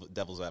little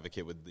devil's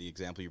advocate with the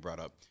example you brought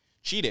up,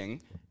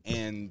 cheating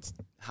and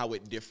how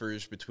it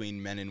differs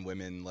between men and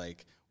women.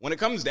 Like when it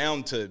comes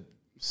down to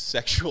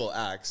sexual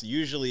acts,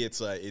 usually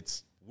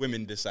it's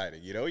women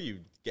deciding. You know, you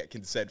get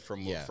consent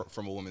from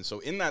a woman. So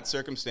in that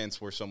circumstance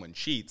where someone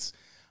cheats,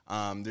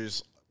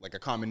 there's like a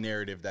common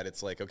narrative that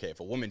it's like, okay, if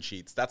a woman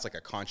cheats, that's like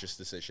a conscious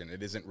decision.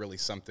 It isn't really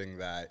something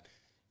that,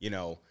 you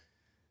know,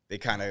 they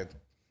kind of,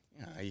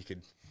 you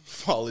could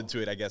fall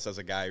into it, I guess, as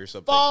a guy or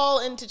something.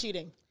 Fall into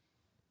cheating.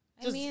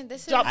 I mean,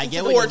 this is I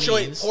get what he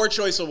means. Poor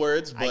choice of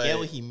words. But I get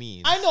what he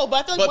means. I know,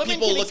 but I feel like women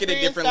people look at it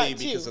differently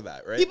too. because of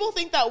that, right? People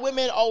think that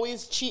women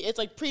always cheat. It's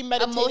like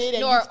premeditated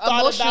and you've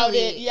thought about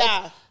it.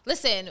 Yeah.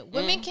 Listen,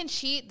 women can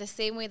cheat the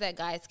same way that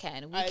guys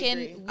can. We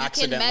can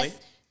Accidentally. mess.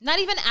 Not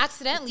even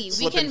accidentally.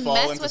 We can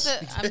mess with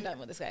it. I'm done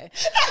with this guy.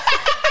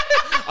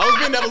 I was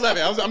being devil's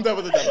advocate. I'm done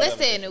with the devil's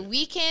advocate. Listen,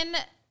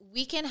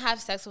 we can have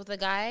sex with a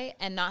guy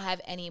and not have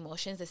any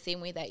emotions the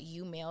same way that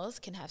you males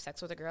can have sex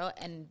with a girl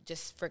and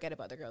just forget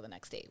about the girl the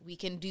next day. We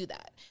can do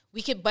that.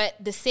 But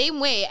the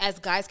same way as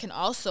guys can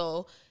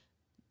also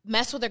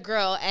mess with a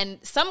girl, and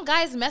some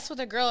guys mess with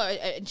a girl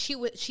and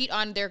cheat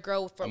on their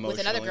girl with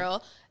another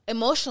girl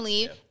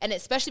emotionally, and it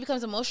especially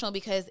becomes emotional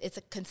because it's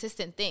a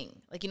consistent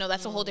thing. Like,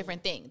 that's a whole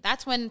different thing.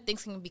 That's when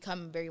things can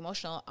become very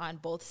emotional on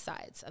both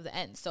sides of the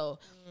end. So,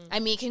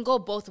 I mean, it can go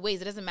both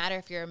ways. It doesn't matter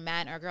if you're a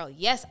man or a girl.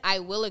 Yes, I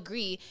will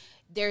agree.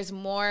 There's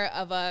more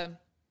of a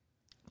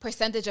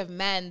percentage of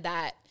men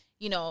that,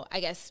 I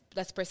guess,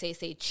 let's per se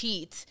say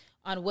cheat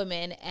on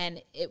women,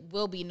 and it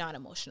will be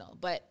non-emotional.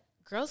 But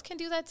girls can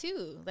do that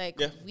too. Like,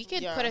 we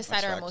could put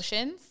aside our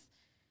emotions.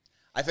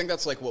 I think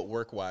that's like what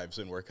work wives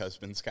and work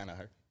husbands kind of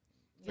are.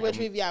 Which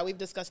we've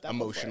discussed that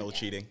emotional before.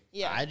 cheating.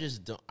 Yeah.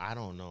 I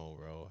don't know,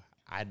 bro.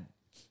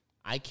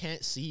 I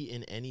can't see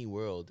in any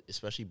world,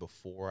 especially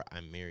before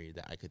I'm married,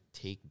 that I could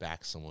take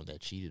back someone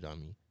that cheated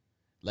on me.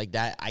 Like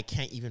that, I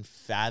can't even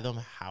fathom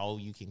how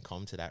you can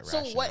come to that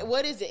rationale. So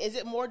what is it? Is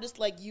it more just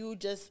like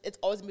it's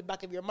always in the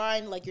back of your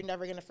mind, like you're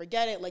never going to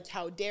forget it, like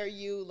how dare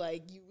you,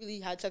 like you really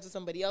had sex with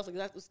somebody else, like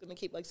that's what's going to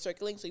keep like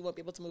circling so you won't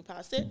be able to move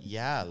past it?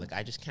 Yeah, like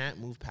I just can't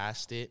move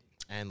past it,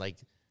 and like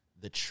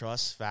the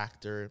trust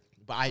factor.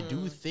 But I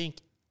do think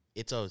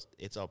it's a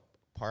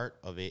part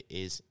of it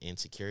is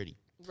insecurity.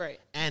 Right.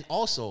 And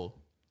also,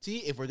 see,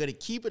 if we're going to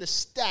keep it a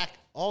stack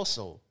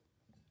also,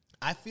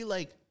 I feel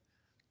like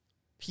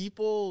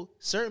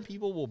certain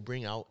people will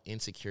bring out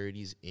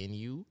insecurities in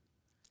you,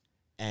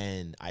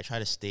 and I try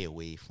to stay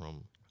away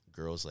from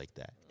girls like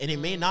that. And it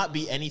may not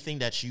be anything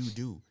that you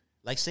do.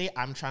 Like, say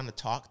I'm trying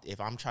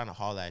to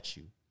holler at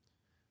you,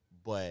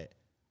 but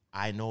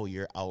I know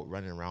you're out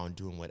running around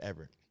doing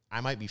whatever.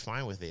 I might be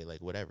fine with it,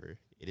 like whatever.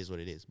 It is what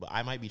it is. But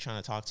I might be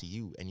trying to talk to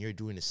you, and you're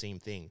doing the same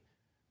thing,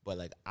 but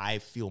like I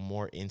feel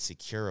more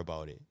insecure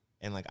about it.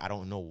 And like I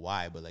don't know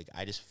why, but like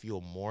I just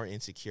feel more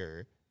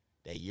insecure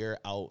that you're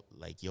out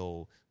like,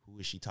 yo, who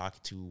is she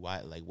talking to?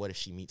 Why? Like, what if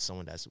she meets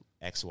someone that's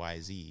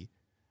XYZ?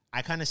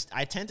 I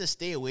tend to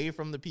stay away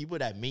from the people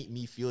that make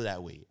me feel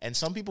that way. And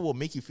some people will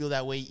make you feel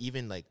that way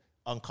even like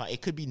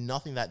it could be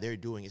nothing that they're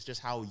doing. It's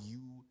just how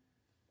you.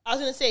 I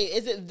was going to say,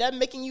 is it them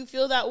making you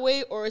feel that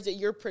way, or is it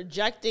you're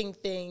projecting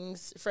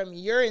things from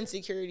your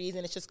insecurities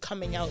and it's just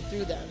coming out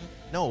through them?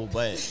 No,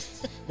 but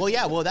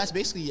that's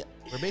basically,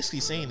 we're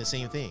basically saying the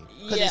same thing.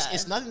 Because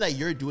it's nothing that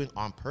you're doing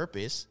on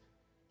purpose.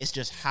 It's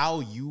just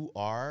how you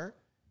are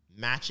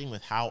matching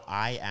with how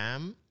I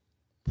am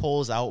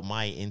pulls out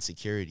my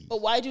insecurity.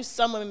 But why do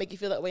some women make you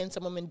feel that way and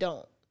some women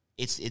don't?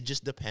 It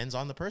just depends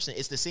on the person.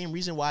 It's the same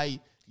reason why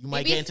you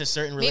might get into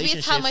certain relationships. Maybe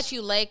it's how much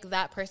you like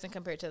that person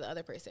compared to the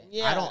other person.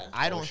 Yeah.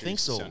 I don't think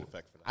so.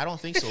 I don't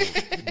think so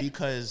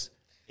because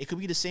it could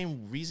be the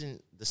same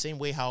reason, the same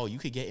way how you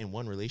could get in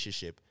one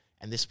relationship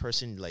and this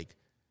person like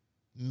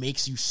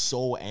makes you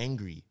so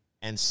angry,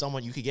 and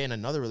someone you could get in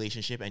another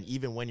relationship and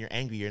even when you're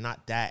angry, you're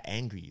not that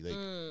angry.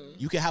 Like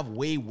you could have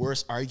way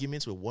worse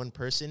arguments with one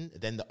person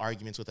than the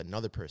arguments with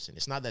another person.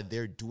 It's not that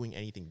they're doing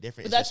anything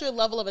different. But that's your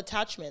level of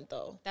attachment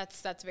though.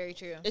 That's very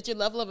true. It's your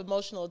level of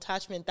emotional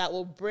attachment that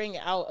will bring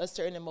out a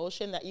certain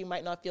emotion that you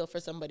might not feel for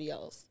somebody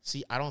else.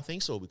 See, I don't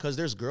think so, because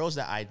there's girls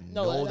that I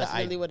know that's that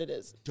really I what it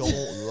is.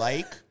 Don't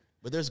like,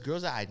 but there's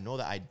girls that I know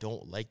that I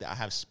don't like that I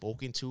have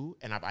spoken to,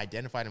 and I've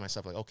identified in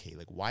myself like, okay,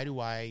 like why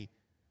do I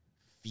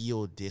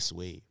feel this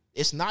way?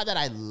 It's not that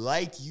I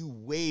like you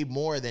way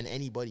more than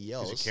anybody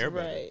else. You care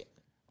about it.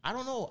 I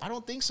don't know. I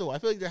don't think so. I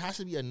feel like there has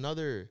to be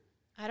another.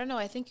 I don't know.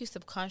 I think you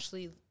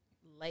subconsciously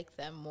like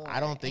them more. I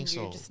don't think and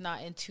so. You're just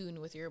not in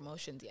tune with your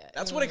emotions yet.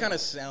 That's what it kind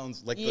of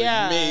sounds like.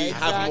 Yeah, you may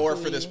have more for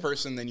exactly. this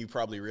person than you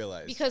probably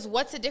realize. Because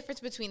what's the difference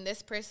between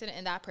this person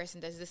and that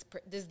person?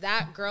 Does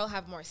that girl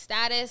have more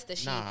status? Does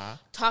she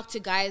talk to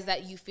guys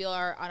that you feel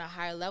are on a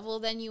higher level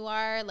than you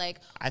are? Like,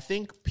 I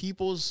think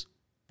people's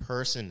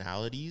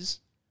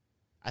personalities.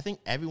 I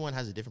think everyone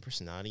has a different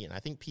personality, and I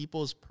think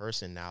people's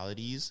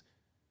personalities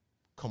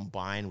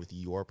combine with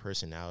your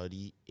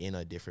personality in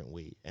a different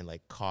way and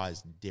like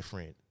cause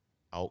different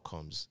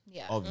outcomes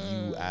of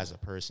you as a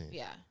person.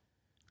 Yeah.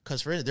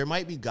 Because for instance, there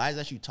might be guys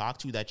that you talk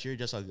to that you're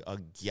just a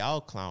gal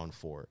clown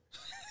for,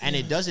 and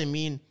it doesn't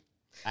mean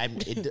a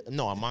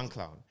man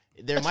clown.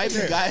 There might be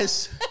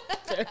guys.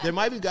 There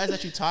might be guys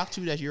that you talk to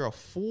that you're a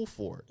fool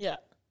for. Yeah.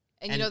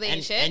 And you know they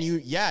ain't shit? And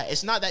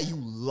it's not that you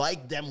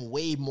like them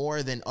way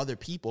more than other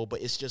people,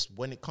 but it's just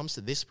when it comes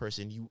to this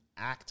person, you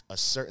act a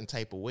certain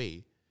type of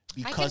way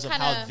because of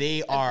how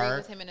they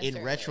are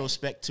in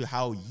retrospect to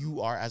how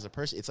you are as a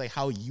person. It's like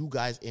how you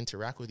guys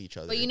interact with each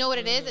other. But you know what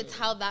it is? It's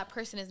how that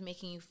person is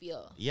making you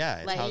feel. Yeah,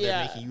 it's like, how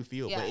they're making you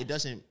feel. Yeah. But it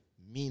doesn't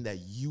mean that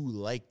you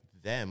like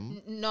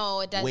them it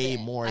doesn't. way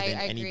more than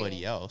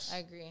anybody else. I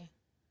agree.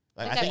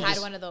 Like, I think I've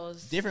had one of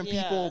those. Different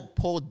people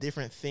pull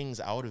different things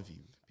out of you.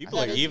 People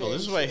are evil.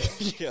 This is why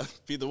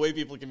the way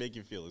people can make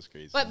you feel is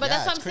crazy. But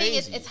that's what I'm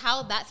saying. It's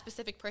how that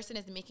specific person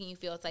is making you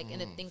feel. It's like in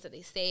the things that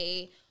they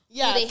say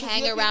who they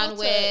hang around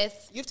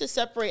with. You have to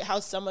separate how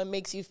someone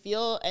makes you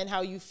feel and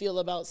how you feel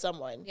about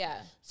someone. Yeah.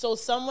 So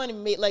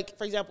someone made, like,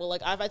 for example,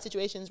 like I've had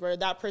situations where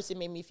that person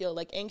made me feel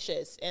like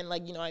anxious and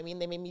like, you know what I mean?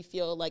 They made me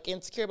feel like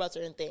insecure about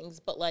certain things,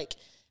 but like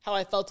how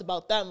I felt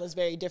about them was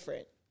very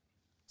different.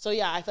 So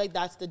yeah, I feel like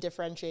that's the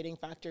differentiating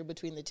factor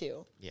between the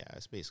two. Yeah,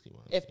 that's basically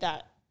one. If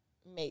that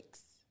makes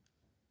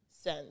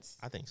sense.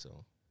 I think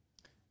so.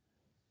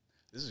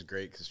 This is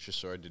great because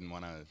Tresor didn't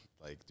want to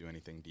like do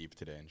anything deep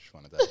today and just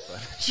wanted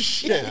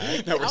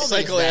that. Now we're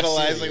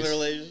psychoanalyzing the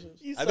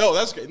relationship. I know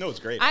that's great. No, it's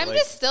great. I'm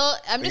just still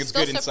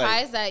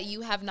surprised that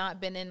you have not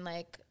been in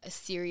like a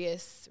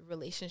serious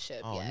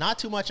relationship. Oh, yet. not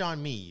too much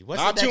on me.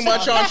 Not too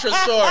much on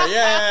Tresor.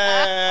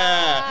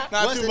 Yeah.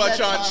 Not too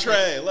much on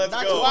Trey. Let's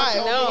go.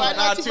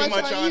 Not too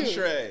much on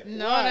Trey.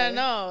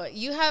 No.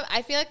 You have.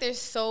 I feel like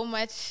there's so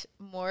much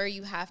more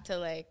you have to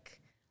like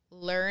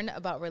learn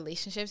about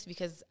relationships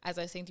because, as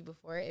I was saying to you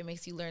before, it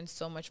makes you learn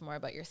so much more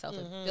about yourself.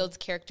 It builds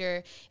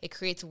character. It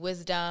creates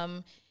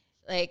wisdom.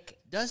 Like,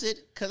 does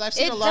it? Because I've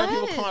seen a lot of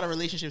people come out of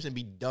relationships and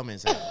be dumb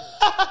as hell.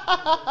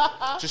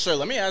 Tresor,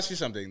 let me ask you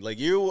something. Like,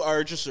 you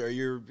are Tresor.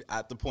 You're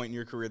at the point in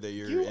your career that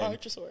you're in. You are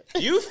Tresor.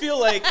 Do you feel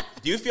like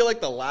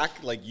the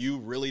lack, like you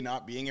really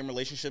not being in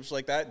relationships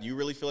like that? Do you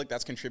really feel like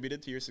that's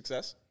contributed to your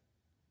success?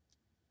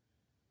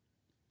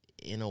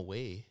 In a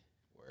way.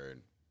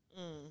 Word.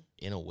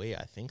 In a way,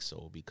 I think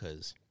so,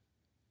 because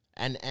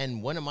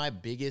and one of my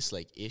biggest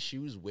like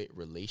issues with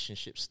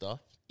relationship stuff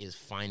is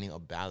finding a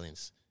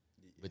balance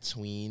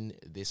between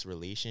this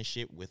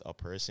relationship with a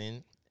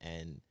person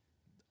and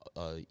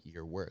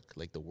your work,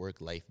 like the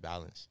work-life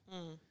balance.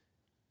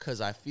 Because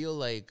I feel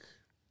like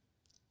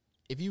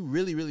if you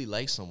really, really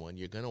like someone,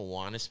 you're going to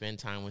want to spend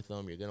time with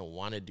them. You're going to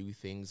want to do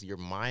things. Your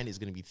mind is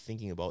going to be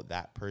thinking about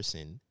that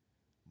person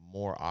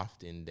more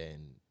often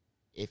than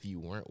if you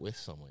weren't with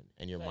someone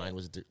and your mind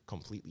was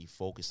completely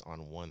focused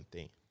on one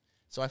thing.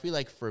 So I feel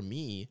like for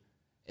me,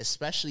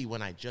 especially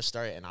when I just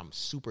started and I'm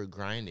super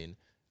grinding,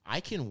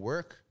 I can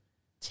work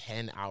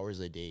 10 hours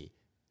a day,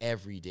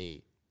 every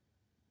day,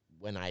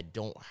 when I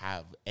don't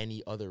have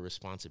any other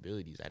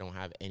responsibilities. I don't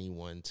have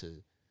anyone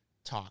to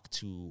talk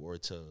to or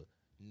to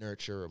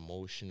nurture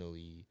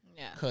emotionally.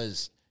 Yeah.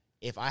 Because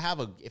if I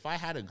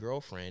had a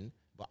girlfriend,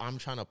 but I'm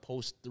trying to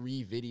post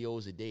 3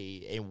 videos a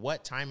day, and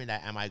what time in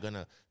that am I going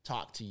to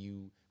talk to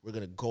you? We're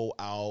going to go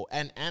out.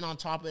 And on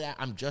top of that,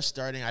 I'm just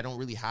starting. I don't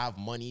really have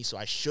money, so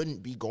I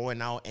shouldn't be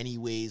going out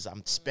anyways.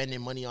 I'm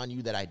spending money on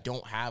you that I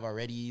don't have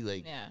already.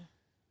 Like,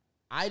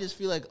 I just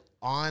feel like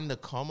on the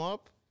come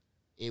up,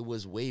 it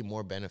was way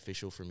more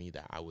beneficial for me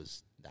that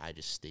I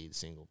just stayed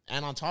single.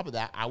 And on top of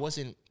that, I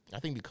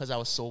think because I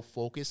was so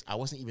focused, I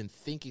wasn't even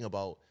thinking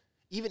about,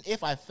 even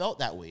if I felt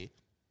that way,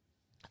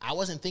 I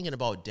wasn't thinking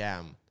about,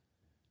 damn,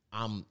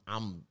 I'm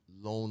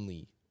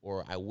lonely,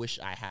 or I wish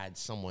I had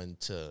someone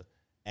to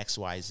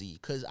XYZ,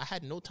 because I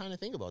had no time to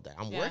think about that.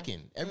 I'm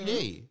working every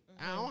day.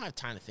 I don't have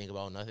time to think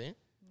about nothing.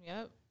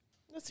 Yep.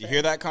 You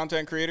hear that,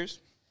 content creators?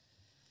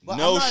 But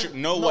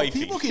no wifey.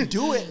 People can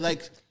do it.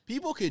 Like,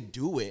 people could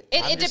do it.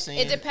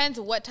 It depends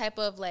what type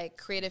of like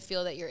creative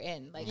field that you're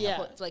in. Like,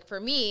 like for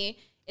me,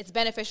 it's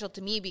beneficial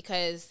to me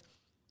because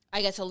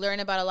I get to learn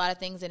about a lot of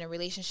things in a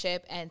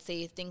relationship, and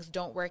say things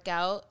don't work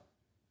out,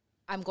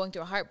 I'm going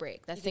through a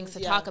heartbreak. That's things to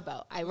talk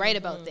about. I write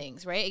about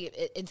things, right?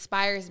 It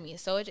inspires me.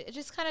 So it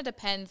just kind of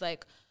depends,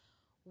 like,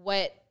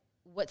 what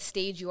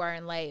stage you are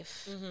in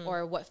life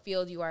or what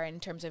field you are in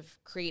terms of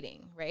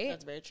creating, right?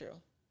 That's very true.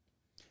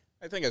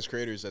 I think as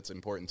creators, that's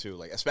important too.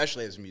 Like,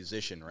 especially as a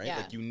musician, right? Yeah.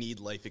 Like, you need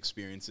life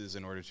experiences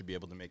in order to be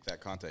able to make that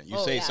content. You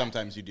say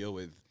sometimes you deal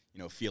with,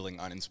 feeling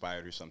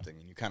uninspired or something,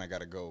 and you kind of got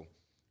to go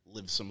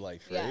live some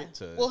life, right?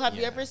 Well, have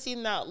you ever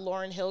seen that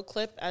Lauryn Hill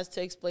clip as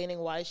to explaining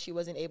why she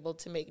wasn't able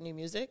to make new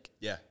music?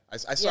 Yeah, I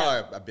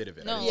saw a bit of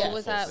it. No, what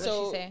was that?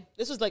 So what did she say?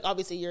 This was like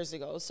obviously years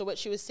ago. So what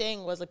she was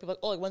saying was like, people were like,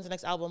 oh, like, when's the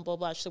next album? Blah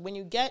blah. So when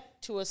you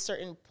get to a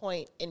certain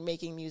point in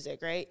making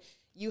music, right,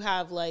 you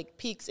have like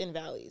peaks and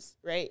valleys,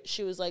 right?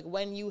 She was like,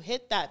 when you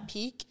hit that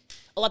peak,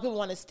 a lot of people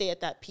want to stay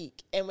at that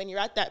peak, and when you're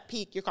at that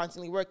peak, you're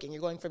constantly working.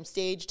 You're going from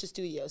stage to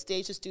studio,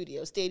 stage to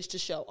studio, stage to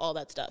show, all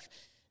that stuff.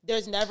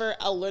 There's never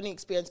a learning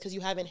experience because you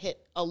haven't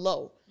hit a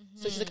low.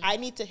 So she's like, I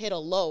need to hit a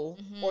low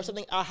or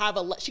something. I'll have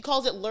she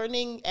calls it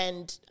learning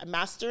and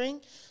mastering.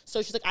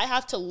 So she's like, I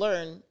have to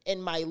learn in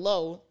my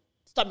low,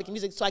 stop making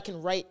music so I can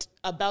write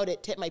about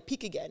it to hit my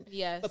peak again.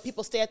 Yes. But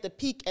people stay at the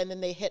peak and then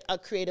they hit a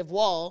creative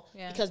wall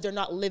because they're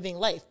not living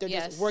life. They're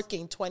just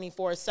working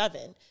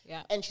 24/7.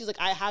 Yeah. And she's like,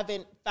 I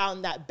haven't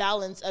found that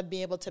balance of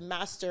being able to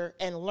master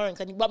and learn.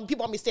 Because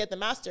people want me to stay at the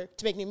master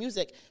to make new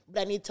music,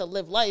 but I need to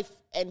live life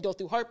and go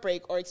through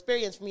heartbreak or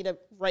experience for me to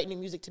write new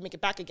music to make it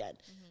back again.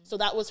 So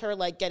that was her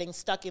like getting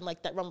stuck in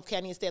like that realm of, okay,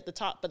 I need to stay at the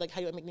top, but like, how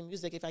do I make new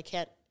music if I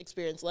can't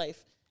experience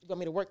life? You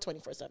want me to work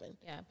 24/7.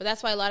 Yeah, but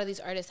that's why a lot of these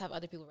artists have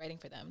other people writing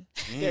for them.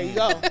 There you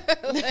go.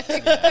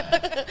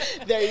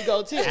 There you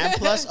go, too. And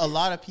plus, a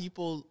lot of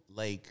people,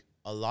 like,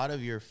 a lot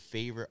of your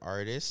favorite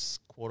artists,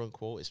 quote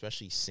unquote,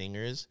 especially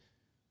singers,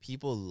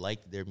 people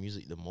like their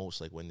music the most,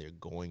 like when they're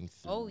going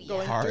through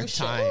Going hard through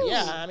times. shit.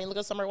 Yeah, I mean, look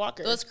at Summer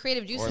Walker. Those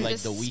creative juices, Or like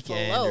just The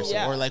Weeknd,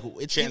 flow. or like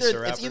it's Chance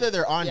the either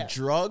they're on Yeah.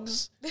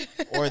 drugs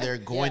or they're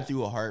going Yeah.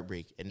 through a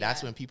heartbreak, and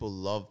that's when people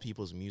love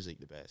people's music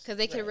the best. because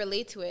they can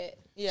relate to it.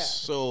 Yeah.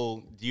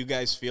 So, do you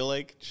guys feel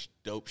like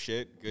dope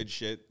shit, good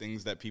shit,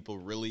 things that people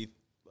really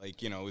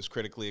like, is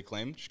critically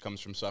acclaimed, comes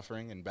from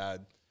suffering and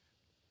bad?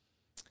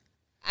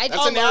 That's a a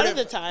lot narrative- of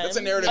the time. that's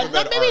a narrative And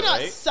about maybe art, not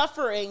right?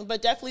 suffering,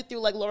 but definitely through,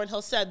 like Lauryn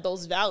Hill said,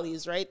 those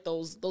valleys, right?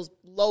 Those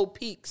low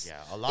peaks.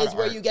 Yeah, a lot is of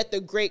where art- you get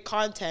the great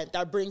content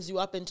that brings you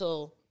up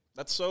until.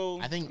 That's so.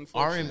 I think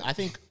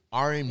unfortunate.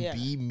 R&B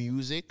Yeah.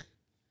 music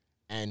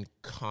and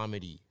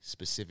comedy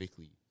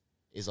specifically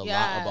is a lot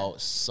Yeah.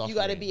 about suffering. You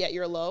got to be at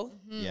your low.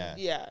 Yeah.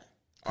 Yeah.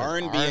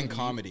 R&B and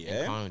comedy, and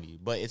eh? comedy,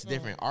 but it's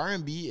different.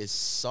 R&B is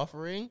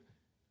suffering,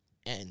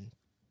 and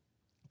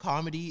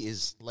comedy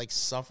is like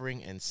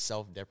suffering and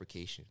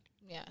self-deprecation.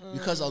 Yeah.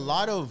 Because a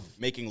lot of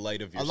Making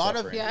light of your a lot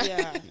suffering. of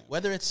Yeah.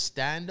 whether it's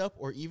stand-up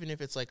or even if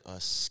it's like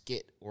a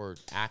skit or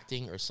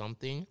acting or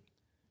something,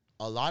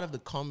 a lot of the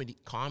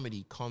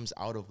comedy comes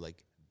out of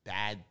like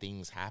bad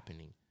things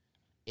happening.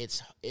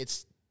 It's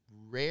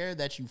rare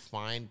that you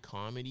find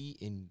comedy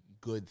in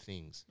good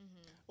things.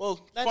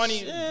 Well,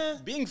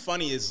 That's- being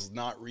funny is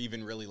not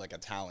even really like a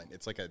talent.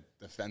 It's like a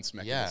defense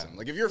mechanism. Yeah.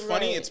 Like if you're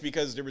funny, Right. it's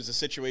because there was a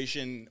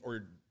situation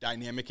or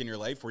dynamic in your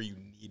life where you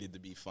needed to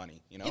be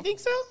funny. You You think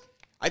so?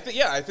 I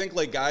think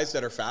like guys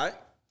that are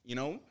fat,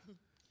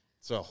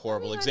 it's a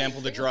horrible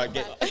example to draw.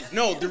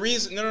 No, the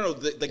reason,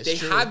 they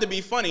true. had to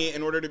be funny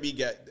in order to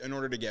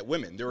get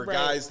women. There were Right.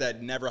 guys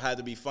that never had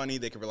to be funny.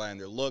 They could rely on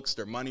their looks,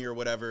 their money, or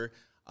whatever.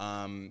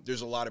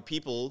 There's a lot of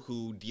people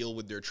who deal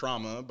with their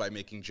trauma by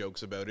making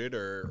jokes about it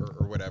or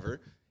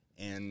whatever,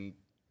 and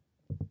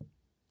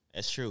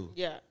It's true.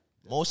 Yeah.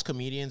 Most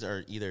comedians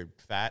are either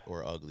fat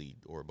or ugly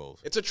or both.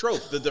 it's a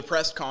trope. The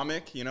depressed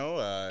comic,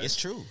 It's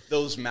true.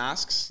 those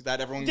masks that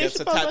everyone Dave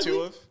gets a Chappelle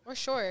tattoo ugly? of. Or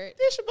short.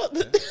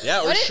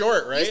 Yeah, or What did-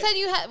 short, right? You said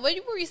you had. What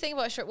were you saying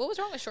about short? What was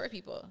wrong with short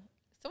people?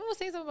 Someone was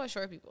saying something about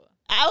short people.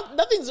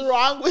 Nothing's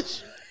wrong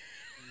with.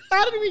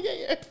 How did we get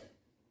here?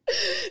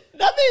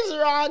 Nothing's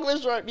wrong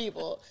with short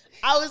people.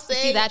 I was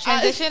saying. See that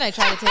transition? I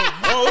tried to take.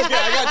 Oh, okay,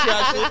 I got you,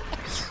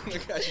 Ashley. I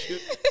got you.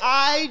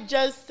 I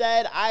just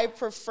said I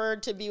prefer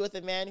to be with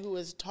a man who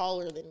is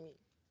taller than me.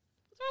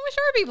 What's wrong with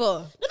short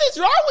people? Nothing's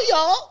wrong with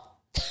y'all.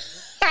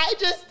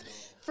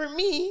 For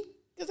me,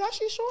 because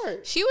Ashley's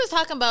short. She was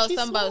talking about She's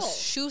something about small.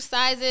 shoe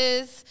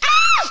sizes.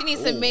 She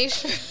needs to make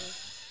sure.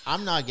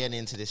 I'm not getting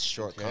into this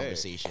short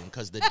conversation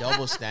because the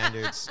double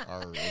standards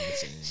are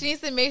insane. She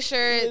needs to make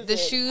sure the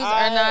Listen, shoes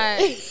are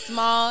not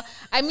small.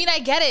 I mean, I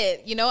get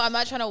it. I'm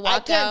not trying to I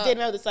walk can't out. date a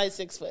man with a size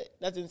 6 foot.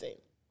 That's insane.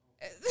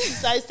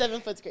 Size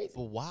 7 foot's crazy.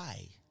 But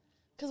why?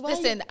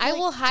 Listen, I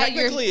will hide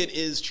your. Technically, it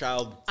is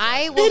child.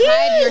 I will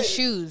hide your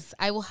shoes.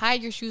 I will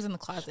hide your shoes in the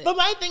closet. But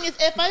my thing is,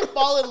 if I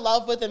fall in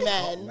love with a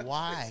man,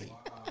 Why?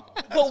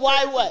 but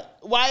why what?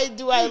 Why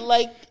do I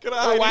like, Can I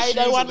hide or why your do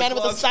I shoes want in a the man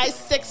with a closet? size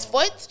 6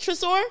 foot,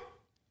 Tresor?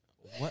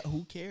 What?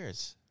 Who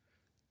cares?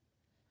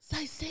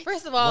 Size 6?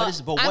 First of all, What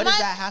is- but I'm what does not,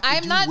 that have to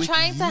I'm do not with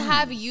trying to you?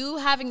 have you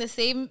having the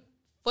same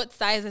foot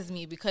size as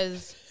me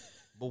because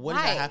But what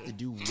does that have to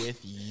do with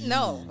you?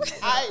 no,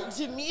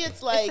 To me,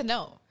 it's like, it's a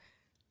no.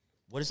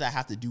 What does that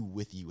have to do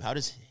with you? How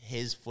does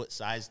his foot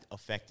size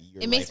affect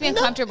your It makes me life?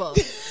 uncomfortable.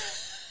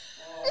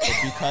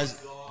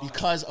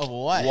 Because of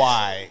what?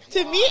 Why?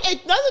 to me,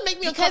 it doesn't make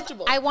me Because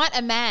uncomfortable. I want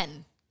a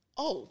man.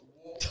 Oh.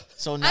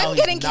 So now I'm he's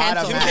getting not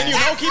canceled. a man.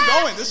 Continue. No, keep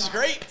going. This is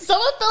great.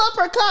 Someone fill up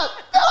her cup.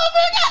 Fill up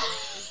her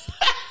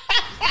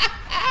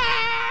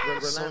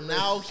cup. So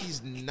now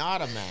he's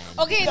not a man.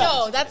 Okay,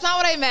 no, that's not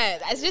what I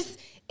meant. It's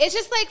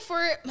just like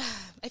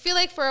I feel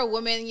like for a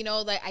woman,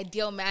 like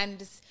ideal man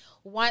just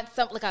wants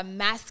like a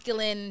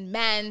masculine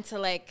man to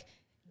like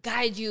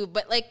guide you.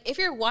 But like if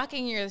you're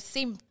walking your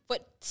same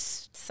foot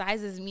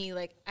size as me,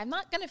 like I'm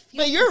not gonna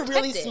feel. But you're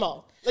really protected.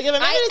 small. Like if a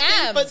man I is the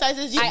same am. foot size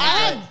as you, I I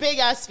am. have big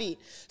ass feet.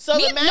 So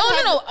Me, the man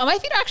no. My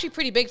feet are actually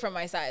pretty big for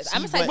my size.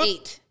 I'm a size but-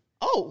 8.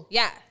 Oh,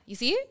 Yeah, you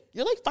see it?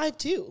 you're like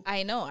 5'2".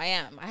 I know, I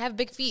am. I have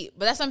big feet,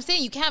 but that's what I'm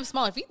saying. You can't have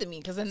smaller feet than me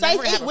because then Size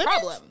we're gonna have 8 a women's?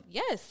 problem.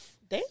 Yes.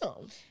 Damn.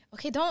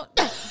 Okay, don't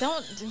do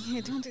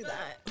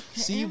that.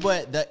 See,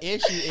 but the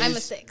issue is I'm a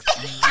 6.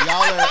 y'all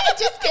are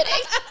Just kidding.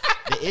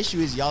 the issue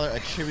is y'all are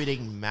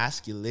attributing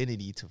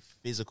masculinity to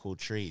physical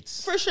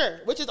traits. For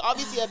sure, which is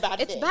obviously a bad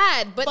It's thing.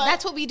 bad, but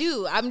that's what we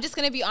do. I'm just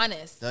gonna be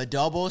honest. The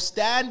double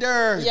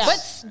standards. Yeah.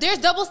 But there's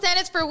double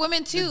standards for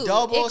women too. The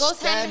double It goes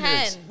standards.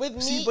 hand in hand.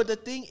 With See, me, but the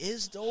thing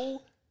is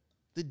though,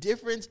 the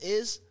difference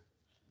is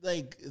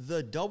like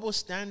the double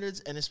standards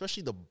and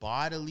especially the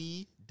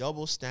bodily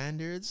double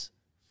standards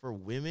for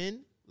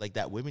women, like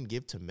that women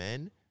give to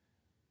men,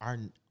 are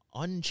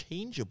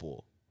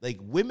unchangeable. Like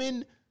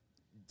women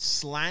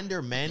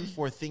slander men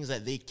for things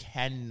that they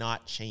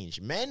cannot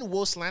change. Men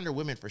will slander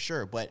women for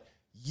sure, but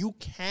you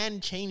can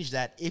change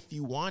that if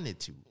you wanted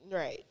to.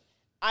 right.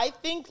 I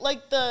think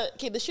like the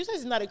shoe size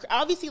is not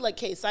obviously like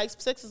size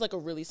 6 is like a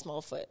really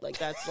small foot. Like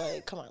that's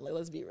like come on, like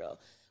let's be real.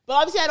 But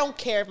obviously, I don't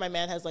care if my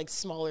man has like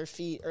smaller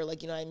feet or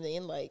like, you know what I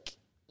mean, like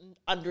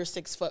under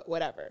 6 foot,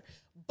 whatever.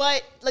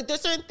 But like,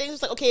 there's certain things.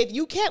 It's like, okay, if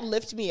you can't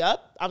lift me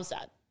up, I'm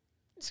sad.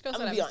 I'm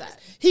gonna be honest.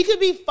 He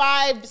could be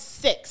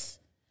 5'6",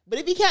 but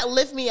if he can't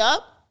lift me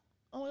up,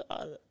 oh my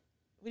God, what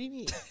do you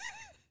mean?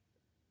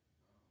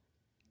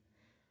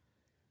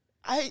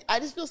 I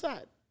just feel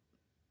sad.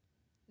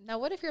 Now,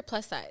 what if you're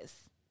plus size?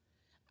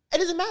 It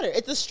doesn't matter.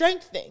 It's a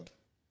strength thing.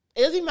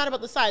 It doesn't even matter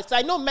about the size.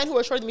 Because I know men who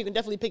are shorter than me can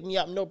definitely pick me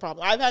up, no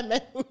problem. I've had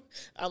men who,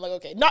 I'm like,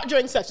 okay, not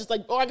during sex, just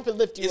like, oh, I can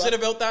lift you up. Is it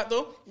about that,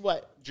 though?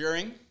 What?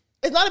 During?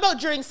 It's not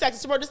about during sex.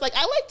 It's more just like, I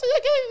like to,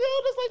 like, you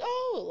know, just like,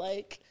 oh,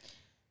 like.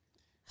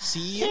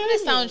 See,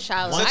 it sounds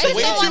shallow.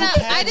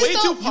 I just way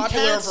too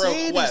popular of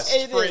a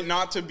request for it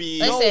not to be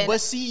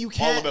but see, you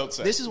can't. All about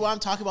sex. This is why I'm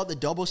talking about the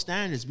double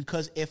standards,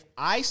 because if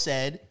I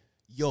said,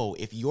 yo,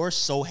 if you're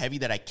so heavy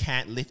that I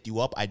can't lift you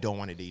up, I don't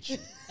want to date you.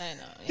 I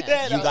know.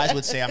 Yeah. You guys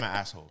would say I'm an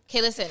asshole.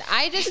 Okay, listen,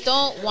 I just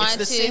don't want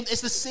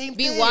it's the same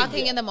be thing.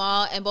 walking in the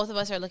mall and both of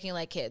us are looking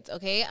like kids,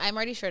 okay? I'm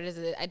already short as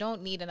it is. I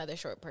don't need another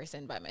short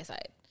person by my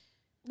side.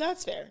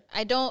 That's fair.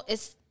 I don't,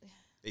 it's...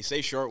 They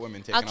say short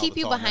women take I'll keep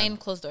you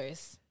behind closed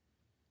doors.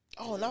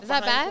 Oh, not is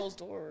behind that bad? Closed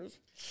doors.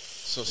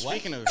 So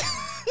speaking of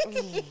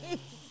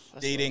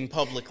dating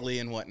publicly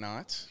and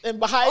whatnot, and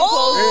behind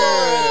closed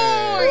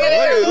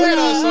doors, look at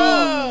us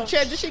all.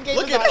 Transition game.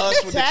 Look at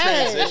us with the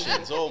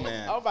transitions. Oh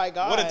man! Oh my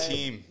God! What a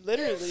team!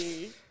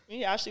 Literally,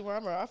 me and Ashley were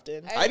on more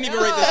often. I didn't even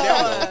write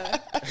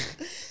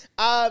this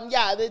down though.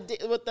 Yeah,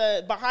 with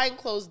the behind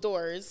closed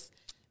doors.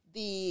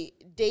 The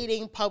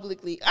dating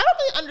publicly. I don't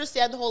really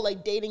understand the whole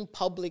like dating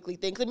publicly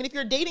thing. 'Cause I mean, if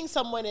you're dating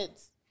someone,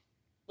 it's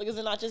like, is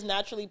it not just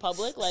naturally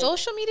public? Like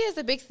social media is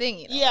a big thing.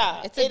 You know?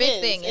 Yeah, it's a big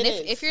thing. And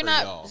if you're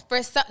not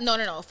for some,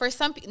 for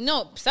some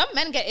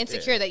men get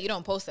insecure that you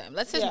don't post them.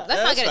 Let's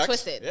not get it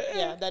twisted.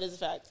 Yeah, that is a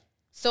fact.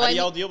 So how do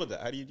y'all deal with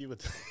that? How do you deal with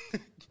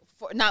that?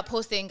 For not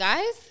posting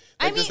guys?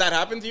 Like, does that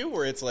happen to you?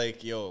 Where it's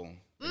like, yo.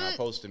 You're not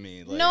posting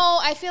me. Like, no,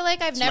 I feel like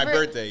it's my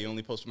birthday. You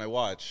only posted my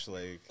watch.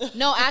 Like,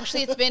 no,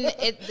 actually,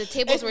 the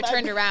tables were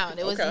turned around.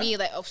 It was me.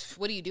 Like, oh,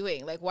 what are you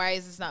doing? Like, why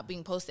is this not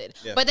being posted?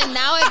 Yeah. But then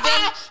now I've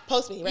been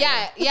post me. Right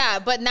now. Yeah.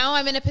 But now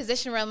I'm in a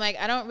position where I'm like,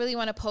 I don't really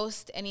want to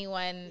post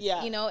anyone.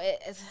 Yeah. You know, I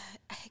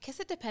guess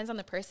it depends on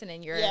the person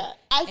in your. Yeah.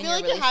 I feel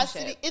like it has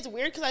to be. It's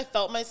weird because I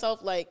felt myself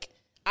like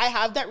I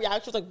have that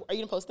reaction. Like, are you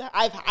gonna post that?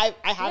 I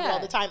have it all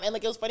the time. And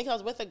like, it was funny because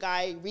I was with a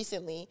guy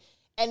recently.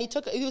 And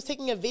he was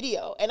taking a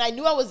video, and I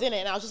knew I was in it,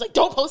 and I was just like,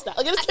 "Don't post that."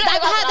 Like, I've had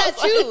that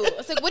too.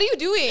 It's like, what are you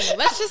doing?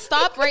 Let's just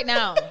stop right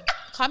now.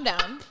 Calm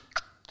down.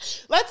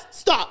 Let's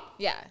stop.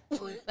 Yeah,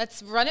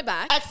 let's run it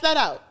back. X that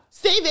out.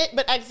 Save it,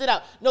 but X it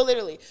out. No,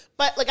 literally.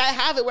 But like, I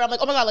have it where I'm like,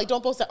 "Oh my God, like,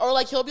 don't post that." Or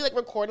like, he'll be like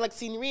recording like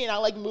scenery, and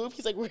I'll like move.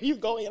 He's like, "Where are you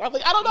going?" And I'm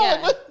like, "I don't know. Yeah.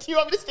 Like, what do you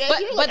want me to stand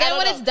here?" But then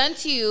when it's done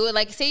to you,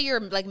 like, say you're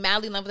like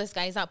madly in love with this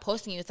guy, he's not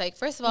posting you. It's like,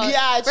 first of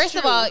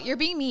all, you're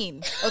being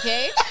mean.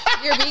 Okay,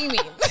 you're being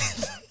mean.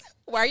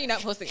 Why are you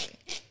not posting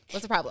me?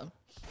 What's the problem?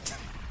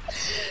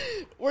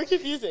 We're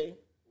confusing.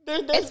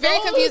 It's very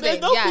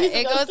confusing. Yeah,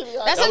 it goes.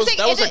 That's what I'm saying.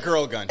 That was a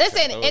girl gun.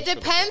 Listen, it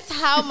depends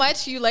how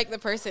much you like the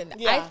person.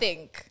 Yeah, I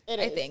think.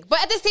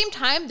 But at the same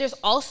time, there's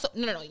also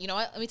no. You know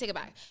what? Let me take it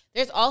back.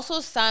 There's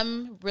also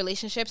some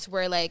relationships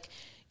where like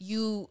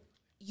you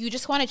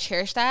just want to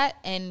cherish that,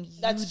 and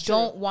you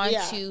don't want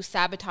to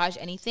sabotage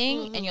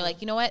anything, and you're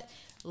like, you know what?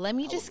 Let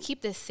me just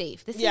keep this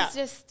safe. This is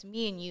just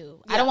me and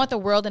you. Yeah. I don't want the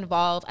world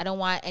involved. I don't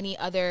want any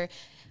other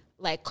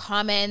like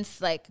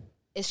comments. Like,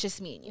 it's just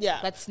me and you.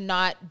 Yeah. Let's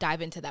not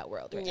dive into that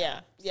world right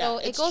now. Yeah. So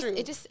it's goes. True.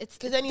 It just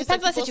because then you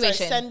depends on the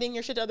situation. Start sending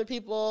your shit to other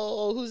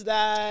people. Who's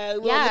that?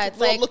 It's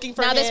like looking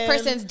for now him. This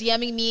person's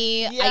DMing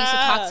me. Yeah. I used to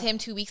talk to him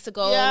 2 weeks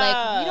ago. Yeah.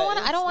 Like, you don't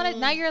want. I don't want to.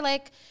 Now you're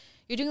like.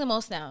 You're doing the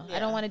most now. Yeah. I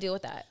don't want to deal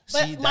with that.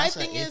 But my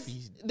thing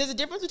is, there's a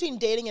difference between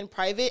dating in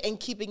private and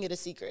keeping it a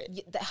secret.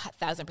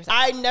 1,000%.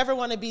 I never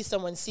want to be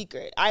someone's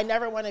secret. I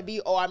never want to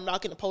be, I'm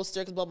not going to post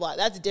her because blah, blah.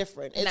 That's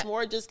different. It's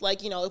more just like,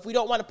 if we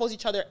don't want to post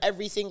each other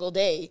every single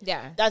day,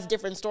 that's a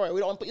different story.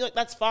 We don't want to put,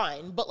 that's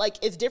fine. But like,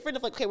 it's different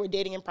if like, okay, we're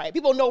dating in private.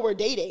 People know we're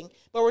dating,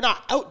 but we're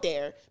not out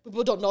there.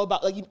 People don't know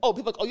about like,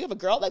 people like, oh, you have a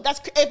girl? Like that's,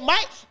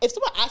 if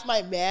someone asked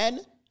my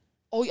man,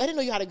 oh, I didn't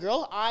know you had a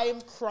girl.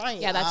 I'm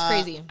crying. Yeah, that's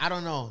crazy. I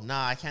don't know.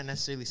 Nah, I can't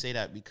necessarily say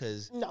that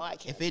because I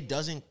can't. If it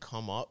doesn't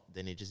come up,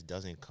 then it just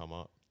doesn't come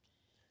up.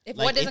 If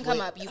like, what doesn't come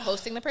up? You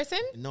posting the person?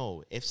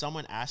 No. If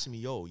someone asks me,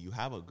 yo, you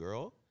have a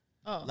girl?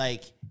 Oh.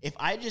 Like, if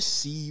I just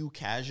see you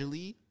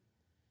casually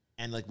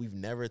and like we've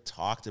never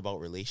talked about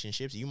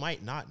relationships, you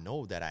might not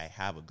know that I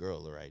have a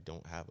girl or I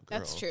don't have a girl.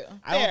 That's true.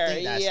 I don't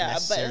think that's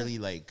necessarily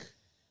like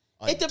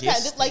it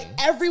depends. It's like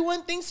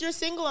everyone thinks you're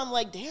single. I'm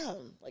like, damn.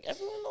 Like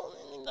everyone knows.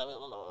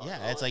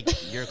 Yeah, it's like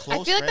your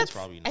close friends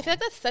probably know. I feel like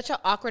that's such an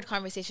awkward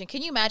conversation.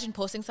 Can you imagine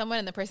posting someone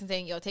and the person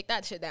saying, yo, take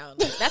that shit down?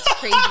 Like, that's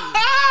crazy.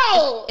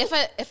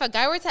 If a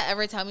guy were to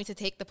ever tell me to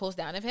take the post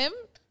down of him,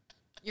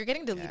 you're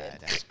getting deleted. Yeah,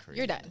 that's crazy.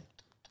 You're done.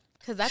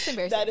 Because that's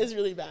embarrassing. That is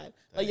really bad.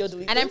 Like, yo,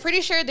 delete and this? I'm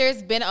pretty sure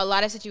there's been a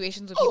lot of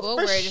situations with people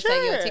where it's just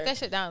like, yo, take that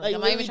shit down. Like,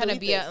 I'm not even trying to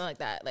be out like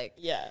that. Like,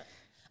 yeah.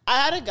 I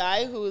had a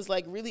guy who was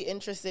like really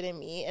interested in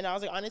me, and I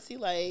was like, honestly,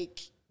 like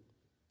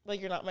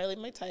you're not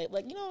my type.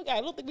 Like, you know,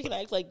 I don't think we can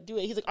do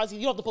it. He's like, honestly,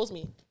 you don't have to post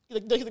me.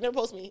 He's like, never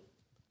post me.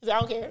 He's like, I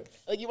don't care.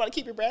 Like, you want to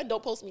keep your brand?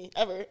 Don't post me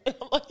ever. And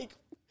I'm like,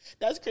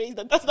 that's crazy.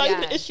 That's not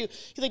even an issue.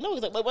 He's like, no.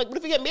 He's like, what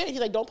if we get married? He's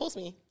like, don't post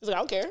me. He's like, I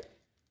don't care.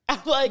 I'm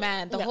like,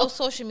 man, the whole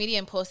social media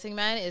and posting,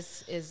 man,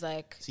 is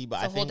like it's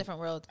a whole different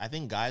world. I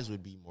think guys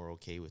would be more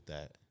okay with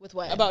that. With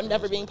what? About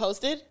never being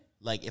posted?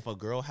 Like, if a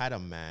girl had a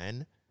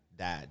man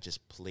that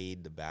just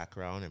played the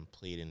background and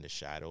played in the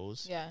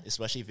shadows,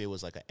 especially if it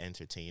was like an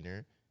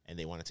entertainer and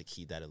they wanted to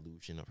keep that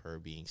illusion of her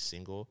being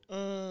single,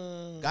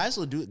 guys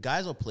will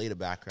play the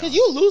background. Because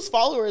you lose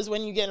followers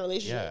when you get in a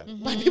relationship. Yeah.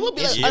 Like, people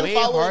be it's like, way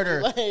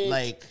harder.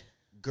 Like,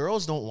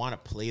 girls don't want to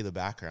play the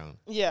background.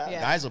 Yeah.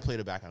 Guys will play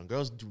the background.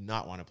 Girls do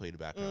not want to play the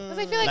background. Because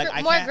I feel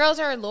like more girls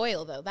are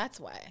loyal, though. That's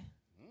why.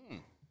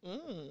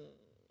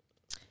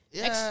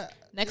 Yeah.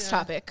 Next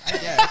topic.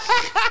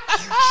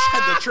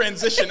 The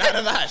transition out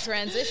of that.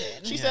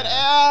 Transition. She said,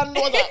 and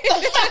what's up?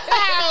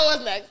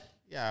 What's next?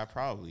 Yeah,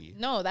 probably.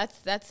 No,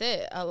 that's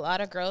it. A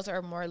lot of girls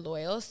are more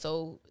loyal,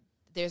 so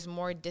there's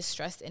more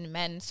distrust in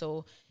men.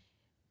 So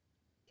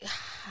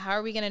how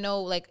are we going to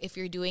know, like, if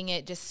you're doing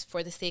it just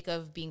for the sake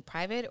of being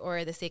private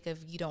or the sake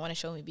of you don't want to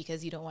show me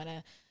because you don't want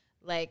to,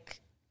 like,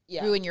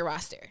 ruin your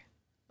roster?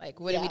 Like,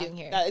 what are we doing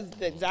here? That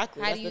is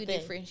exactly. How do you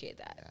differentiate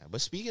that? Yeah,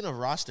 but speaking of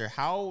roster,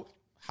 how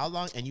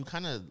long, and you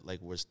kind of,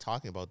 like, was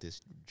talking about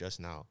this just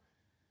now.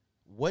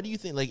 What do you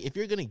think, like, if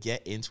you're going to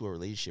get into a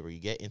relationship or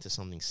you get into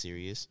something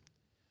serious,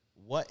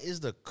 what is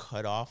the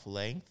cutoff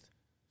length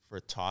for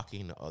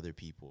talking to other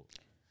people?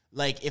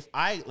 Like, if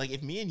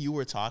me and you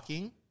were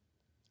talking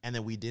and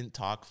then we didn't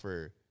talk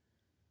for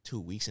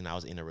 2 weeks and I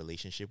was in a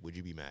relationship, would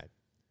you be mad?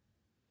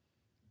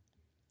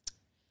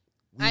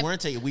 We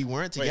weren't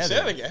together. Wait, say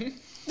that again.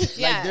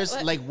 Yeah.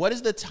 Like, what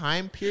is the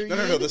time period?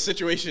 No. The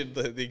situation,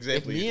 the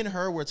example. If me and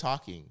her were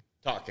talking,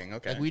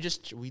 okay. like,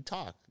 we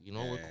talk. You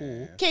know, we're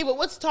cool. Okay, but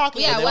what's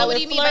talking? Yeah, what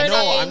do you mean by No,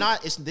 that? I'm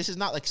not. This is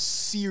not like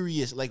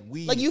serious. Like,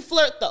 you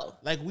flirt though.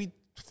 Like, we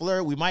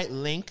flirt. We might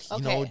link.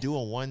 You know, do a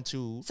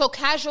 1-2. So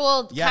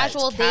casual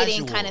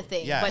dating kind of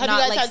thing, but Have not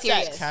you guys like had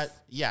serious. sex?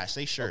 Yeah,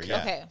 say sure. Okay.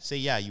 Yeah. Okay. Say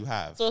yeah, you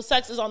have. So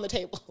sex is on the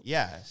table.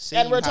 Yeah. Say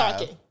and you we're have.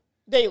 talking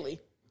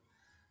daily.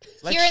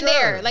 Like, here and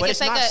there. Like, but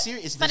it's like not a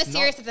serious. it's not a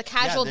serious, it's a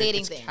casual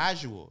dating thing. It's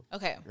casual.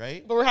 Okay.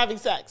 Right? But we're having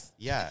sex.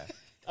 Yeah.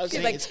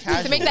 Okay. Like, it's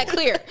casual. to make that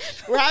clear.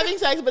 We're having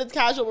sex, but it's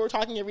casual. We're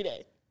talking every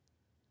day.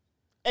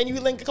 And you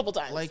link a couple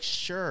times. Like,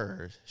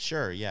 sure,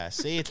 yeah.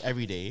 Say it's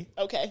every day.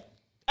 Okay.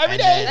 Every And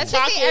day. then- Let's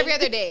just say every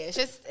other day. It's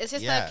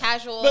just Yeah. a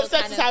casual. But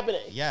sex kind is of-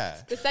 happening. Yeah.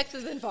 The sex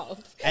is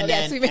involved. And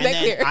yes, then, we made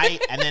that clear.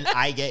 and then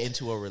I get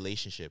into a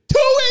relationship.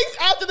 2 weeks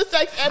after the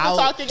sex and How-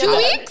 we're talking. 2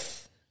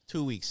 weeks?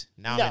 2 weeks.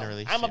 Now No, I'm in a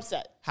relationship. I'm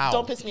upset. How?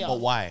 Don't piss me off. But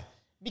why?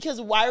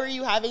 Because why were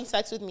you having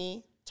sex with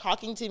me,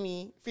 talking to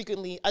me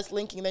frequently, us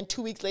linking, and then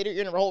 2 weeks later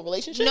you're in a whole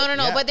relationship? No.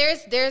 Yeah. But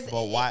there's.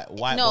 But why?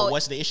 No. But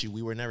what's the issue?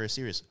 We were never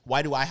serious.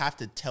 Why do I have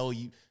to tell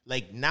you?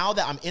 Like, now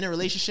that I'm in a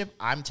relationship,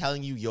 I'm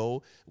telling you,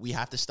 yo, we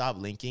have to stop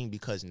linking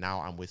because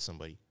now I'm with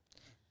somebody.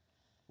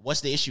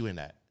 What's the issue in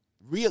that?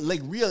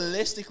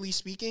 Realistically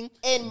speaking,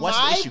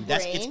 what's the issue?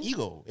 It's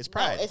ego. It's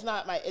pride. No,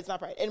 it's not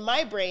pride. In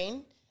my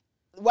brain,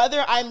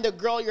 whether I'm the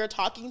girl you're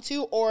talking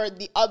to or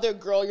the other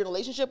girl you're in a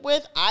relationship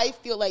with, I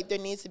feel like there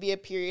needs to be a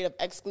period of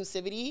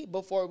exclusivity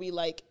before we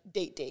like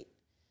date.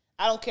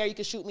 I don't care. You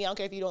can shoot me. I don't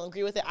care if you don't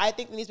agree with it. I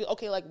think there needs to be,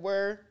 okay, like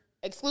we're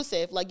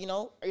exclusive. Like, you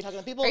know, are you talking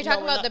to people? Are you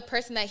talking about the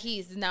person that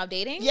he's now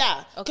dating?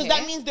 Yeah. Because Okay.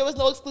 that means there was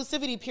no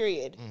exclusivity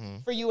period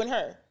for you and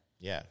her.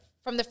 Yeah.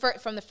 From the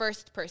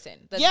first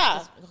person.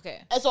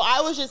 Okay. And so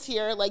I was just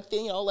here, like,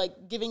 you know,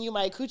 like giving you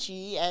my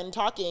coochie and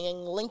talking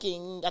and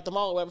linking at the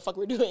mall or whatever the fuck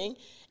we're doing.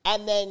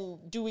 And then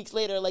 2 weeks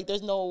later, like,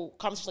 there's no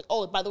conversation like,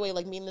 oh, by the way,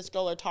 like, me and this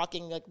girl are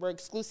talking, like, we're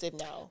exclusive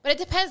now. But it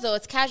depends, though.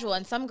 It's casual,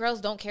 and some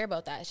girls don't care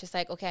about that. It's just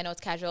like, okay, I know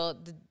it's casual.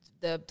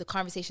 The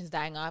conversation's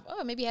dying off.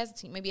 Oh, maybe I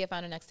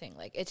found a next thing.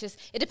 Like, it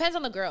depends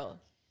on the girl.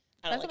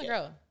 Depends on the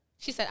girl.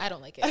 She said, I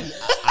don't like it.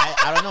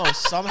 I don't know.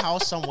 Somehow,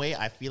 some way,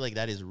 I feel like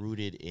that is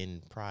rooted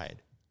in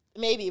pride.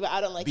 Maybe, but I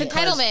don't like it.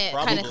 Entitlement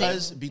kind of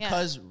thing.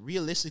 Because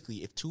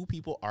realistically, if two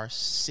people are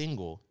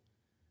single,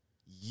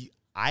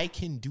 I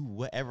can do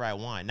whatever I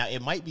want. Now,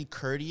 it might be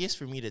courteous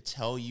for me to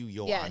tell you,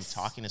 yo, yes,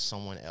 I'm talking to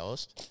someone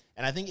else.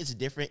 And I think it's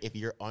different if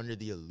you're under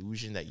the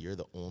illusion that you're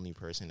the only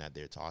person that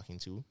they're talking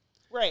to.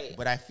 Right.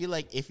 But I feel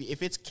like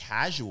if it's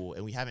casual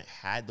and we haven't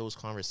had those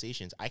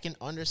conversations, I can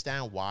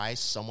understand why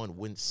someone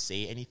wouldn't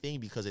say anything,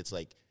 because it's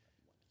like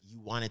you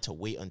wanted to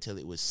wait until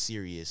it was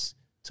serious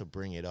to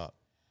bring it up.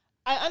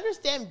 I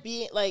understand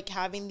being like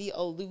having the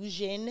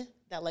illusion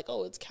that like,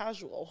 oh, it's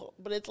casual,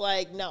 but it's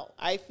like, no,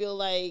 I feel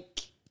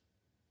like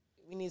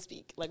we need to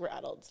speak like we're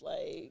adults.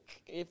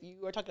 Like, if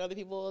you are talking to other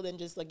people, then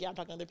just like, yeah, I'm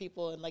talking to other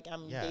people, and like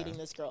I'm dating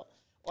this girl.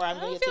 Or I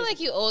don't feel like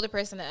you owe the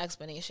person an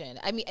explanation.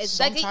 I mean, it's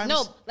like,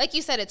 no, like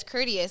you said, it's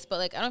courteous, but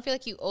like I don't feel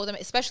like you owe them,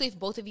 especially if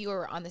both of you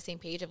are on the same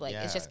page of like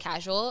it's just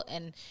casual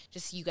and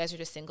just you guys are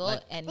just single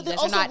and you guys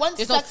are not.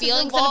 There's no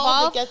feelings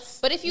involved.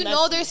 But if you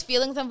know there's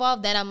feelings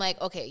involved, then I'm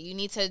like, okay, you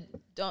need to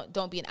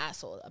don't be an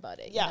asshole about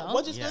it. Yeah, you know?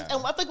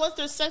 once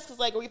there's sex, it's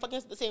like, are we fucking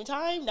at the same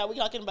time? Now we're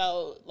talking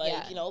about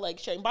like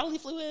sharing bodily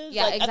fluids.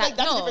 Yeah, like, I think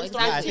that's a different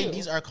story. Yeah, I think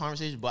these are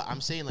conversations, but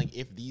I'm saying like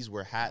if these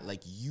were had,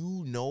 like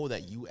you know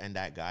that you and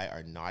that guy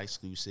are not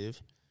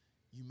exclusive.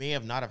 You may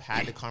have not have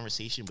had the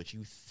conversation, but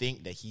you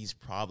think that he's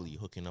probably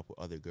hooking up with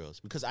other girls.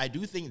 Because I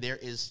do think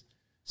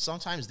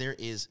sometimes there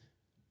is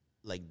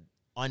like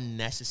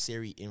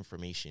unnecessary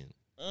information.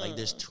 Like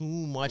there's too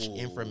much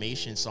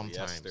information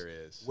sometimes. Yes, there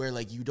is. Where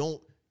like you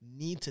don't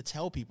need to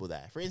tell people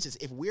that. For instance,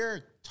 if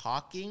we're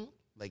talking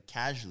like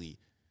casually,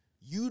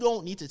 you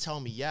don't need to tell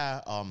me,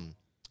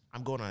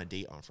 I'm going on a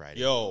date on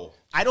Friday. Yo.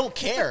 I don't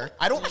care.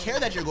 I don't care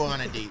that you're going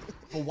on a date.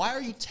 But why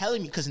are you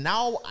telling me? Because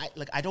now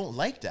I don't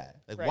like that.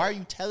 Like, why are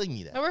you telling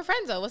me that? But we're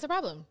friends though. What's the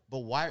problem? But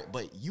why?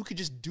 But you could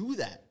just do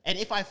that. And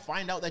if I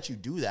find out that you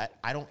do that,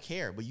 I don't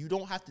care. But you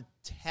don't have to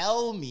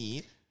tell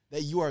me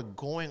that you are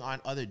going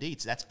on other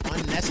dates. That's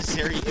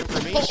unnecessary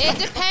information. It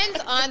depends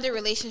on the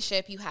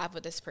relationship you have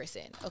with this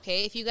person,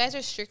 okay? If you guys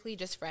are strictly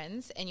just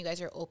friends and you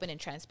guys are open and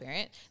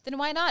transparent, then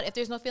why not? If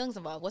there's no feelings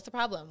involved, what's the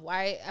problem?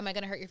 Why am I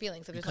going to hurt your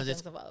feelings if there's no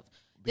feelings involved?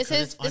 This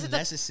is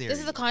unnecessary.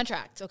 This is a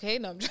contract, okay?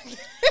 No, I'm joking.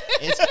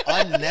 It's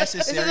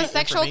unnecessary. This is a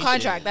sexual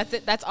contract. That's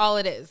it. That's all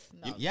it is.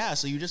 No. Yeah,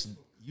 so you just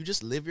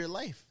live your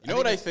life. You know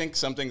what I think?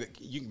 Something that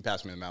you can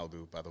pass me the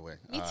Malibu, by the way.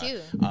 Me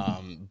too.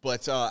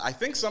 But I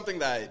think something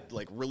that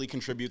like really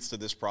contributes to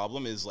this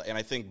problem is, and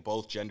I think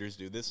both genders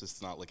do this.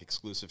 It's not like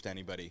exclusive to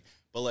anybody,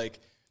 but like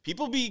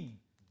people be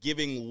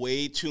giving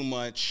way too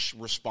much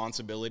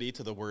responsibility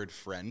to the word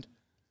friend.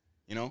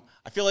 You know,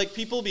 I feel like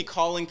people be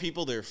calling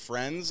people their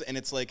friends, and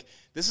it's like,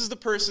 this is the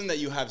person that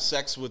you have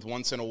sex with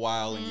once in a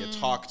while and you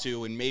talk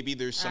to, and maybe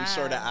there's some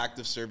sort of act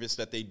of service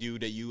that they do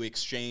that you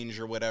exchange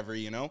or whatever,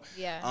 you know?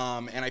 Yeah.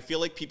 And I feel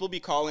like people be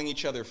calling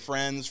each other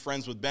friends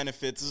with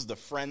benefits. This is the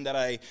friend that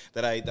I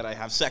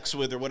have sex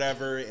with or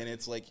whatever, and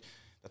it's like,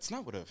 that's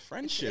not what a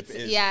friendship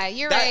is. Yeah,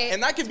 you're right.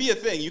 And that can be a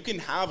thing. You can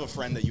have a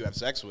friend that you have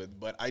sex with,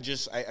 but I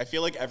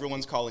feel like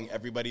everyone's calling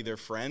everybody their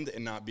friend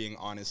and not being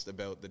honest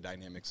about the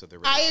dynamics of their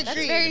relationship. I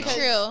agree. That's very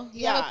true.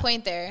 You have a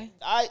point there.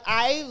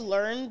 I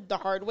learned the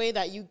hard way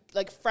that you,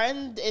 like,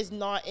 friend is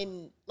not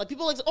in, like,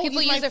 people like, oh, People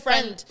he's use my a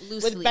friend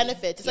loosely. with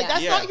benefits. It's like,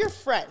 that's not your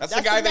friend. That's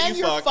the guy that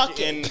you fuck.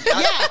 And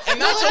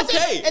that's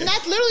okay. And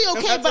that's literally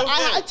okay, That's but okay.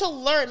 I had to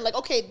learn, like,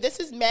 okay, this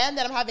is man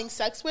that I'm having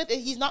sex with,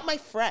 he's not my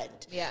friend.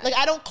 Yeah. Like,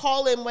 I don't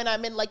call him when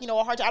I'm in, like, you know,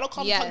 a hard time. I don't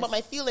call him to talk about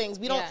my feelings.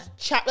 We don't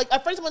chat. Like, our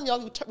friends,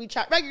 we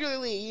chat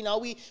regularly, you know,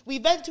 we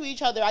vent to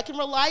each other. I can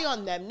rely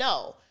on them.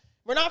 No.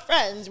 We're not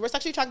friends. We're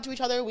sexually attracted to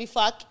each other. We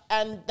fuck,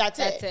 and that's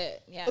it. That's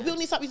it. Yeah. But people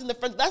need to stop using the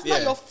friend. That's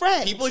not your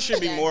friend. People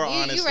should be more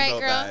honest right, about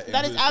girl. that.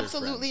 That is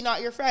absolutely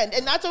not your friend,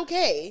 and that's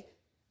okay.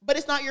 But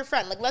it's not your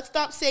friend. Like, let's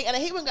stop saying. And I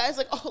hate when guys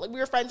like, oh, like we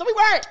were friends. No, we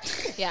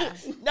weren't. Yeah.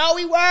 No,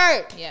 we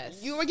weren't.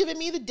 Yes. You were giving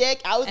me the dick.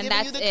 I was And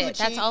giving you that's the it. coochie.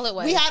 That's all it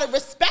was. We had a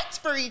respect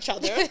for each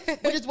other,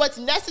 which is what's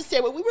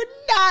necessary. But we were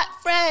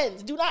not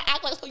friends. Do not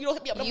act like you don't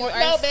hit me up no You more. are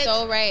No, bitch.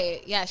 so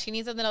right. Yeah, she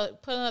needs something to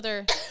put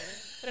another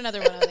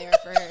one on there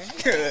for her.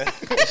 They're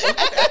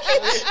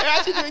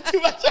actually doing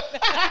too much.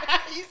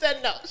 He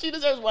said no. She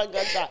deserves one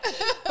gunshot.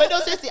 But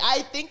no, seriously,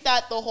 I think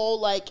that the whole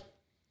like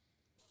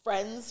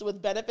friends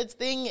with benefits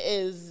thing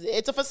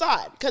it's a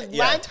facade. Because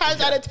 9 times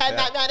out of 10,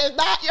 that man is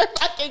not your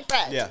fucking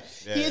friend.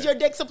 He is your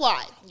dick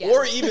supply. Yeah.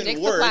 Or even Dick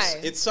worse,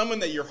 supply. it's someone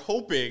that you're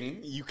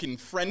hoping you can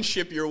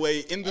friendship your way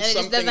into And it just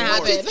something doesn't more.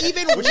 happen. It's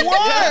even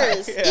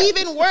worse.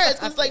 Even worse.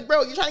 Because like,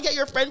 bro, you're trying to get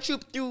your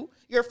friendship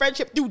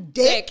through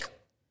dick.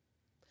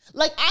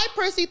 Like, I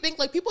personally think,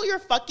 like, people you're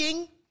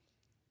fucking,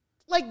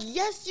 like,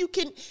 yes, you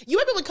might be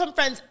able to become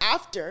friends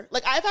after.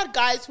 Like, I've had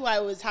guys who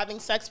I was having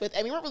sex with,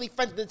 and we weren't really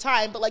friends at the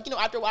time, but, like, you know,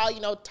 after a while, you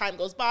know, time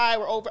goes by,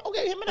 we're over.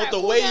 Okay, him and I But are the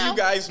cool way now. you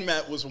guys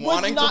met was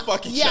wanting to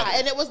fuck each other. Yeah,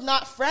 and it was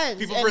not friends.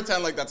 People And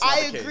pretend like that's not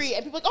the I case. agree.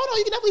 And people are like, oh, no,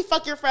 you can definitely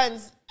fuck your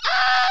friends.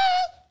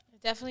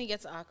 It definitely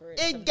gets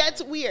awkward. It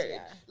gets weird.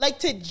 Like,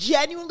 to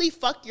genuinely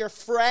fuck your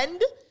friend,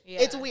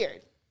 it's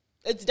weird.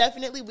 It's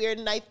definitely weird,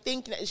 and I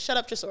think, shut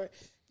up, Tresor.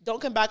 Don't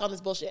come back on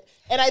this bullshit.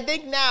 And I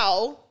think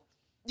now,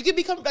 you can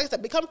become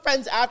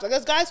friends after. Like,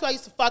 there's guys who I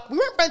used to fuck, we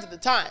weren't friends at the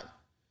time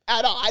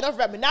at all. I don't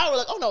remember. Now we're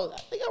like, oh no,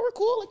 yeah, we're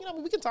cool. Like, you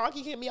know, we can talk,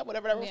 you can hit me up,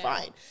 whatever, we're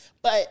fine.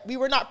 But we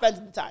were not friends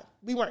at the time.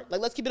 We weren't. Like,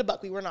 let's keep it a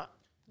buck. We were not.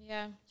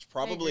 Yeah. It's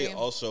probably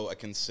also a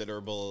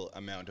considerable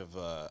amount of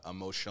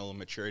emotional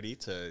maturity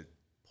to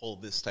pull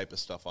this type of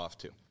stuff off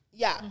too.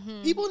 Yeah.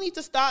 People need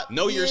to stop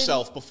Know being,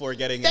 yourself before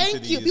getting into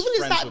these People need to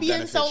friends stop with being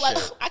benefits so like,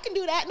 shit. I can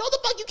do that. No, the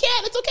fuck you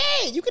can't. It's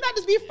okay. You cannot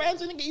just be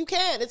friends with you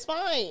can. It's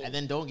fine. And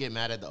then don't get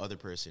mad at the other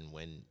person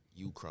when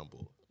you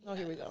crumble. Oh,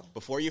 here we go.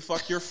 Before you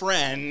fuck your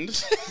friend,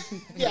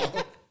 Yeah.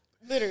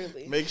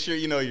 Literally. make sure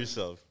you know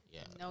yourself.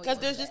 Yeah. Because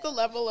there's just a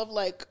level of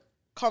like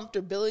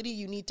comfortability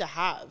you need to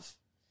have.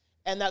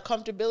 And that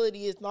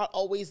comfortability is not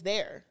always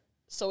there.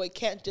 So it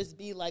can't just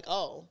be like,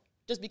 oh,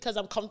 just because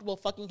I'm comfortable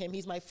fucking him,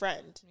 he's my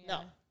friend. Yeah.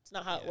 No, it's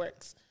not how it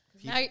works.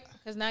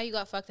 Because now you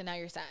got fucked and now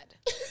you're sad.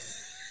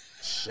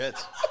 Shit.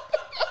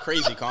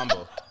 Crazy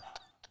combo.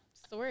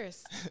 It's the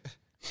worst.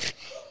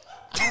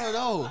 I don't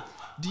know.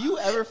 Do you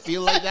ever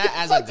feel like that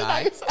as a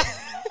guy? Like,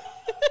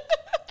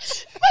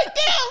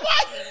 damn,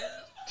 why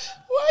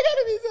I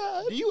gotta be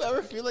sad? Do you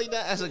ever feel like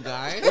that as a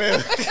guy?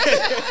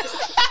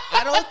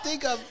 I don't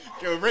think I'm...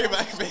 Yo, bring it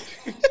back, man.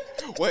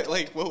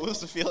 What was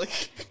the feeling?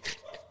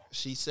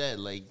 She said,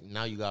 like,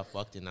 now you got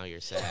fucked and now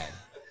you're sad.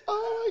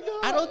 Oh, my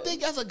God. I don't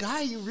think as a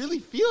guy you really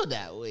feel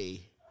that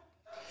way.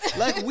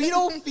 Like, we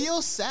don't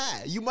feel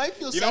sad. You might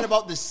feel sad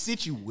about the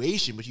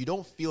situation, but you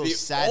don't feel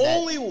sad that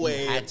only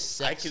way you had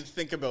sex. I can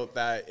think about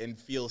that and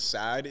feel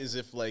sad is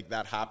if, like,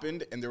 that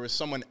happened and there was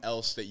someone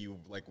else that you,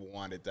 like,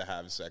 wanted to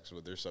have sex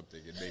with or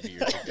something, and maybe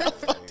you're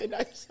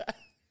together.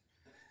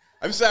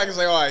 I'm sad because,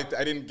 like,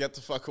 I didn't get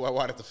to fuck who I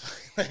wanted to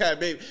fuck.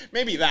 Like,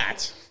 maybe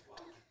that.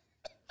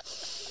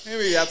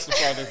 Maybe that's the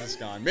farthest it's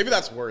gone. Maybe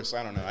that's worse.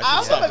 I don't know.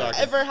 I don't know if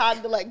I've ever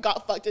had, like,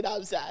 got fucked and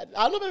I'm sad.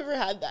 I don't know if I've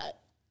ever had that.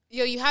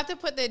 Yo, you have to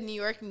put the New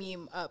York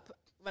meme up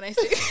when I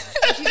say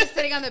she's just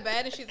sitting on the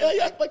bed and she's like,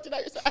 yeah, fucked it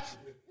out, you're sad.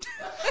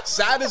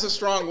 Sad is a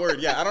strong word.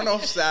 Yeah, I don't know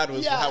if sad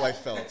was how I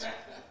felt.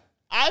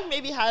 I've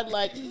maybe had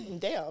like,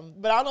 damn,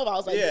 but I don't know if I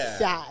was like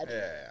sad.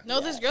 Yeah. No,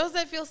 there's girls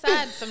that feel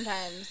sad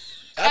sometimes.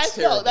 That's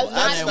terrible.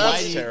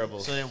 That's terrible.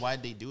 So then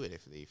why'd they do it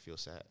if they feel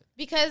sad?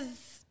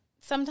 Because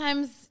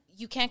sometimes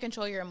you can't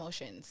control your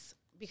emotions.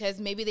 Because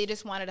maybe they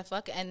just wanted to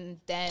fuck and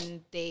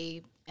then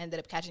they ended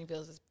up catching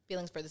feelings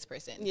for this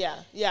person. Yeah.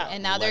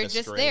 And now they're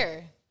just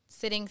there,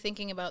 sitting,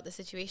 thinking about the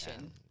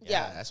situation.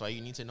 Yeah. That's why you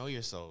need to know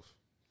yourself.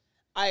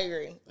 I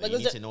agree. Like you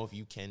need to know if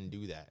you can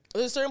do that.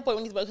 There's a certain point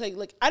when he's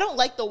like, I don't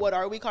like the what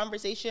are we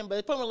conversation, but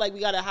the point where like we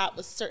gotta have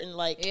a certain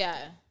like,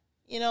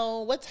 you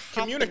know, what's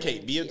happening.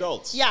 Communicate, be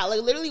adults. Yeah,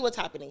 like literally what's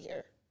happening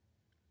here.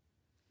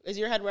 Is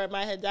your head where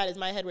my head's at? Is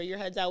my head where your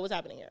head's at? What's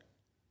happening here?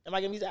 Am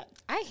I gonna be sad?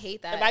 I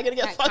hate that. Am I gonna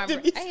get fucked?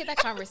 I hate that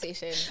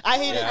conversation. I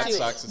hate it too.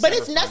 Sucks. But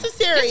it's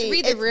necessary. Just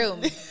read the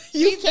room.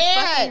 You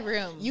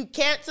can't. You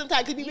can't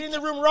sometimes because you've been in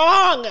the room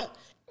wrong.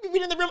 You've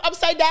been in the room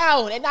upside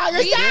down, and now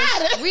you're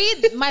sad.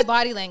 Read my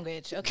body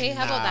language, okay?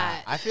 How about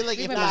that? I feel like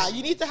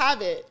you need to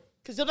have it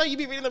because you'll know you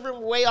be reading the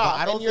room way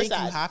off. I don't think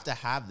sad. you have to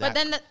have that. But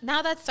then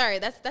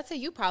that's a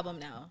you problem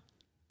now.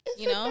 Is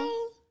you know.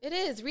 It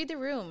is. Read the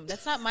room.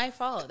 That's not my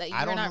fault that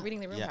you're not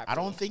reading the room properly. I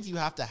don't think you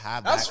have to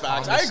have That's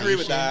that facts. I agree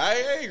with that. I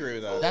agree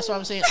with that. That's what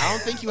I'm saying. I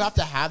don't think you have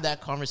to have that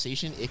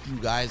conversation if you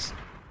guys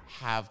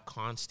have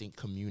constant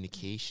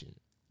communication.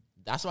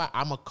 That's why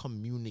I'm a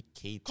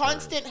communicator.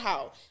 Constant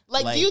how?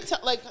 Like you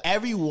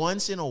every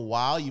once in a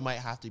while you might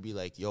have to be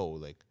like, yo,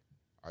 like,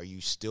 are you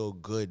still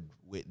good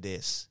with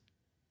this?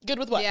 Good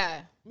with what?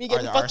 Yeah. Me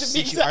getting fucked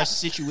with our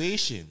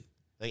situation.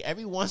 Like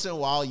every once in a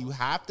while you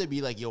have to be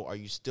like, yo, are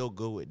you still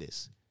good with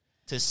this?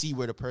 To see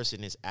where the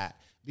person is at.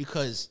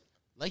 Because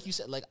like you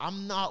said, like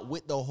I'm not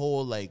with the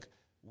whole like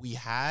we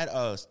had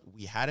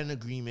an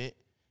agreement,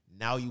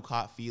 now you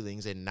caught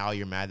feelings and now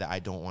you're mad that I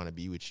don't want to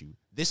be with you.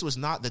 This was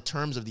not the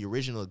terms of the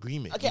original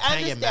agreement. Okay, you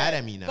can't get mad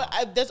at me now.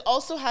 But there's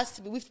also has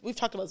to be we've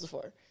talked about this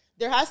before.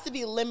 There has to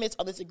be limits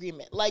on this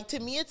agreement. Like to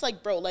me it's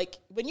like, bro, like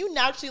when you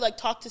naturally like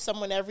talk to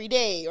someone every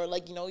day or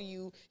like, you know,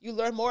 you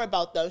learn more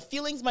about them,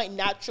 feelings might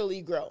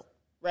naturally grow,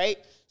 right?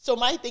 So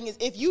my thing is,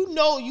 if you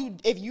know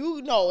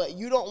that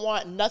you don't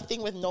want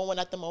nothing with no one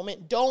at the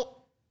moment, don't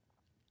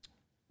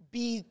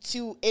be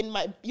too in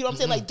my. You know what I'm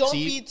saying? Like, don't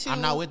be too.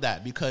 I'm not with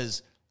that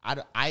because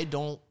I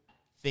don't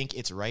think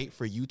it's right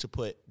for you to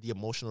put the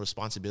emotional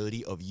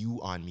responsibility of you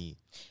on me.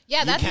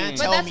 Yeah, that's why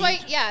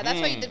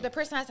the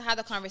person has to have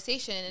the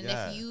conversation, and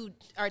if you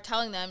are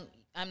telling them,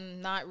 I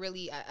don't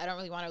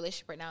really want a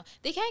relationship right now,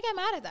 they can't get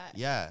mad at that.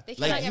 Yeah, they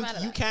can't get mad at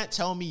that. You can't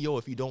tell me, yo,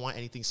 if you don't want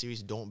anything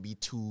serious, don't be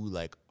too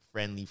like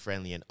friendly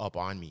and up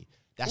on me.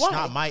 That's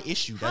not my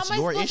issue. That's your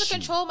issue. How am I supposed to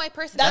control my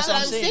personality? That's what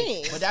I'm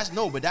saying.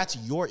 But that's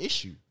your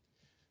issue.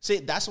 See,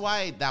 that's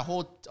why that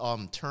whole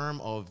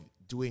term of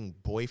doing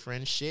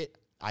boyfriend shit,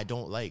 I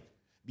don't like.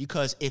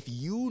 Because if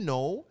you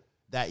know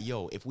that,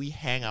 yo, if we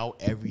hang out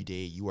every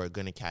day, you are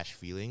going to catch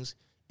feelings,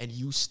 and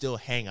you still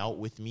hang out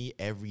with me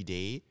every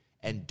day,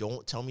 and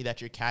don't tell me that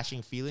you're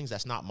catching feelings,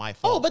 that's not my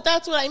fault. Oh, but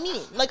that's what I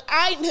mean. Like,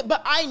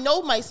 I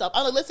know myself.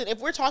 I'm like, listen, if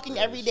we're talking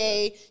every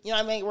day, you know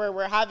what I mean,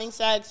 we're having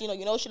sex, you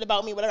know shit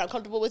about me, whatever, I'm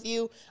comfortable with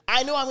you,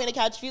 I know I'm going to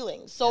catch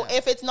feelings. So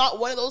if it's not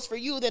one of those for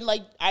you, then,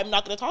 like, I'm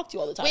not going to talk to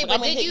you all the time. Wait, but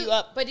I'm going to hit you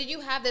up. But did you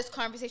have this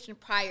conversation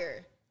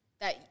prior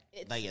that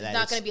it's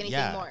not going to be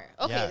anything more?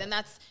 Okay, then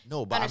that's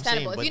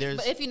understandable.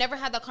 If you never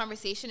had that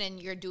conversation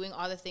and you're doing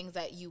all the things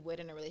that you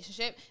would in a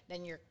relationship,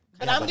 then you're...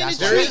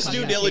 There is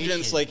due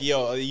diligence, like,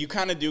 yo, you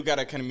kind of do got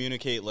to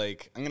communicate,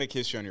 like, I'm going to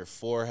kiss you on your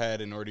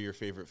forehead and order your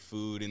favorite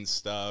food and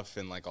stuff,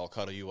 and, like, I'll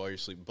cuddle you while you're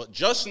sleeping. But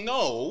just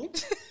know,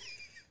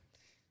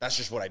 that's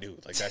just what I do.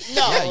 Like, that's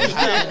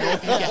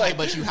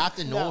but you have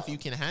to know if you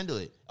can handle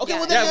it. Okay,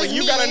 well, then like,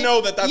 you got to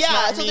know that that's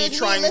not me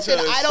trying to start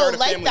I don't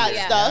like a that family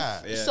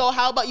stuff, Yeah. so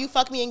how about you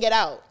fuck me and get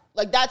out?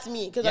 Like, that's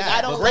me, because like,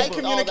 I don't like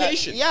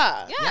communication.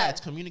 Yeah,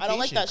 it's communication. I don't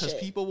like that shit.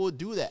 Because people will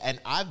do that. And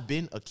I've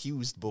been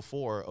accused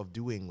before of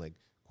doing, like,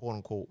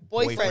 quote-unquote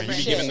boyfriend shit.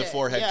 You be giving the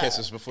forehead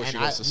kisses before she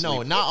goes to sleep.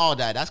 No, not all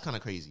that. That's kind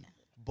of crazy.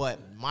 But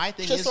my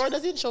thing is... Tresor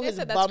doesn't show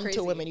his bum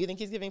to women. You think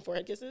he's giving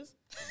forehead kisses?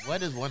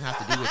 What does one have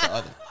to do with the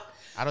other?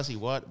 I don't see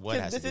what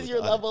has this to do is with your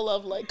the other. level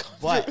of like.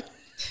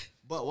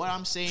 But what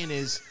I'm saying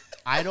is,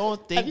 I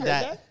don't think Have you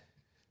heard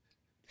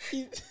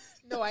that?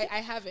 No, I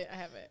haven't.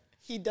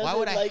 He doesn't. Why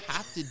would like, I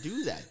have to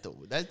do that though?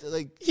 That's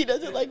like he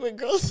doesn't like when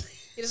girls.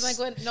 He doesn't like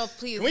when. No,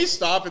 please. Can we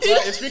stop?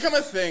 It's become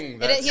a thing.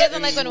 He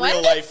doesn't like when real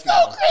what? life So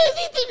now.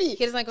 crazy to me.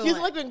 He doesn't like when He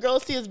doesn't what? like when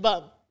girls see his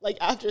bum like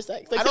after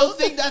sex. Like, I don't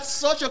think that's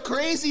such a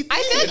crazy thing.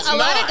 I feel like It's a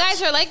lot not. of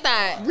guys are like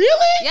that.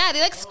 Really? Yeah,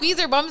 they like squeeze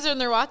their bums when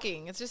they're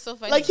walking. It's just so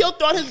funny. Like he'll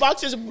throw on his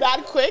boxers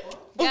mad quick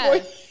before.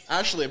 Yeah.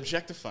 Actually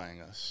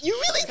objectifying us. You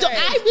really don't.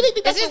 I really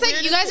think It's that's just the like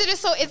you weirdest guys are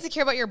just so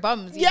insecure about your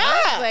bums. You Yeah, know?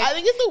 It's like, I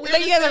think it's the like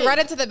weirdest you guys thing. run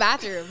into the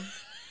bathroom.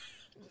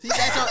 See,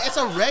 it's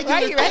a regular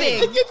Why are you thing. running? I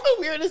think it's the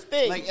weirdest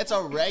thing. Like it's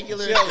a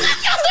regular Yeah. thing.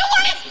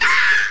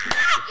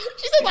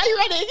 She said, "Why are you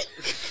running?"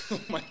 Oh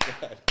my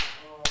god.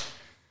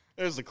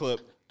 There's the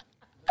clip.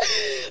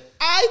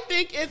 I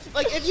think it's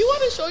like if you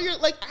want to show your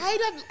like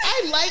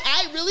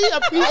I really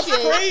That's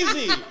appreciate.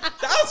 crazy.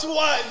 That's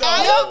what.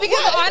 No,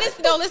 because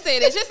honestly, no, listen.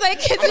 It's just like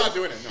I'm not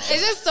doing it. No.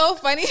 It's just so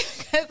funny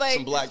because like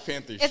Some Black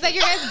Panther it's shit. like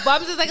your guys'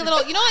 bums is like a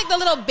little, you know, like the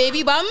little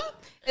baby bum.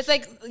 It's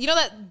like you know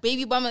that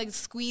baby bum like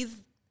squeeze.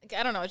 Like,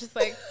 I don't know. It's just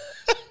like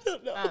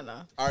I don't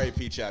know.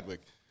 R.A.P.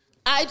 Chadwick.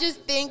 I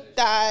just think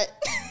that,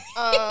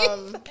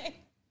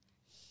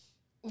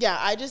 yeah,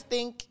 I just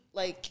think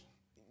like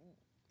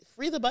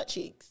free the butt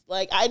cheeks.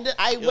 Like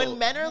when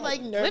men are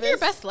like nervous, Live your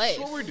best life.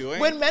 That's what we're doing.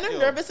 When men are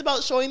nervous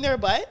about showing their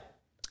butt,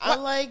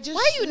 I'm like, just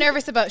Why are you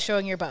nervous about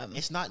showing your bum?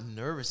 It's not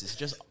nervous. It's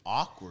just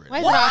awkward. Why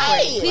is it awkward?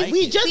 Why? Please,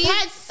 We just please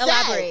had sex.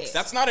 elaborate.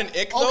 That's not an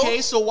ick though. Okay,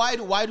 so why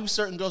do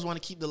certain girls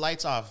want to keep the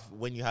lights off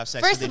when you have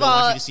sex? First they of don't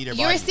want all, you to see their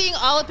you body? were seeing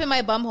all up in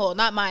my bum hole,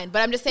 not mine.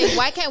 But I'm just saying,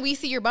 why can't we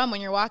see your bum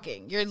when you're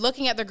walking? You're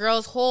looking at the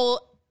girl's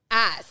whole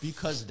ass.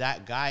 Because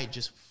that guy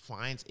just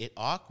finds it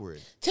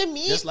awkward. To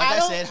me, Just like I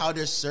don't- said, how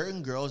there's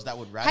certain girls that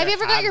would rather Have you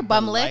ever got your the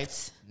bum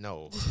lights- licked?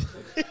 No.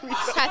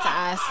 Just had to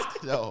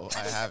ask. No, I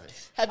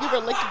haven't. Have you ever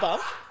licked bum?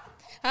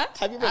 Huh?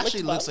 Have you ever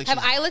Actually licked looks bum? like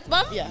Have she's I licked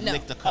bum? Yeah. No.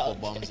 licked a couple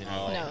bums in her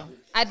life. No.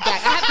 I'd gag.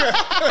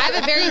 I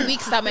have a very weak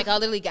stomach. I'll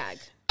literally gag.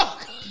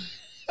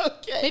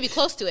 Okay. Maybe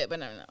close to it, but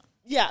no.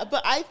 Yeah,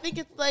 but I think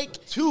it's like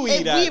To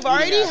if eat at we've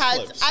already eating ass had.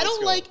 clips. I Let's don't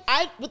go.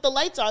 like with the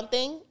lights on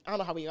thing. I don't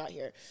know how we got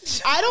here.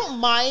 I don't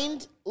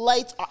mind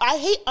lights. I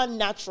hate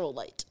unnatural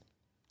light.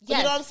 You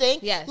know what I'm saying?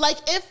 Yes. Like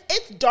if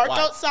it's dark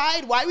Why?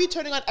 outside, why are we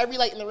turning on every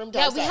light in the room? To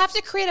Yeah, have we sex? have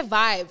to create a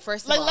vibe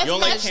first of Like all. let's You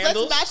don't like match.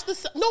 candles? Let's match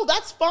the. No,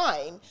 that's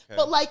fine.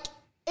 But like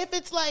if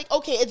it's like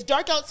okay, it's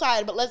dark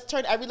outside, but let's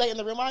turn every light in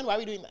the room on. Why are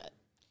we doing that?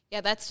 Yeah,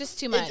 that's just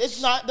too much.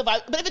 It's not the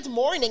vibe. But if it's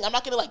morning, I'm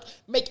not gonna like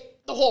make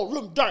the whole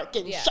room dark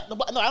and shut the.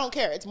 No, I don't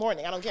care. It's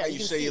morning. I don't care. You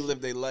can say see. you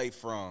live their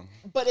life wrong.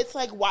 But it's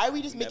like, why are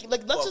we just making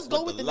like? Let's fuck just go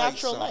with with the the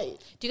natural lights on.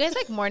 light. Do you guys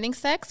like morning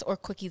sex or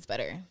quickies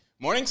better?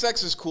 Morning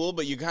sex is cool,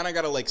 but you kind of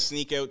got to like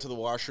sneak out to the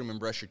washroom and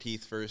brush your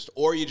teeth first,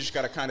 or you just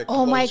got to kind of.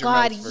 Oh my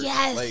god,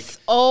 yes.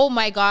 Like oh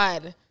my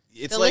god.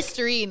 it's The like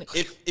Listerine.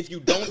 if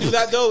you don't do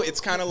that though, it's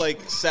kind of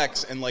like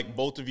sex, and like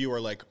both of you are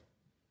like,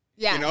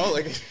 Yeah. you know,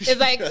 like It's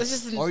like it's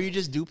just Or you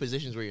just do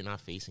positions where you're not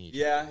facing each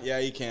other. yeah,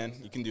 you can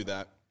do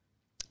that.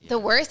 the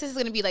worst is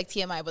gonna be like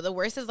TMI, but the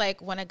worst is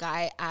like when a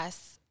guy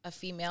asks a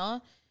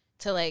female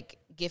to like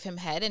give him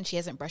head and she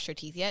hasn't brushed her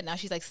teeth yet. Now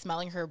she's like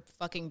smelling her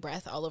fucking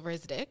breath all over his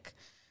dick.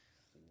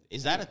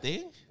 Is that a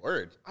thing?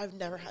 Word. I've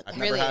never had that. I've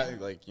Really? never had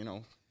like you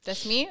know.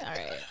 That's me? All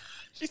right.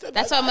 She said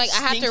That's why I'm like I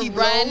have to Stinky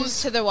run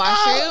blows? to the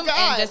washroom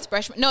God. and just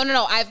brush. No.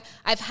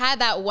 I've had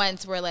that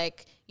once where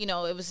like you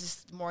know it was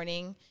just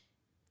morning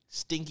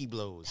Stinky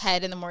blows.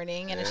 head in the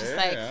morning and it's just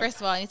like first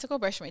of all I need to go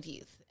brush my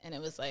teeth and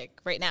it was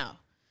like right now.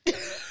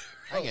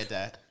 I get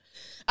that.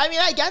 I mean,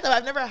 I get that.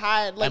 I've never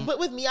had like, but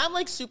with me, I'm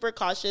like super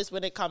cautious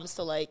when it comes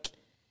to like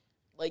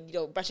you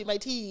know, brushing my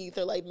teeth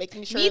or like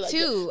making sure. Me like,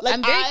 too. Like,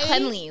 I'm very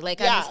cleanly.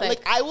 Like, I'm yeah, just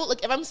like I will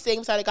like if I'm staying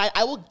beside a guy,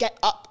 I will get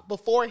up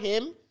before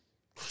him,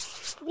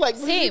 like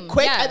really Same,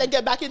 quick, yeah. and then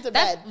get back into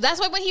bed. That's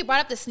why when he brought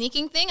up the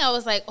sneaking thing, I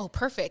was like, oh,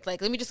 perfect.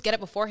 Like, let me just get up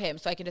before him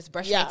so I can just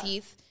brush Yeah. my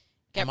teeth,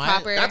 get Am I-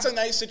 proper. That's a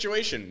nice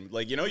situation.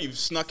 Like you know, you've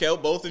snuck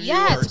out both of you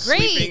Yeah, are it's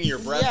great. sleeping. Your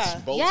breaths Yeah.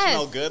 both Yes.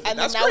 smell good. And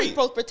That's then now we great.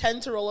 both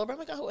pretend to roll over. I'm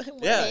like, oh,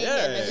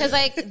 Yeah. Because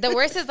like the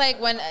worst is like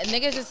when a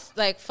nigga just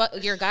like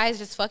your guy's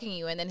just fucking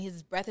you and then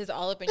his breath is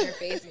all up in your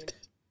face.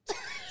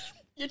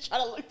 You're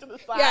trying to look to the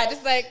side. Yeah,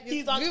 just like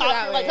he's just on move top.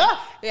 that You're way. like,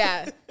 ah.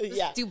 Yeah, just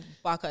Yeah. do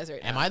bakas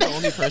right now. Am I the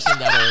only person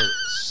that'll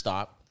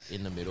stop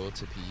in the middle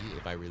to pee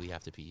if I really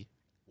have to pee?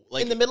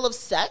 Like in the middle of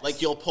sex?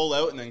 like you'll pull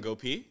out and then go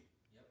pee.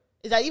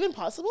 Is that even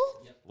possible?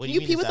 What Can do you you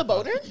mean pee is with a that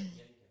boner?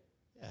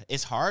 Yeah,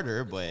 it's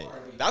harder, but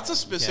That's a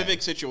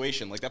specific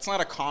situation. Like that's not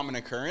a common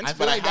occurrence. I feel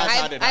But like I have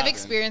that's- had it I've happen.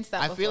 experienced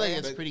that. I feel like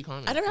before. it's pretty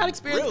common. I never had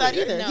experience Really?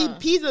 with that either. No. He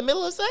pees in the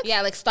middle of sex?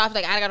 Yeah, like stop.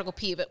 Like I gotta go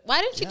pee. But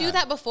why didn't you do Yeah.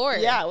 that before?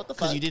 Yeah, what the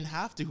because fuck? you didn't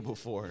have to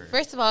before.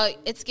 First of all,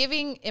 it's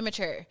giving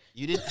immature.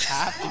 You didn't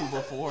have to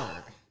before.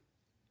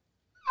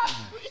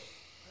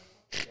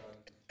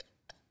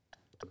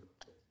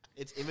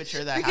 It's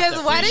immature that I have Because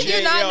to why pee. did you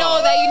Appreciate not y'all.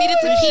 know that you needed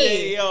to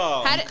Appreciate pee?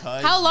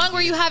 y'all. How long you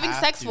were you didn't having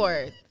have sex to.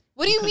 for?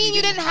 What do you Because mean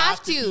you didn't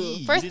have to? pee.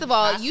 You First didn't of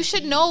all, have you to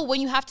should pee. know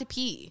when you have to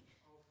pee.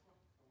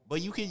 But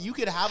you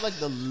could have like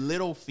the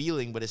little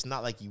feeling, but it's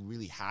not like you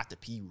really have to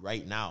pee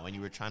right now. And you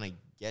were trying to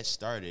get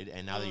started,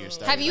 and now that you're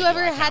starting, have you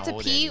ever had to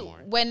pee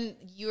when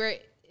you were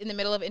in the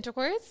middle of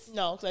intercourse?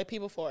 No, because I pee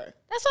before.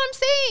 That's what I'm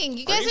saying.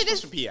 You guys are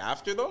supposed to pee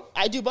after though?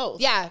 I do both.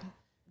 Yeah,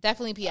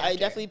 definitely pee after. I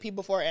definitely pee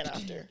before and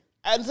after.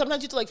 And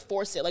sometimes you have to like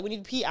force it. Like when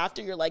you pee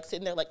after, you're like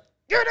sitting there like,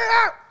 get it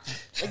out.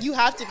 Like you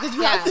have to, because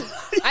you have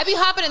to. I be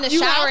hopping in the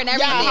shower and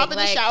everything. Yeah, hop in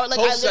the shower. Like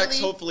post sex,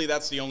 hopefully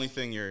that's the only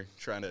thing you're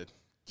trying to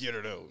get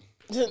it out.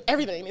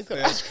 Everything needs to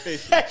come out.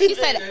 She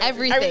said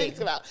everything. Everything needs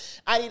to come out.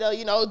 I need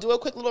to, do a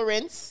quick little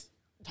rinse,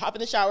 hop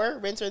in the shower,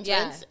 rinse, and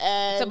it's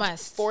a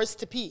must. Force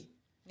to pee.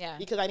 Yeah.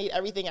 Because I need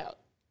everything out.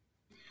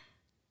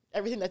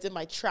 Everything that's in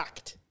my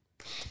tract.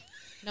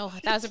 No,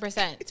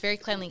 1,000%. It's very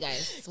cleanly,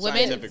 guys.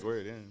 Women, scientific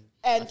word, yeah.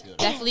 And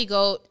definitely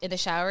go in the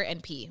shower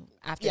and pee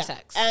after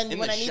sex. And in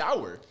the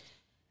shower?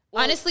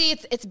 Honestly,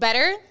 it's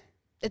better.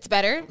 It's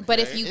better, but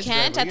if you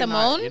can't at the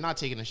moment, you're not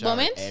taking a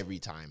shower every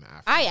time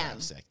after. I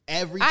am. Sex.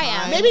 Every time.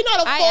 I am. Maybe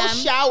not a full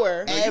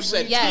shower. No, you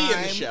said pee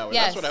in the shower.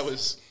 Yes.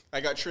 That's what I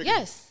got triggered.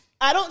 Yes.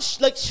 I don't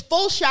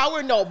full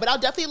shower, no, but I'll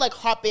definitely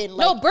hop in.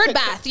 No, bird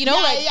bath,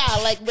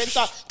 like rinse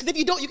off. Because if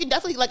you don't, you can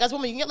definitely as a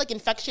woman, you can get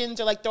infections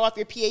or throw off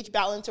your pH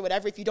balance or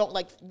whatever if you don't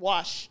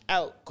wash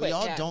out quick.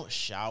 Y'all don't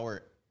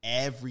shower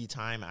every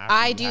time after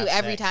I do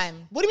every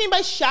time. What do you mean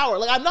by shower?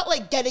 I'm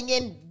not getting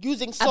in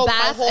using soap. A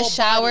bath, my whole a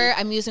shower. body.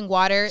 I'm using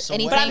water.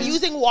 Anything. But I'm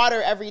using water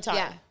every time.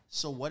 Yeah.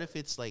 So what if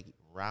it's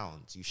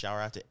rounds? You shower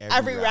after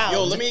every round.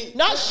 Yo, let me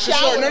not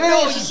shower.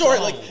 No, sorry.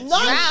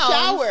 Not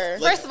shower.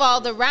 First of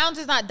all, the rounds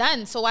is not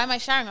done. So why am I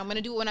showering? I'm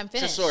gonna do it when I'm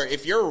finished. Sorry,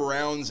 if you're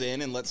rounds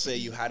in and let's say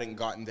you hadn't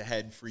gotten to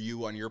head for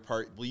you on your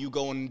part, will you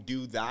go and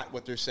do that?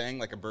 What they're saying,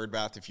 like a bird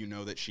bath, if you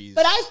know that she's.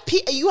 But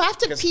you have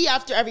to pee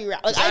after every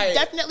round. I've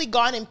definitely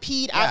gone and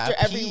peed after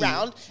every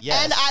round,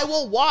 and I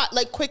will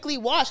quickly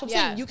wash. I'm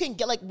saying you can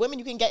get women,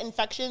 you can get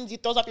infections. You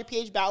throws off your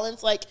pH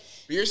balance. But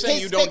you're saying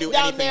you don't do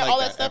down anything there, like all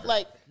that stuff.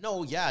 Ever.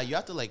 No, yeah, you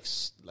have to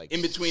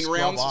in between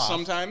rounds off.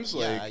 sometimes.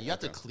 Yeah, you have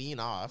to clean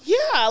off.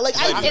 Yeah,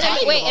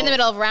 in the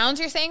middle of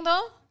rounds, you're saying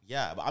though?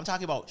 Yeah, but I'm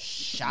talking about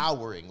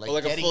showering, a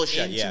full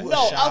shower. Yeah.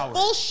 No, a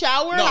full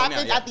shower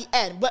happens at the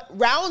end, but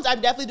rounds, I'm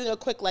definitely doing a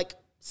quick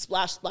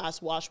splash,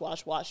 wash.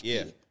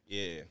 Yeah, pee.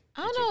 yeah.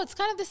 I don't know. It's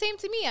kind of the same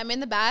to me. I'm in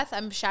the bath.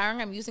 I'm showering.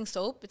 I'm using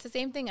soap. It's the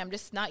same thing. I'm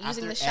just not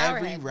using the shower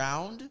every head.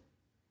 round.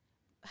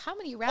 How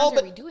many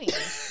rounds are we doing?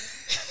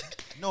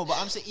 No, but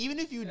I'm saying even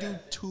if you do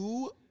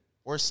 2.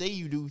 Or say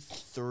you do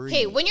 3.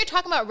 Okay, when you're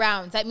talking about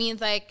rounds, that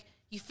means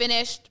you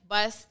finished,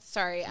 bust.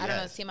 Sorry, I don't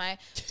know, it's TMI.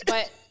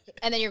 But,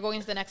 and then you're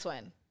going to the next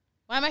one.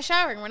 Why am I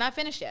showering? We're not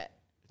finished yet.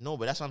 No,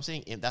 but that's what I'm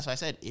saying. That's why I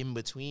said in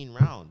between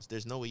rounds.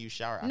 There's no way you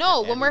shower after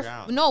every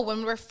round.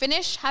 When we're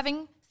finished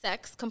having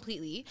sex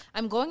completely,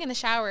 I'm going in the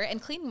shower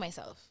and cleaning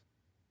myself.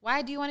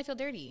 Why do you want to feel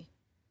dirty?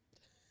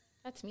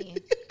 That's me.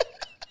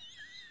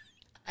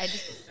 I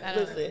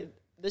don't know.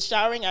 The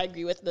showering, I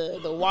agree with.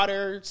 The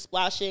water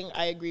splashing,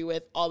 I agree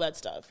with. All that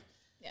stuff.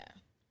 Yeah.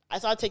 I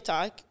saw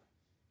TikTok.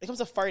 It comes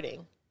to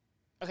farting.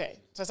 Okay,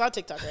 so I saw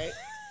TikTok, right?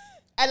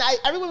 And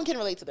everyone can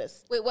relate to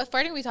this. Wait, what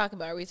farting are we talking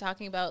about? Are we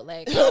talking about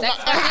sex farting?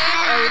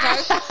 Or are we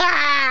talking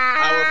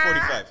Hour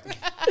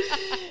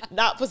 45.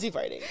 Not pussy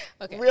farting.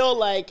 Okay.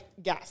 Real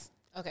gas.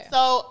 Okay.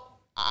 So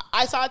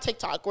I saw a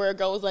TikTok where a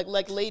girl was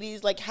like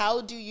ladies,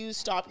 how do you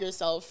stop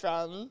yourself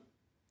from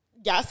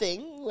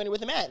gassing when you're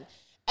with a man?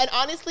 And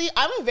honestly,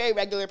 I'm a very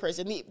regular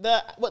person.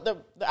 The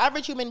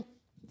average human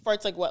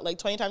farts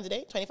 20 times a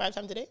day, 25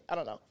 times a day? I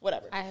don't know.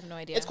 Whatever. I have no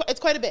idea. It's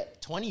quite a bit.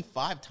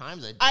 25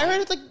 times a day? I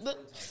heard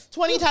it's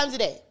 20 times a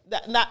day.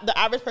 The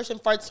average person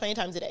farts 20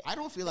 times a day. I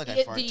don't feel like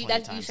I fart 20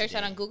 times you search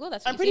that on Google?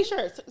 That's I'm pretty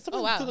sure.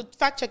 Someone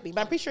fact check me, but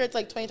I'm pretty sure it's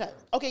 20 times.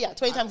 Okay, yeah,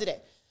 20 times a day.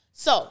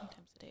 So,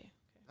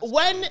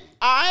 when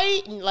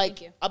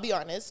I'll be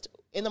honest,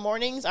 in the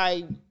mornings,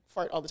 I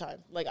fart all the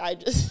time.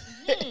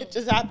 It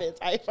just happens.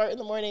 I fart in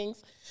the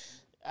mornings.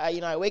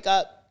 I wake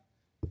up,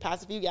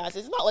 pass a few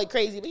gases. It's not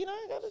crazy, but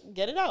I gotta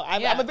get it out.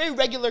 I'm a very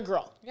regular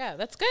girl. Yeah,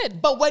 that's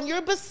good. But when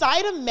you're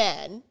beside a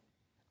man,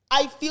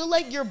 I feel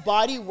like your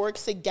body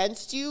works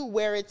against you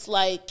where it's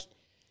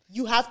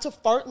you have to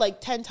fart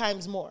 10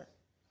 times more.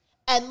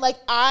 And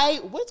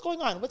what's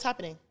going on? What's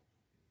happening?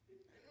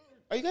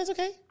 Are you guys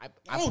okay?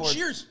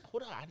 Cheers.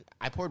 Hold on.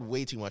 I poured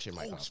way too much in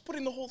my cup. Just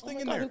putting the whole thing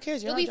in God, there. Who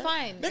cares? You'll be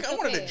fine. Nick, I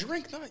wanted to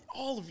drink, not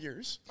all of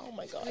yours. Oh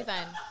my God. You'll be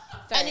fine.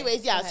 Sorry.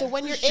 Anyways, yeah. So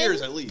when you're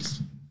cheers at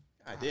least.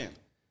 God damn.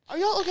 Are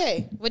y'all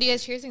okay? What are you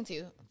guys cheersing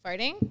to?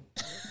 Farting?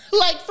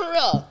 For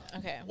real.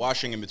 Okay.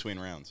 Washing in between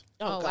rounds.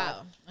 Oh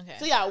wow. Okay.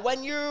 So yeah,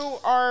 when you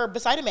are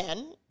beside a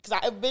man, because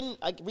I've been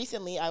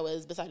recently, I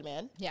was beside a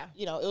man. Yeah.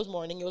 It was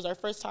morning. It was our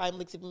first time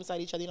sleeping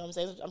beside each other. You know what I'm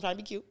saying? I'm trying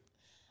to be cute.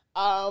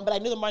 But I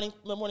knew the morning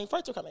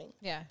farts were coming.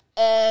 Yeah.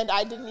 And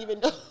I didn't even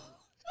know.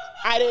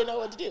 I didn't know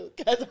what to do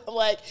because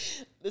I'm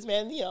this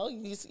man,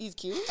 he's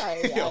cute.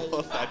 It's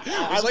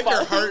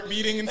your heart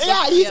beating and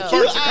stuff. Yeah, he's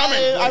cute. Farts are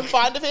coming. I'm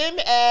fond of him,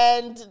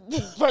 and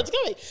farts are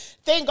coming.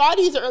 Thank God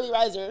he's an early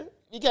riser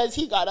because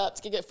he got up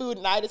to get food,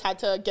 and I just had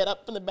to get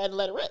up from the bed and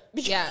let it rip.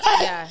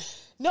 Yeah.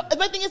 No,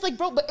 my thing is like,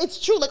 bro, but it's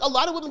true. Like a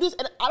lot of women do this,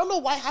 and I don't know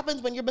why it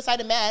happens when you're beside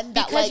a man.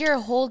 That, because like, you're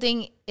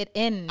holding it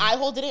in. I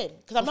hold it in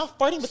because I'm not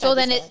farting. So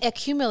then it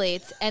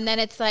accumulates, and then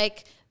it's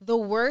like the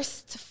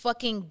worst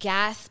fucking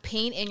gas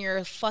pain in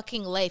your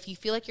fucking life. You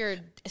feel like your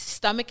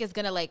stomach is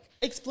gonna like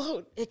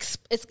explode. It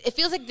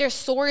feels like there's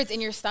swords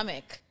in your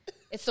stomach.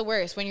 It's the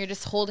worst when you're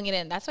just holding it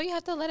in. That's why you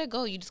have to let it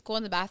go. You just go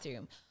in the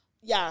bathroom.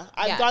 Yeah,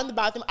 I've gone to the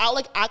bathroom. I'll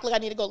like act like I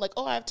need to go. Like,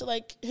 oh, I have to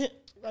like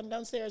run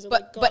downstairs. Or,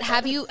 But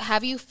have you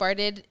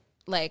farted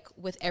like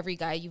with every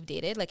guy you've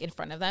dated, like in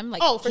front of them?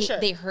 Like, oh, for sure.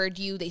 They heard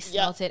you, they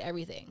smelt it,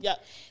 everything. Yeah.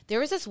 There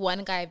was this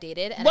one guy I've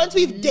dated. And once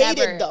we've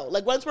dated though,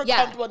 like once we're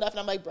comfortable enough, and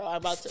I'm like, bro, I'm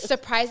about to.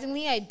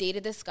 Surprisingly, I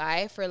dated this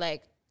guy for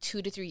like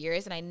 2 to 3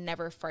 years, and I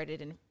never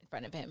farted in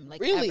front of him.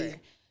 Like, really? Ever.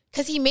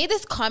 Because he made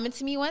this comment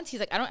to me once. He's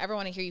like, I don't ever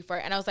want to hear you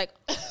fart. And I was like,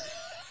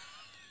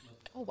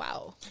 oh,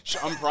 wow.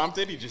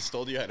 Unprompted, he just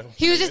told you I don't.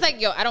 He was just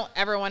like, yo, I don't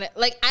ever want to.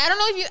 Like, I don't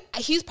know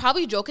if he's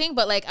probably joking,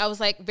 but like, I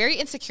was like very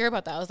insecure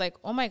about that. I was like,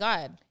 oh my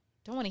God,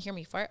 don't want to hear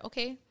me fart.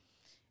 Okay.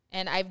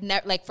 And I've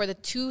never, like, for the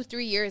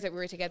 2-3 years that we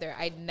were together,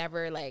 I'd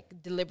never like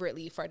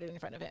deliberately farted in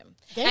front of him.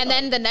 Damn. And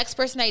then the next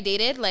person I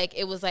dated, like,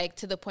 it was like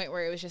to the point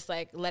where it was just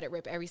like, let it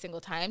rip every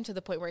single time, to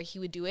the point where he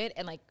would do it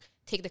and like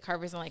take the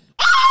covers and like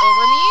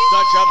over me.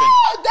 Dutch oven.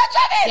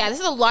 Yeah,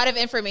 this is a lot of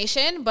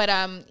information, but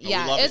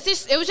yeah,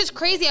 it was just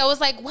crazy. I was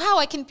like, wow,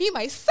 I can be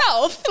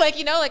myself. Like,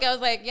 you know, like I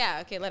was like, yeah,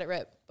 okay, let it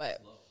rip.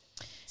 But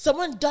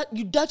someone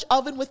you Dutch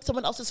oven with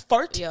someone else's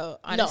fart? Yo,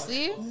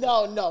 honestly,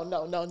 no.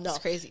 It's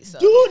crazy. So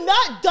do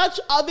not Dutch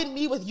oven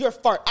me with your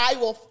fart. I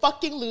will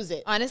fucking lose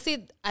it.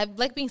 Honestly, I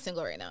like being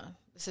single right now.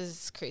 This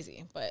is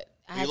crazy, but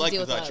I had to like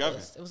deal with the Dutch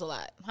oven? It was a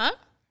lot, huh?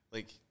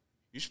 Like,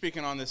 you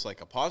speaking on this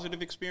like a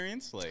positive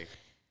experience, like.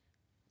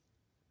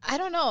 I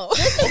don't know.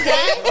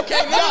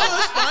 Okay, no,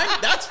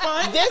 that's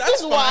fine. This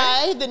is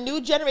why the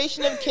new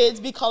generation of kids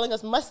be calling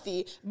us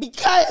musty.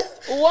 Because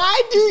why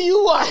do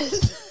you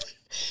want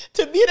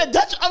to be in a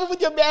Dutch oven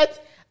with your man?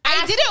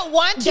 I didn't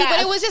want to, but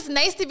it was just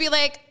nice to be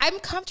like, I'm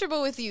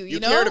comfortable with you. You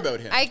know, cared about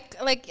him.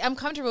 I'm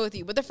comfortable with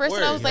you. But the first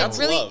one, I was like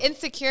really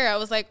insecure. I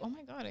was like, oh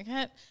my God,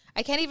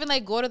 I can't even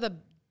like go to the.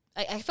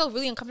 I felt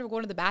really uncomfortable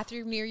going to the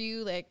bathroom near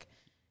you. Like,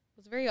 it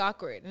was very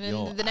awkward. And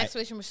then the next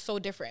relation was so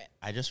different.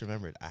 I just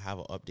remembered. I have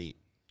an update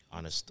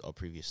on a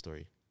previous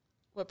story.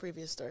 What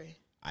previous story?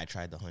 I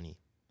tried the honey.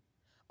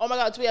 Oh my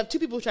God, so we have two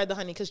people who tried the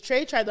honey, because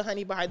Trey tried the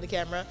honey behind the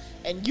camera,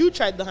 and you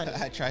tried the honey.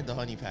 I tried the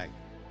honey pack.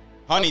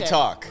 Honey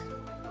talk.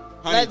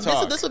 Honey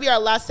talk. This will be our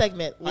last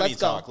segment. Let's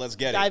go. Let's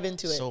get Dive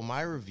into it. So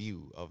my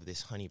review of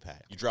this honey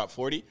pack. You dropped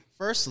 40?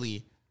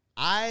 Firstly,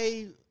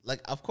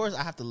 of course,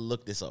 I have to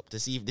look this up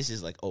to see if this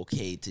is like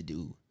okay to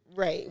do.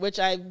 Right, which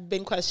I've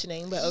been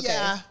questioning, but okay.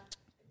 Yeah.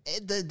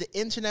 The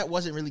internet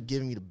wasn't really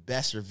giving me the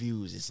best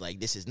reviews. It's like,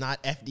 this is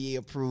not FDA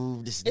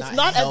approved. This is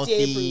not healthy.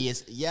 FDA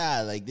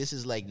approved. This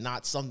is like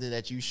not something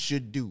that you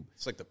should do.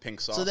 It's like the pink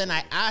sauce. So then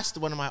I asked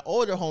one of my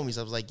older homies,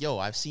 I was like, yo,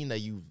 I've seen that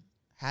you've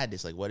had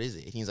this. Like, what is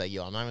it? And he's like,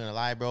 yo, I'm not even gonna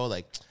lie, bro.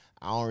 Like,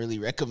 I don't really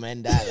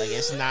recommend that. Like,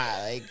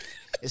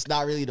 it's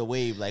not really the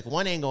wave. Like,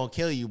 one ain't gonna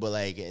kill you, but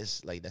like,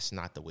 it's like, that's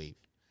not the wave.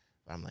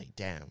 But I'm like,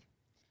 damn.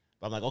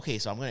 But I'm like, okay,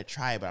 so I'm gonna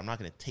try it, but I'm not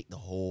gonna take the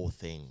whole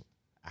thing.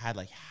 I had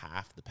like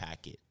half the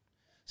packet.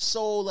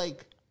 So,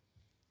 like,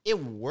 it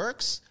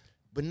works,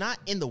 but not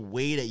in the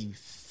way that you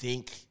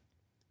think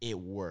it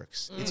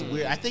works. It's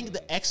weird. I think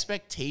the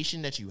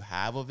expectation that you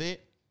have of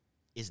it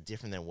is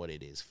different than what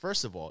it is.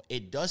 First of all,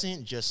 it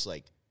doesn't just,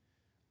 like,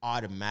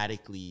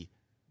 automatically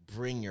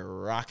bring your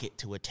rocket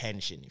to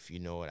attention, if you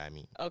know what I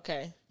mean.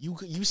 Okay.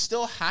 You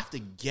still have to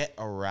get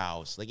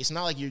aroused. Like, it's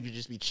not like you could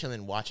just be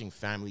chilling watching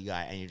Family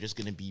Guy and you're just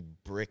going to be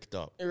bricked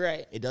up.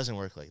 Right. It doesn't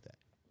work like that.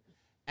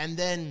 And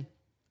then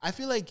I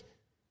feel like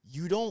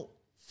you don't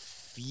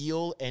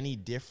feel any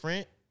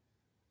different,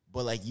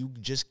 but like you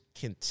just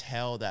can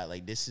tell that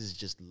like this is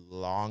just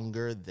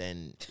longer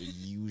than it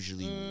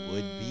usually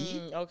would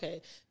be.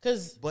 Okay,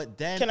 but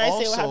then can I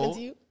say what happened to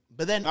you?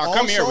 But then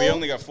come here. We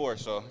only got 4,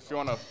 so if you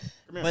want to,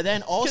 come here. But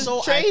then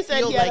also, Trey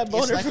said he had a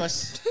boner.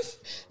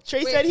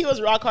 Trey said he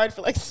was rock hard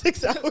for like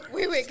 6 hours.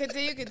 Wait,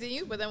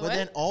 continue. But then what? But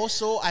then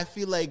also, I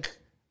feel like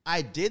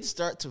I did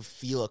start to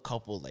feel a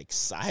couple like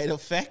side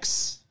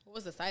effects. What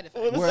was the side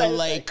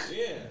effect?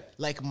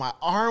 Like my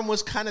arm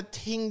was kind of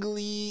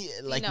tingly,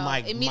 like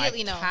my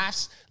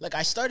calves, like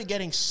I started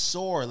getting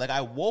sore. Like I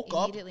woke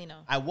up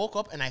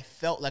and I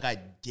felt like I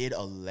did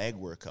a leg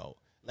workout.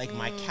 Like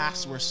my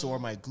calves were sore,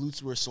 my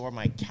glutes were sore,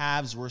 my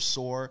calves were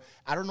sore.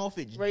 I don't know if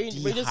it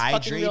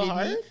dehydrated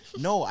me.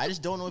 No, I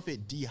just don't know if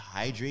it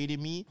dehydrated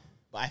me,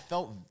 but I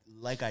felt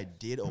like I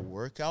did a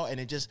workout, and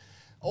it just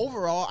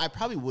overall, I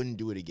probably wouldn't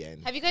do it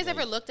again. Have you guys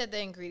ever looked at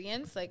the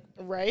ingredients, like,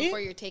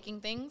 before you're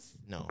taking things?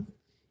 No.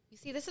 You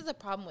see, this is a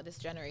problem with this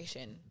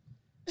generation.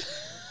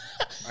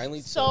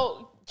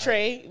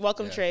 Trey,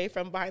 welcome Trey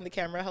from behind the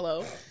camera.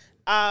 Hello.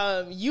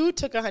 You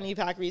took a honey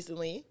pack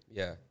recently.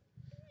 Yeah.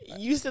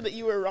 You said that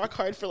you were rock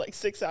hard for like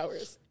 6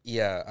 hours.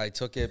 Yeah, I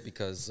took it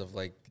because of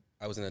like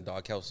I was in a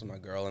doghouse with my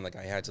girl, and like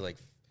I had to like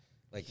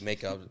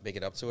make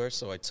it up to her.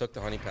 So I took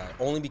the honey pack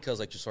only because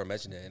like Jasor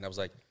mentioned it, and I was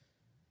like,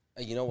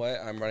 you know what?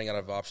 I'm running out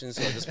of options,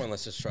 so at this point,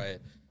 let's just try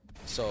it.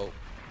 So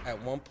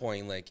at one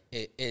point, like,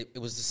 it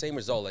was the same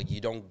result. Like,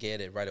 you don't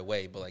get it right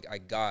away, but, like, I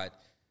got,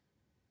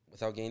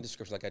 without getting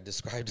description, like I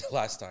described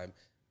last time,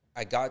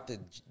 I got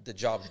the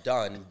job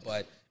done,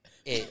 but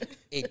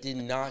it did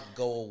not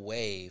go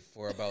away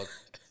for about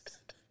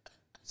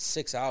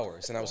 6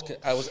 hours, and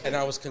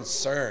I was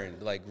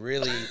concerned, like,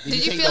 really.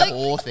 Did you take the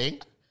whole thing?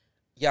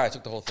 Yeah, I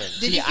took the whole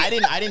thing. I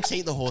didn't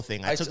take the whole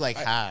thing. I took like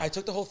half. I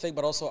took the whole thing,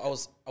 but also I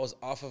was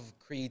off of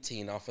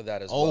creatine off of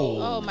that as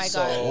well. Oh my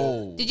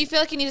god! Did you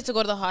feel like you needed to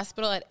go to the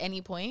hospital at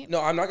any point?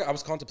 No, I'm not. I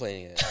was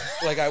contemplating it.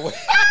 Like I went.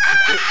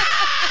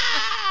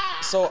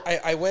 So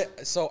I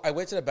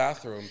went to the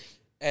bathroom.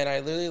 And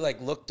I literally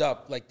like looked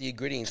up like the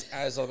ingredients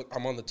as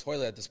I'm on the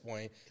toilet at this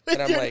point,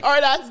 and I'm like,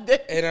 hard ass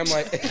dick. And I'm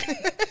like,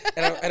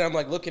 and I'm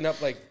like looking up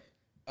like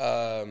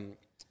the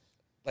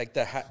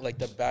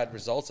bad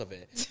results of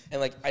it,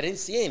 and like I didn't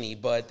see any,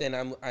 but then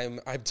I'm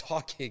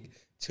talking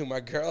to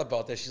my girl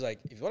about this. She's like,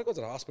 if you want to go to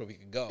the hospital, we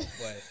could go,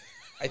 but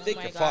I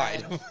think you're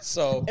fine.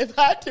 So if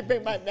I had to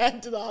bring my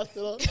man to the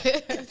hospital,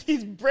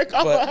 he's brick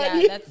off my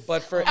head.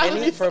 But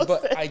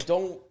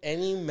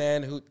any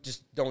man who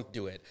just don't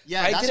do it.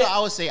 Yeah, that's what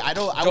I would say. I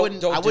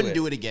wouldn't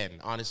do it again,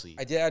 honestly.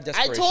 I did have I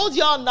desperation. told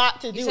y'all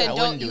not to do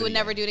it. You would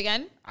never do it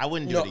again? I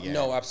wouldn't do it again.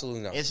 No,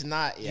 absolutely not. It's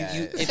not. Yeah,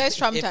 this guy's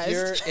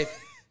traumatized.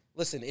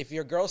 Listen, if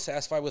your girl's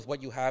satisfied with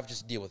what you have,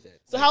 just deal with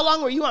it. So how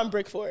long were you on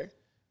brick for?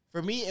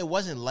 For me, it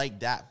wasn't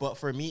like that. But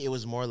for me, it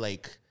was more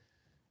like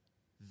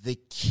the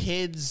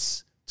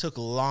kids took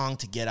long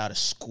to get out of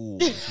school.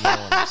 If you know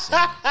what I'm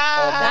saying?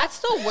 That's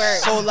the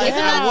worst. So like,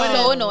 I wouldn't.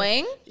 So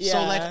annoying. Yeah.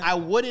 So like, I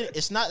wouldn't.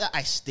 It's not that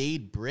I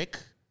stayed brick.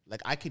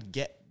 Like I could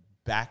get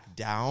back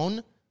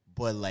down,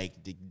 but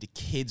like the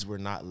kids were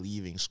not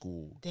leaving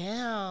school.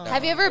 Damn.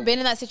 Have you ever been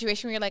in that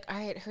situation where you're like, all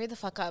right, hurry the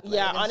fuck up? Like,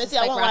 yeah, honestly,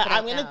 I won't lie.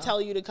 I'm gonna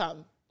tell you to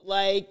come.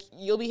 Like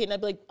you'll be hitting. I'll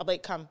be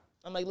like, come.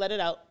 I'm like, let it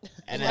out.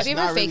 And have you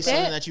ever faked it?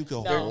 That you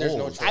can hold. There's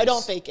no choice. I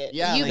don't fake it.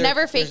 Yeah, you've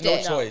never faked it.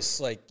 There's no choice.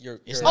 Like you're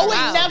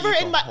never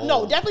in my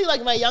definitely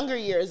like my younger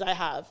years I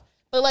have,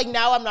 but like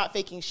now I'm not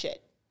faking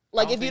shit.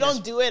 Like if you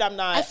don't do it, I'm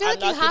not. I feel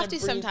like you have to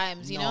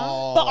sometimes, you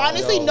know. But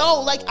honestly,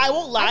 no. Like I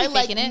won't lie.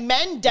 Like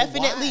men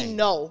definitely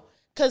know,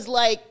 because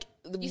like.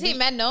 You say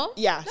men know?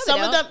 Yeah,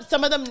 no,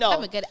 some of them know.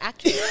 I'm a good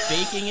actress.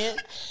 Faking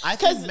it, I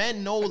think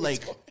men know.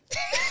 Like,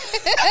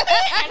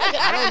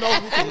 I don't know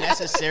if we can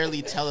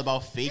necessarily tell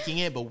about faking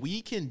it, but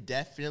we can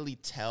definitely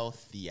tell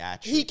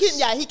theatrics. He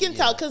can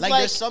tell because like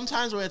there's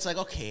sometimes where it's like,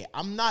 okay,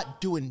 I'm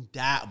not doing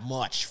that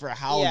much for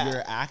how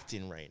you're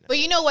acting right now. But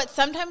you know what?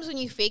 Sometimes when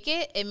you fake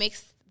it, it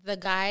makes the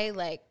guy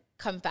like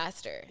come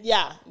faster.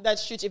 Yeah,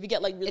 that's true. If you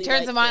get like really, it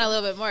turns him on a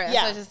little bit more.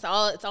 Yeah,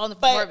 so it's all in the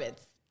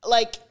performance.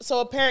 Like so,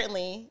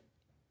 apparently.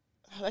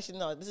 Actually,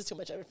 no, this is too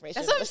much information.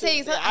 That's what I'm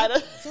saying. I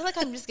feel like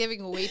I'm just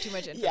giving way too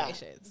much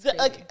information. Yeah.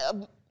 Like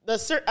a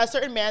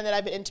certain man that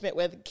I've been intimate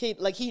with,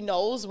 he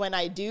knows when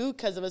I do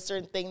because of a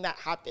certain thing that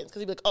happens. Because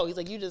he'd be like, oh, he's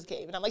like, you just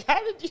came. And I'm like,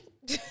 how did you?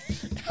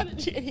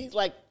 And he's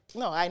like,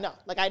 no, I know.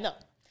 Like, I know.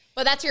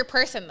 But that's your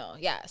person, though.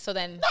 Yeah. So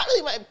then. Not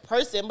really my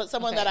person, but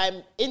someone that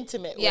I'm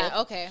intimate with. Yeah,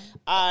 okay.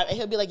 And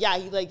he'll be like, yeah,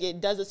 he like, it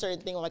does a certain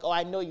thing. I'm like, oh,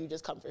 I know you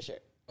just come for sure.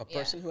 A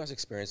person who has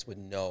experience would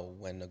know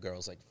when a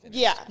girl's like finished.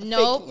 Yeah.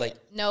 Nope.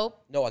 No,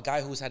 a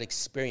guy who's had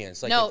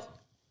experience. Like, nope.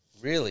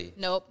 Really?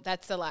 Nope.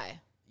 That's a lie.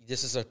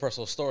 This is a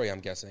personal story, I'm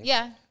guessing.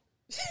 Yeah.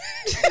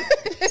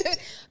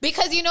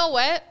 Because you know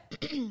what?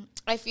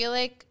 I feel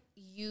like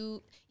even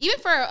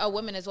for a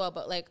woman as well,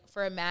 but like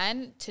for a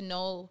man to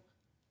know,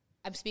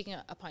 I'm speaking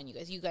upon you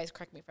guys. You guys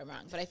correct me if I'm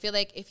wrong, but I feel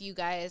like if you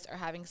guys are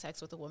having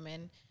sex with a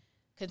woman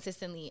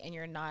consistently and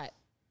you're not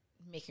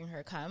making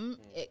her come,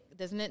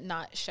 doesn't it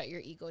not shut your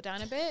ego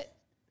down a bit?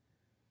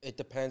 It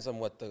depends on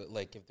what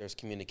if there's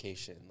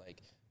communication,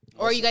 like,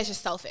 or are you guys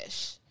just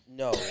selfish?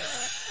 No.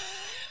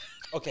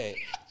 Okay,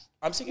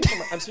 I'm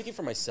speaking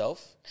for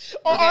myself.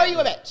 Or are you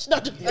a bitch? No.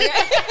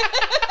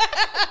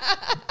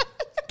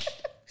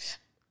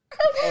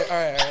 All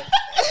right.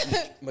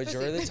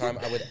 Majority of the time,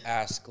 I would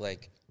ask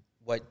like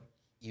what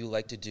you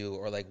like to do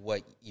or like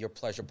what your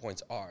pleasure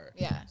points are.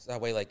 Yeah. So that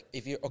way, like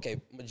if you're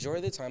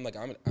majority of the time, like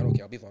I don't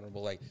care, I'll be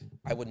vulnerable. Like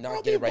I would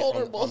not get it right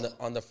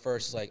on the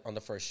first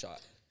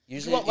shot.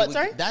 Usually,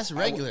 that's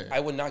regular. I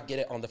would not get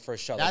it on the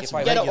first shot. That's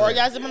like get an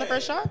orgasm on the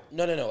first shot?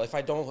 No. If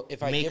I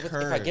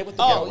get with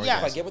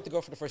the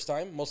girl for the first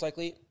time, most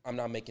likely I'm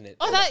not making it.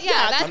 Oh,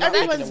 that's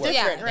everyone's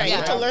different, right?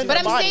 Yeah. To learn but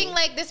I'm saying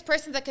like this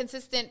person's a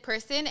consistent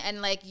person,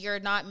 and like you're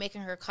not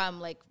making her come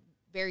like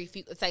very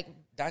few. It's like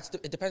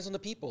it depends on the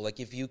people.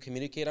 Like if you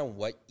communicate on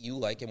what you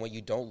like and what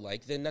you don't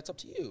like, then that's up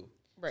to you.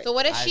 Right. So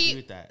what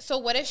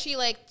if she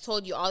like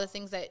told you all the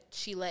things that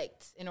she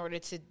liked in order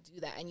to do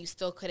that, and you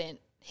still couldn't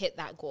hit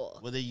that goal?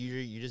 Well, then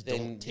you just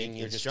don't take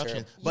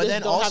instruction. But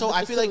then also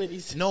I feel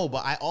like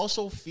but I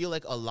also feel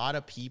like a lot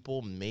of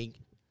people make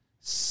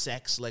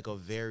sex like a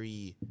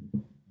very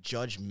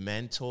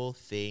judgmental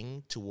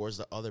thing towards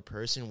the other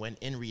person, when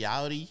in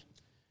reality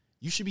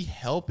you should be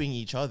helping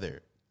each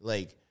other.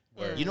 Like,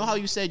 you know how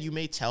you said you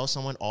may tell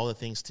someone all the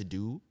things to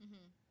do? Mm-hmm.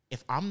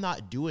 If I'm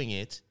not doing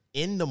it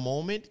in the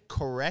moment,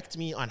 correct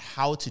me on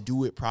how to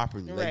do it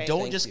properly. Like,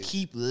 don't just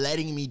keep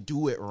letting me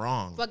do it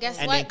wrong. But guess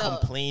and what? And then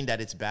complain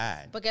that it's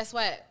bad. But guess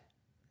what?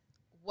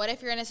 What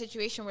if you're in a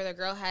situation where the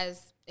girl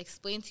has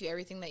explained to you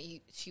everything that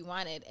she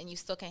wanted and you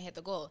still can't hit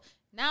the goal?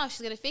 Now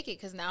she's going to fake it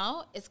because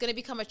now it's going to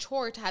become a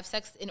chore to have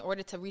sex in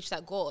order to reach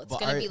that goal. It's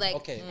going to be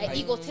like an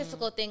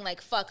egotistical thing,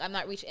 like, fuck, I'm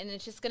not reaching. And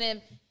it's just going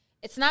to...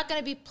 It's not going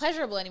to be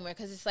pleasurable anymore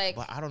because it's like...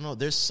 But I don't know.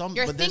 There's some...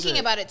 You're thinking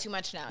about it too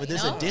much now. But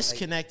there's a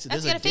disconnect.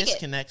 There's a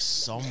disconnect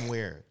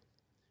somewhere.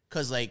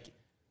 Because, like,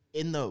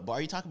 but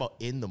are you talking about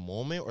in the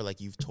moment or,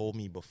 like, you've told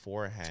me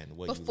beforehand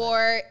what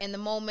in the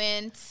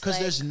moment. Because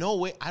there's no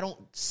way... I don't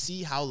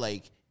see how,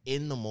 like,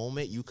 in the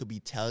moment you could be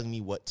telling me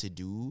what to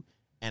do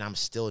and I'm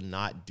still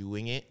not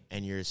doing it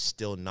and you're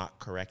still not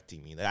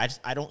correcting me. Like,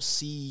 I don't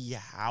see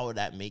how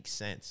that makes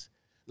sense.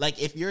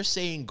 Like, if you're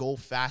saying go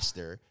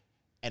faster...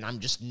 and I'm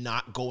just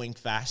not going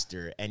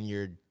faster, and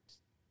you're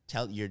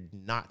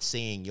not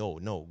saying, yo,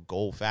 no,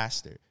 go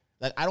faster.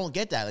 Like, I don't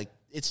get that. Like,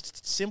 it's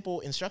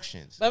simple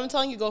instructions. But I'm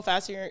telling you go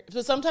faster.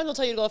 So sometimes I'll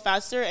tell you to go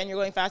faster, and you're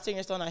going faster, and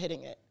you're still not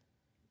hitting it.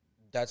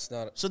 That's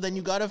not... So then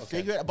you got to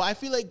figure it out. But I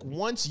feel like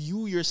once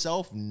you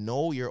yourself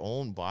know your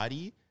own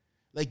body,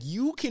 like,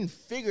 you can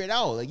figure it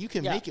out. Like, you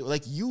can make it.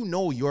 Like, you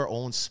know your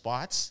own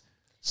spots.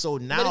 So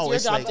now but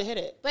it's your job like, to hit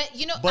it. But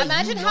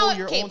imagine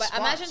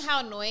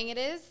how annoying it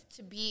is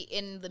to be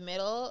in the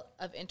middle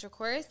of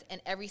intercourse and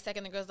every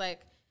second the girl's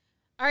like,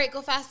 all right,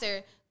 go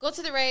faster, go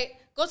to the right,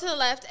 go to the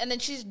left, and then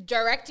she's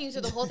directing you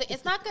through the whole thing.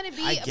 It's not going to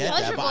be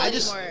pleasurable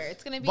anymore.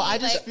 It's going to be but I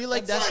just feel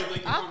like that's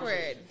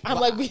awkward.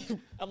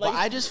 But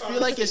I just feel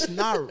like it's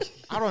not,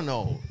 I don't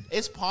know.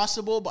 It's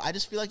possible, but I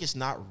just feel like it's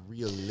not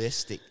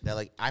realistic. That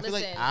like I feel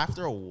like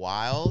after a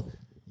while,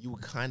 you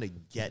kind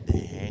of get the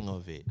hang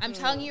of it. I'm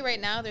telling you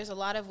right now, there's a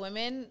lot of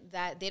women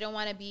that they don't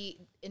want to be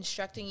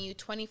instructing you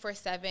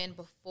 24/7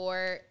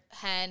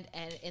 beforehand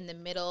and in the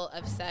middle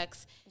of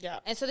sex. Yeah.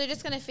 And so they're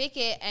just going to fake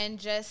it and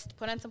just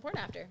put on some porn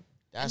after.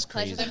 That's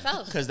crazy. Pleasure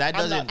themselves. Because that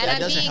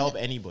doesn't help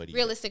anybody.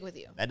 Realistic with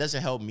you. That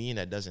doesn't help me and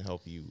that doesn't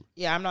help you.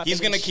 Yeah, I'm not.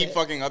 He's gonna keep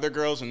fucking other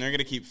girls and they're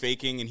gonna keep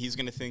faking and he's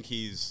gonna think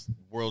he's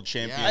world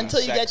champion,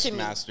 until you get to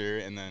master,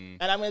 and then.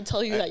 And I'm gonna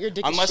tell you that your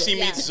dick. Unless is shit.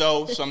 he meets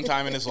Zoe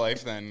sometime in his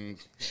life, then.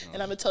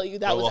 And I'm gonna tell you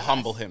that will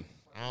humble him.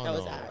 I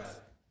don't know.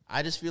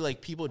 I just feel like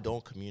people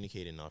don't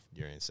communicate enough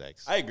during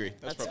sex. I agree.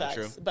 That's probably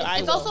true. But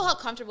it's also how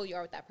comfortable you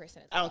are with that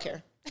person. I don't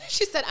care.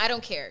 She said, "I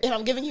don't care." If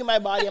I'm giving you my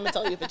body, I'm gonna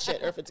tell you if it's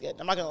shit or if it's good.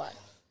 I'm not gonna lie.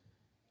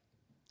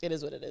 It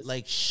is what it is.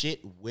 Like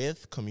shit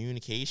with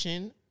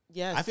communication.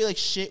 Yes. I feel like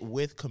shit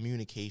with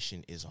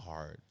communication is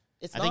hard.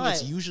 It's I not. think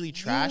it's usually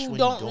trash when you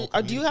don't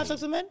communicate. Do you have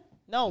sex with men?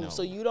 No.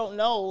 So you don't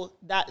know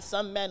that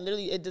some men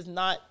literally it does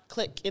not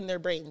click in their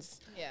brains.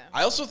 Yeah.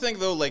 I also think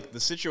though, like the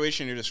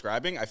situation you're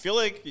describing, I feel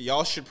like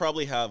y'all should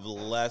probably have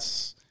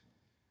less.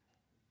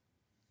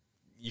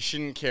 You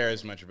shouldn't care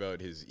as much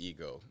about his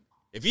ego.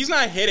 If he's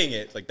not hitting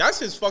it, like that's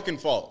his fucking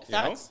fault. You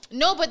know?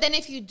 No, but then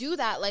if you do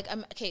that, like,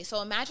 okay,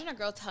 so imagine a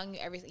girl telling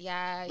you everything.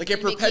 Yeah, like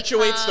it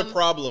perpetuates the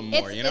problem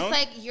more. You know, it's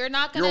like you're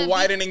not gonna. You're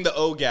widening the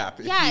O gap.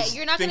 Yeah,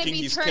 you're not gonna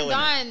be turned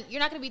on. You're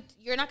not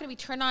gonna be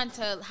turned on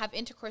to have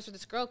intercourse with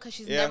this girl because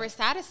she's never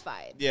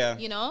satisfied. Yeah,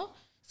 you know.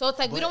 So it's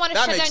like we don't want to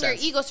shut down your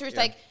ego. So it's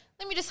like,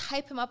 let me just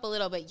hype him up a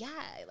little bit. Yeah,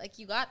 like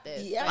you got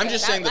this. Yeah, I'm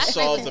just saying to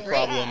solve the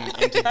problem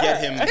and to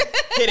get him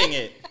hitting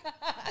it.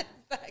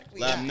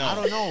 Exactly. Let him know. I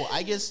don't know.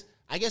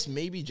 I guess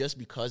maybe just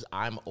because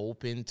I'm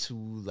open to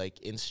like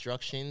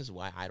instructions,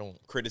 why I don't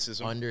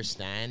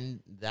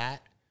understand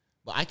that.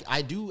 But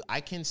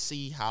I can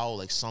see how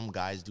like some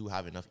guys do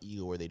have enough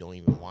ego where they don't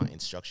even want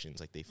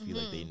instructions. Like they feel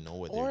like they know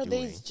what they're doing. Or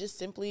they just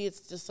simply,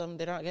 it's just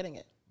they're not getting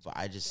it. But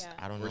I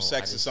don't know. Or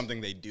sex is something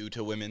they do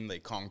to women. They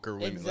conquer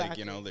women. Exactly. Like,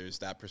 you know, there's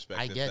that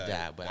perspective. I get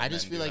that. But I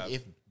just feel like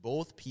if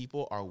both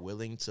people are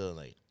willing to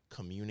like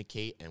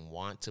communicate and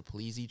want to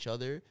please each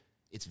other,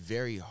 it's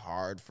very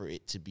hard for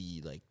it to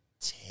be like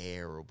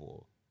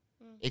terrible.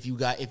 If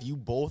you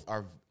both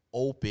are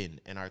open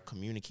and are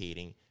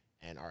communicating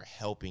and are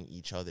helping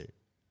each other,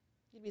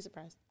 you'd be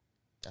surprised.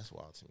 That's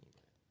wild to me.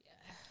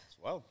 Yeah, it's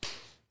wild.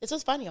 This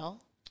was fun,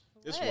 y'all.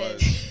 This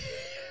was.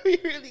 We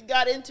really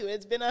got into it.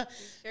 It's been a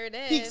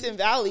peaks and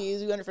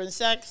valleys. We went from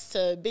sex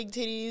to big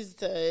titties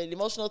to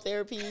emotional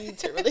therapy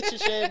to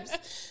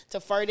relationships to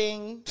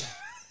farting.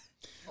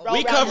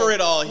 We cover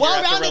it all here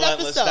at the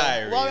Relentless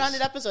Diaries.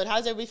 Well-rounded episode. How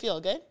does everybody feel?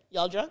 Good?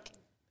 Y'all drunk?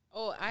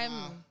 Oh, I'm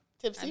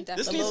tipsy.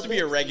 This needs to be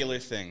a regular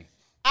thing.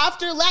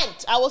 After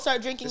Lent, I will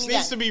start drinking again. This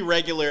needs to be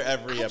regular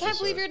every episode. I can't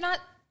believe you're not.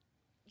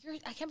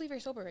 I can't believe you're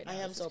sober right now. I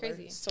am sober.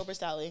 Crazy. Sober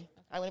Sally.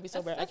 I want to be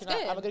sober. That's I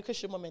cannot. good. I'm a good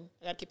Christian woman.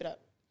 I gotta keep it up.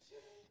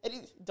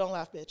 Don't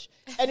laugh, bitch.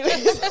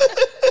 Anyways,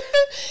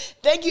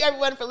 thank you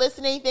everyone for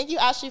listening. Thank you,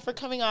 Ashley, for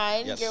coming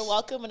on. Yes. You're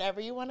welcome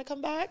whenever you want to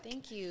come back.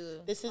 Thank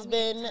you. This has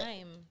been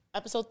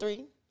episode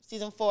 3,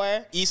 season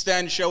 4. East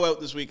End show out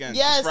this weekend.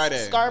 Yes, this Friday.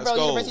 Scarborough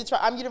University.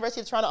 I'm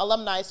University of Toronto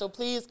alumni, so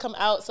please come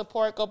out,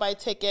 support, go buy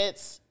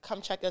tickets,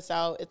 come check us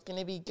out. It's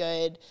gonna be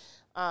good.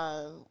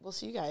 We'll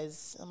see you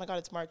guys. Oh my God,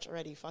 it's March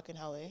already. Fucking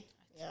hell, eh?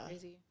 Yeah,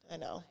 crazy. I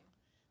know.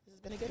 This has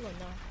been a good one,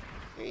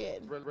 though.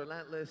 Period.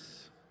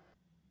 Relentless.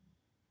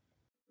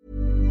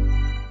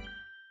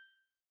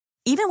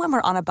 Even when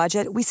we're on a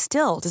budget, we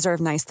still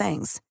deserve nice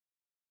things.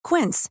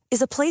 Quince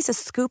is a place to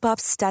scoop up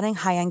stunning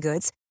high-end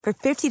goods for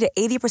 50 to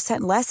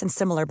 80% less than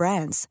similar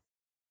brands.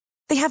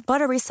 They have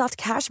buttery soft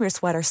cashmere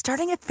sweaters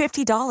starting at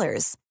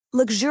 $50,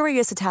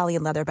 luxurious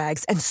Italian leather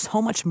bags, and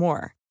so much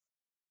more.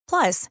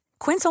 Plus,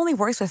 Quince only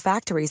works with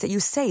factories that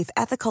use safe,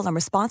 ethical, and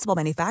responsible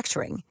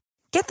manufacturing.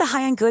 Get the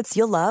high-end goods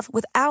you'll love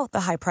without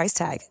the high price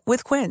tag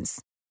with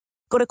Quince.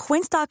 Go to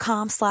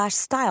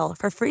quince.com/style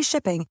for free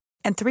shipping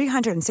and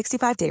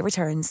 365-day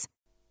returns.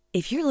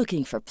 If you're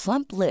looking for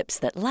plump lips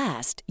that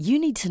last, you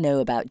need to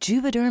know about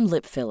Juvederm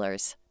lip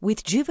fillers.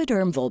 With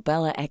Juvederm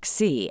Volbella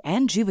XC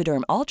and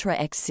Juvederm Ultra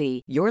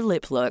XC, your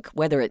lip look,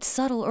 whether it's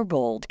subtle or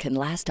bold, can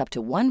last up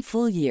to 1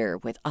 full year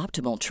with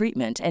optimal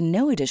treatment and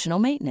no additional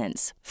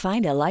maintenance.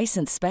 Find a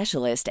licensed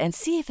specialist and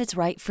see if it's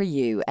right for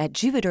you at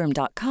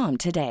Juvederm.com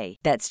today.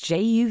 That's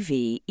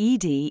JUVEDERM.com.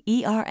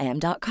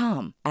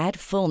 Add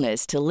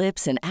fullness to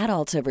lips in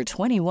adults over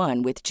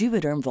 21 with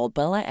Juvederm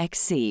Volbella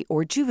XC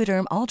or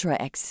Juvederm Ultra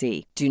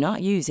XC. Do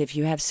not use if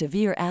you have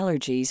severe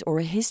allergies or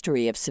a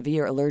history of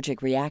severe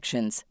allergic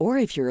reactions, or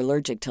if you're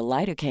allergic to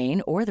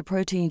lidocaine or the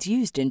proteins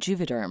used in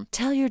Juvederm.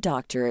 Tell your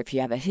doctor if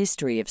you have a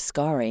history of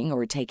scarring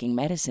or taking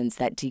medicines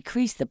that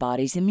decrease the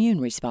body's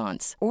immune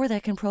response or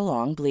that can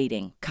prolong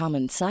bleeding.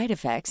 Common side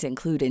effects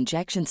include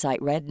injection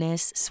site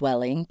redness,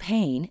 swelling,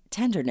 pain,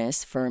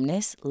 tenderness,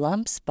 firmness,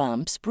 lumps,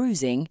 bumps,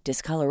 bruising,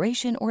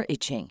 discoloration, or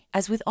itching.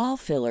 As with all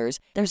fillers,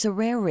 there's a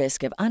rare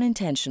risk of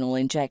unintentional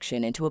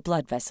injection into a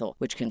blood vessel,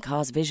 which can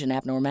cause vision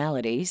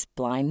abnormalities,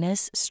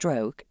 blindness,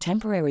 stroke,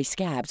 temporary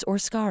scabs, or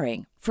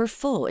scarring. For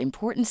full,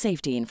 important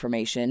safety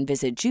information,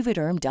 visit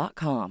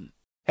Juvederm.com.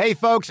 Hey,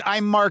 folks,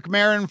 I'm Mark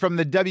Maron from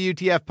the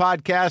WTF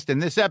Podcast,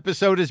 and this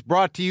episode is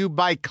brought to you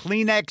by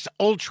Kleenex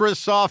Ultra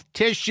Soft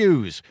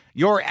Tissues,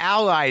 your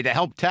ally to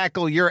help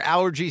tackle your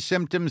allergy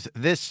symptoms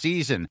this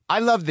season. I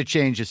love the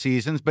change of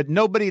seasons, but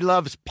nobody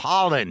loves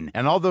pollen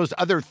and all those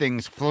other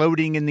things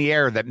floating in the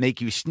air that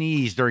make you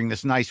sneeze during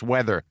this nice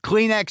weather.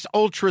 Kleenex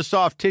Ultra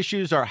Soft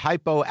Tissues are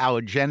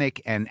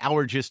hypoallergenic and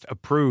allergist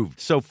approved,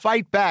 so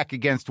fight back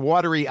against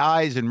watery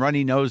eyes and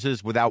runny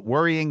noses without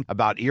worrying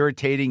about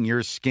irritating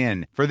your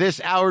skin. For this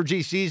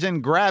allergy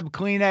season, grab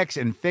Kleenex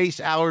and face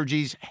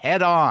allergies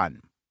head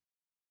on.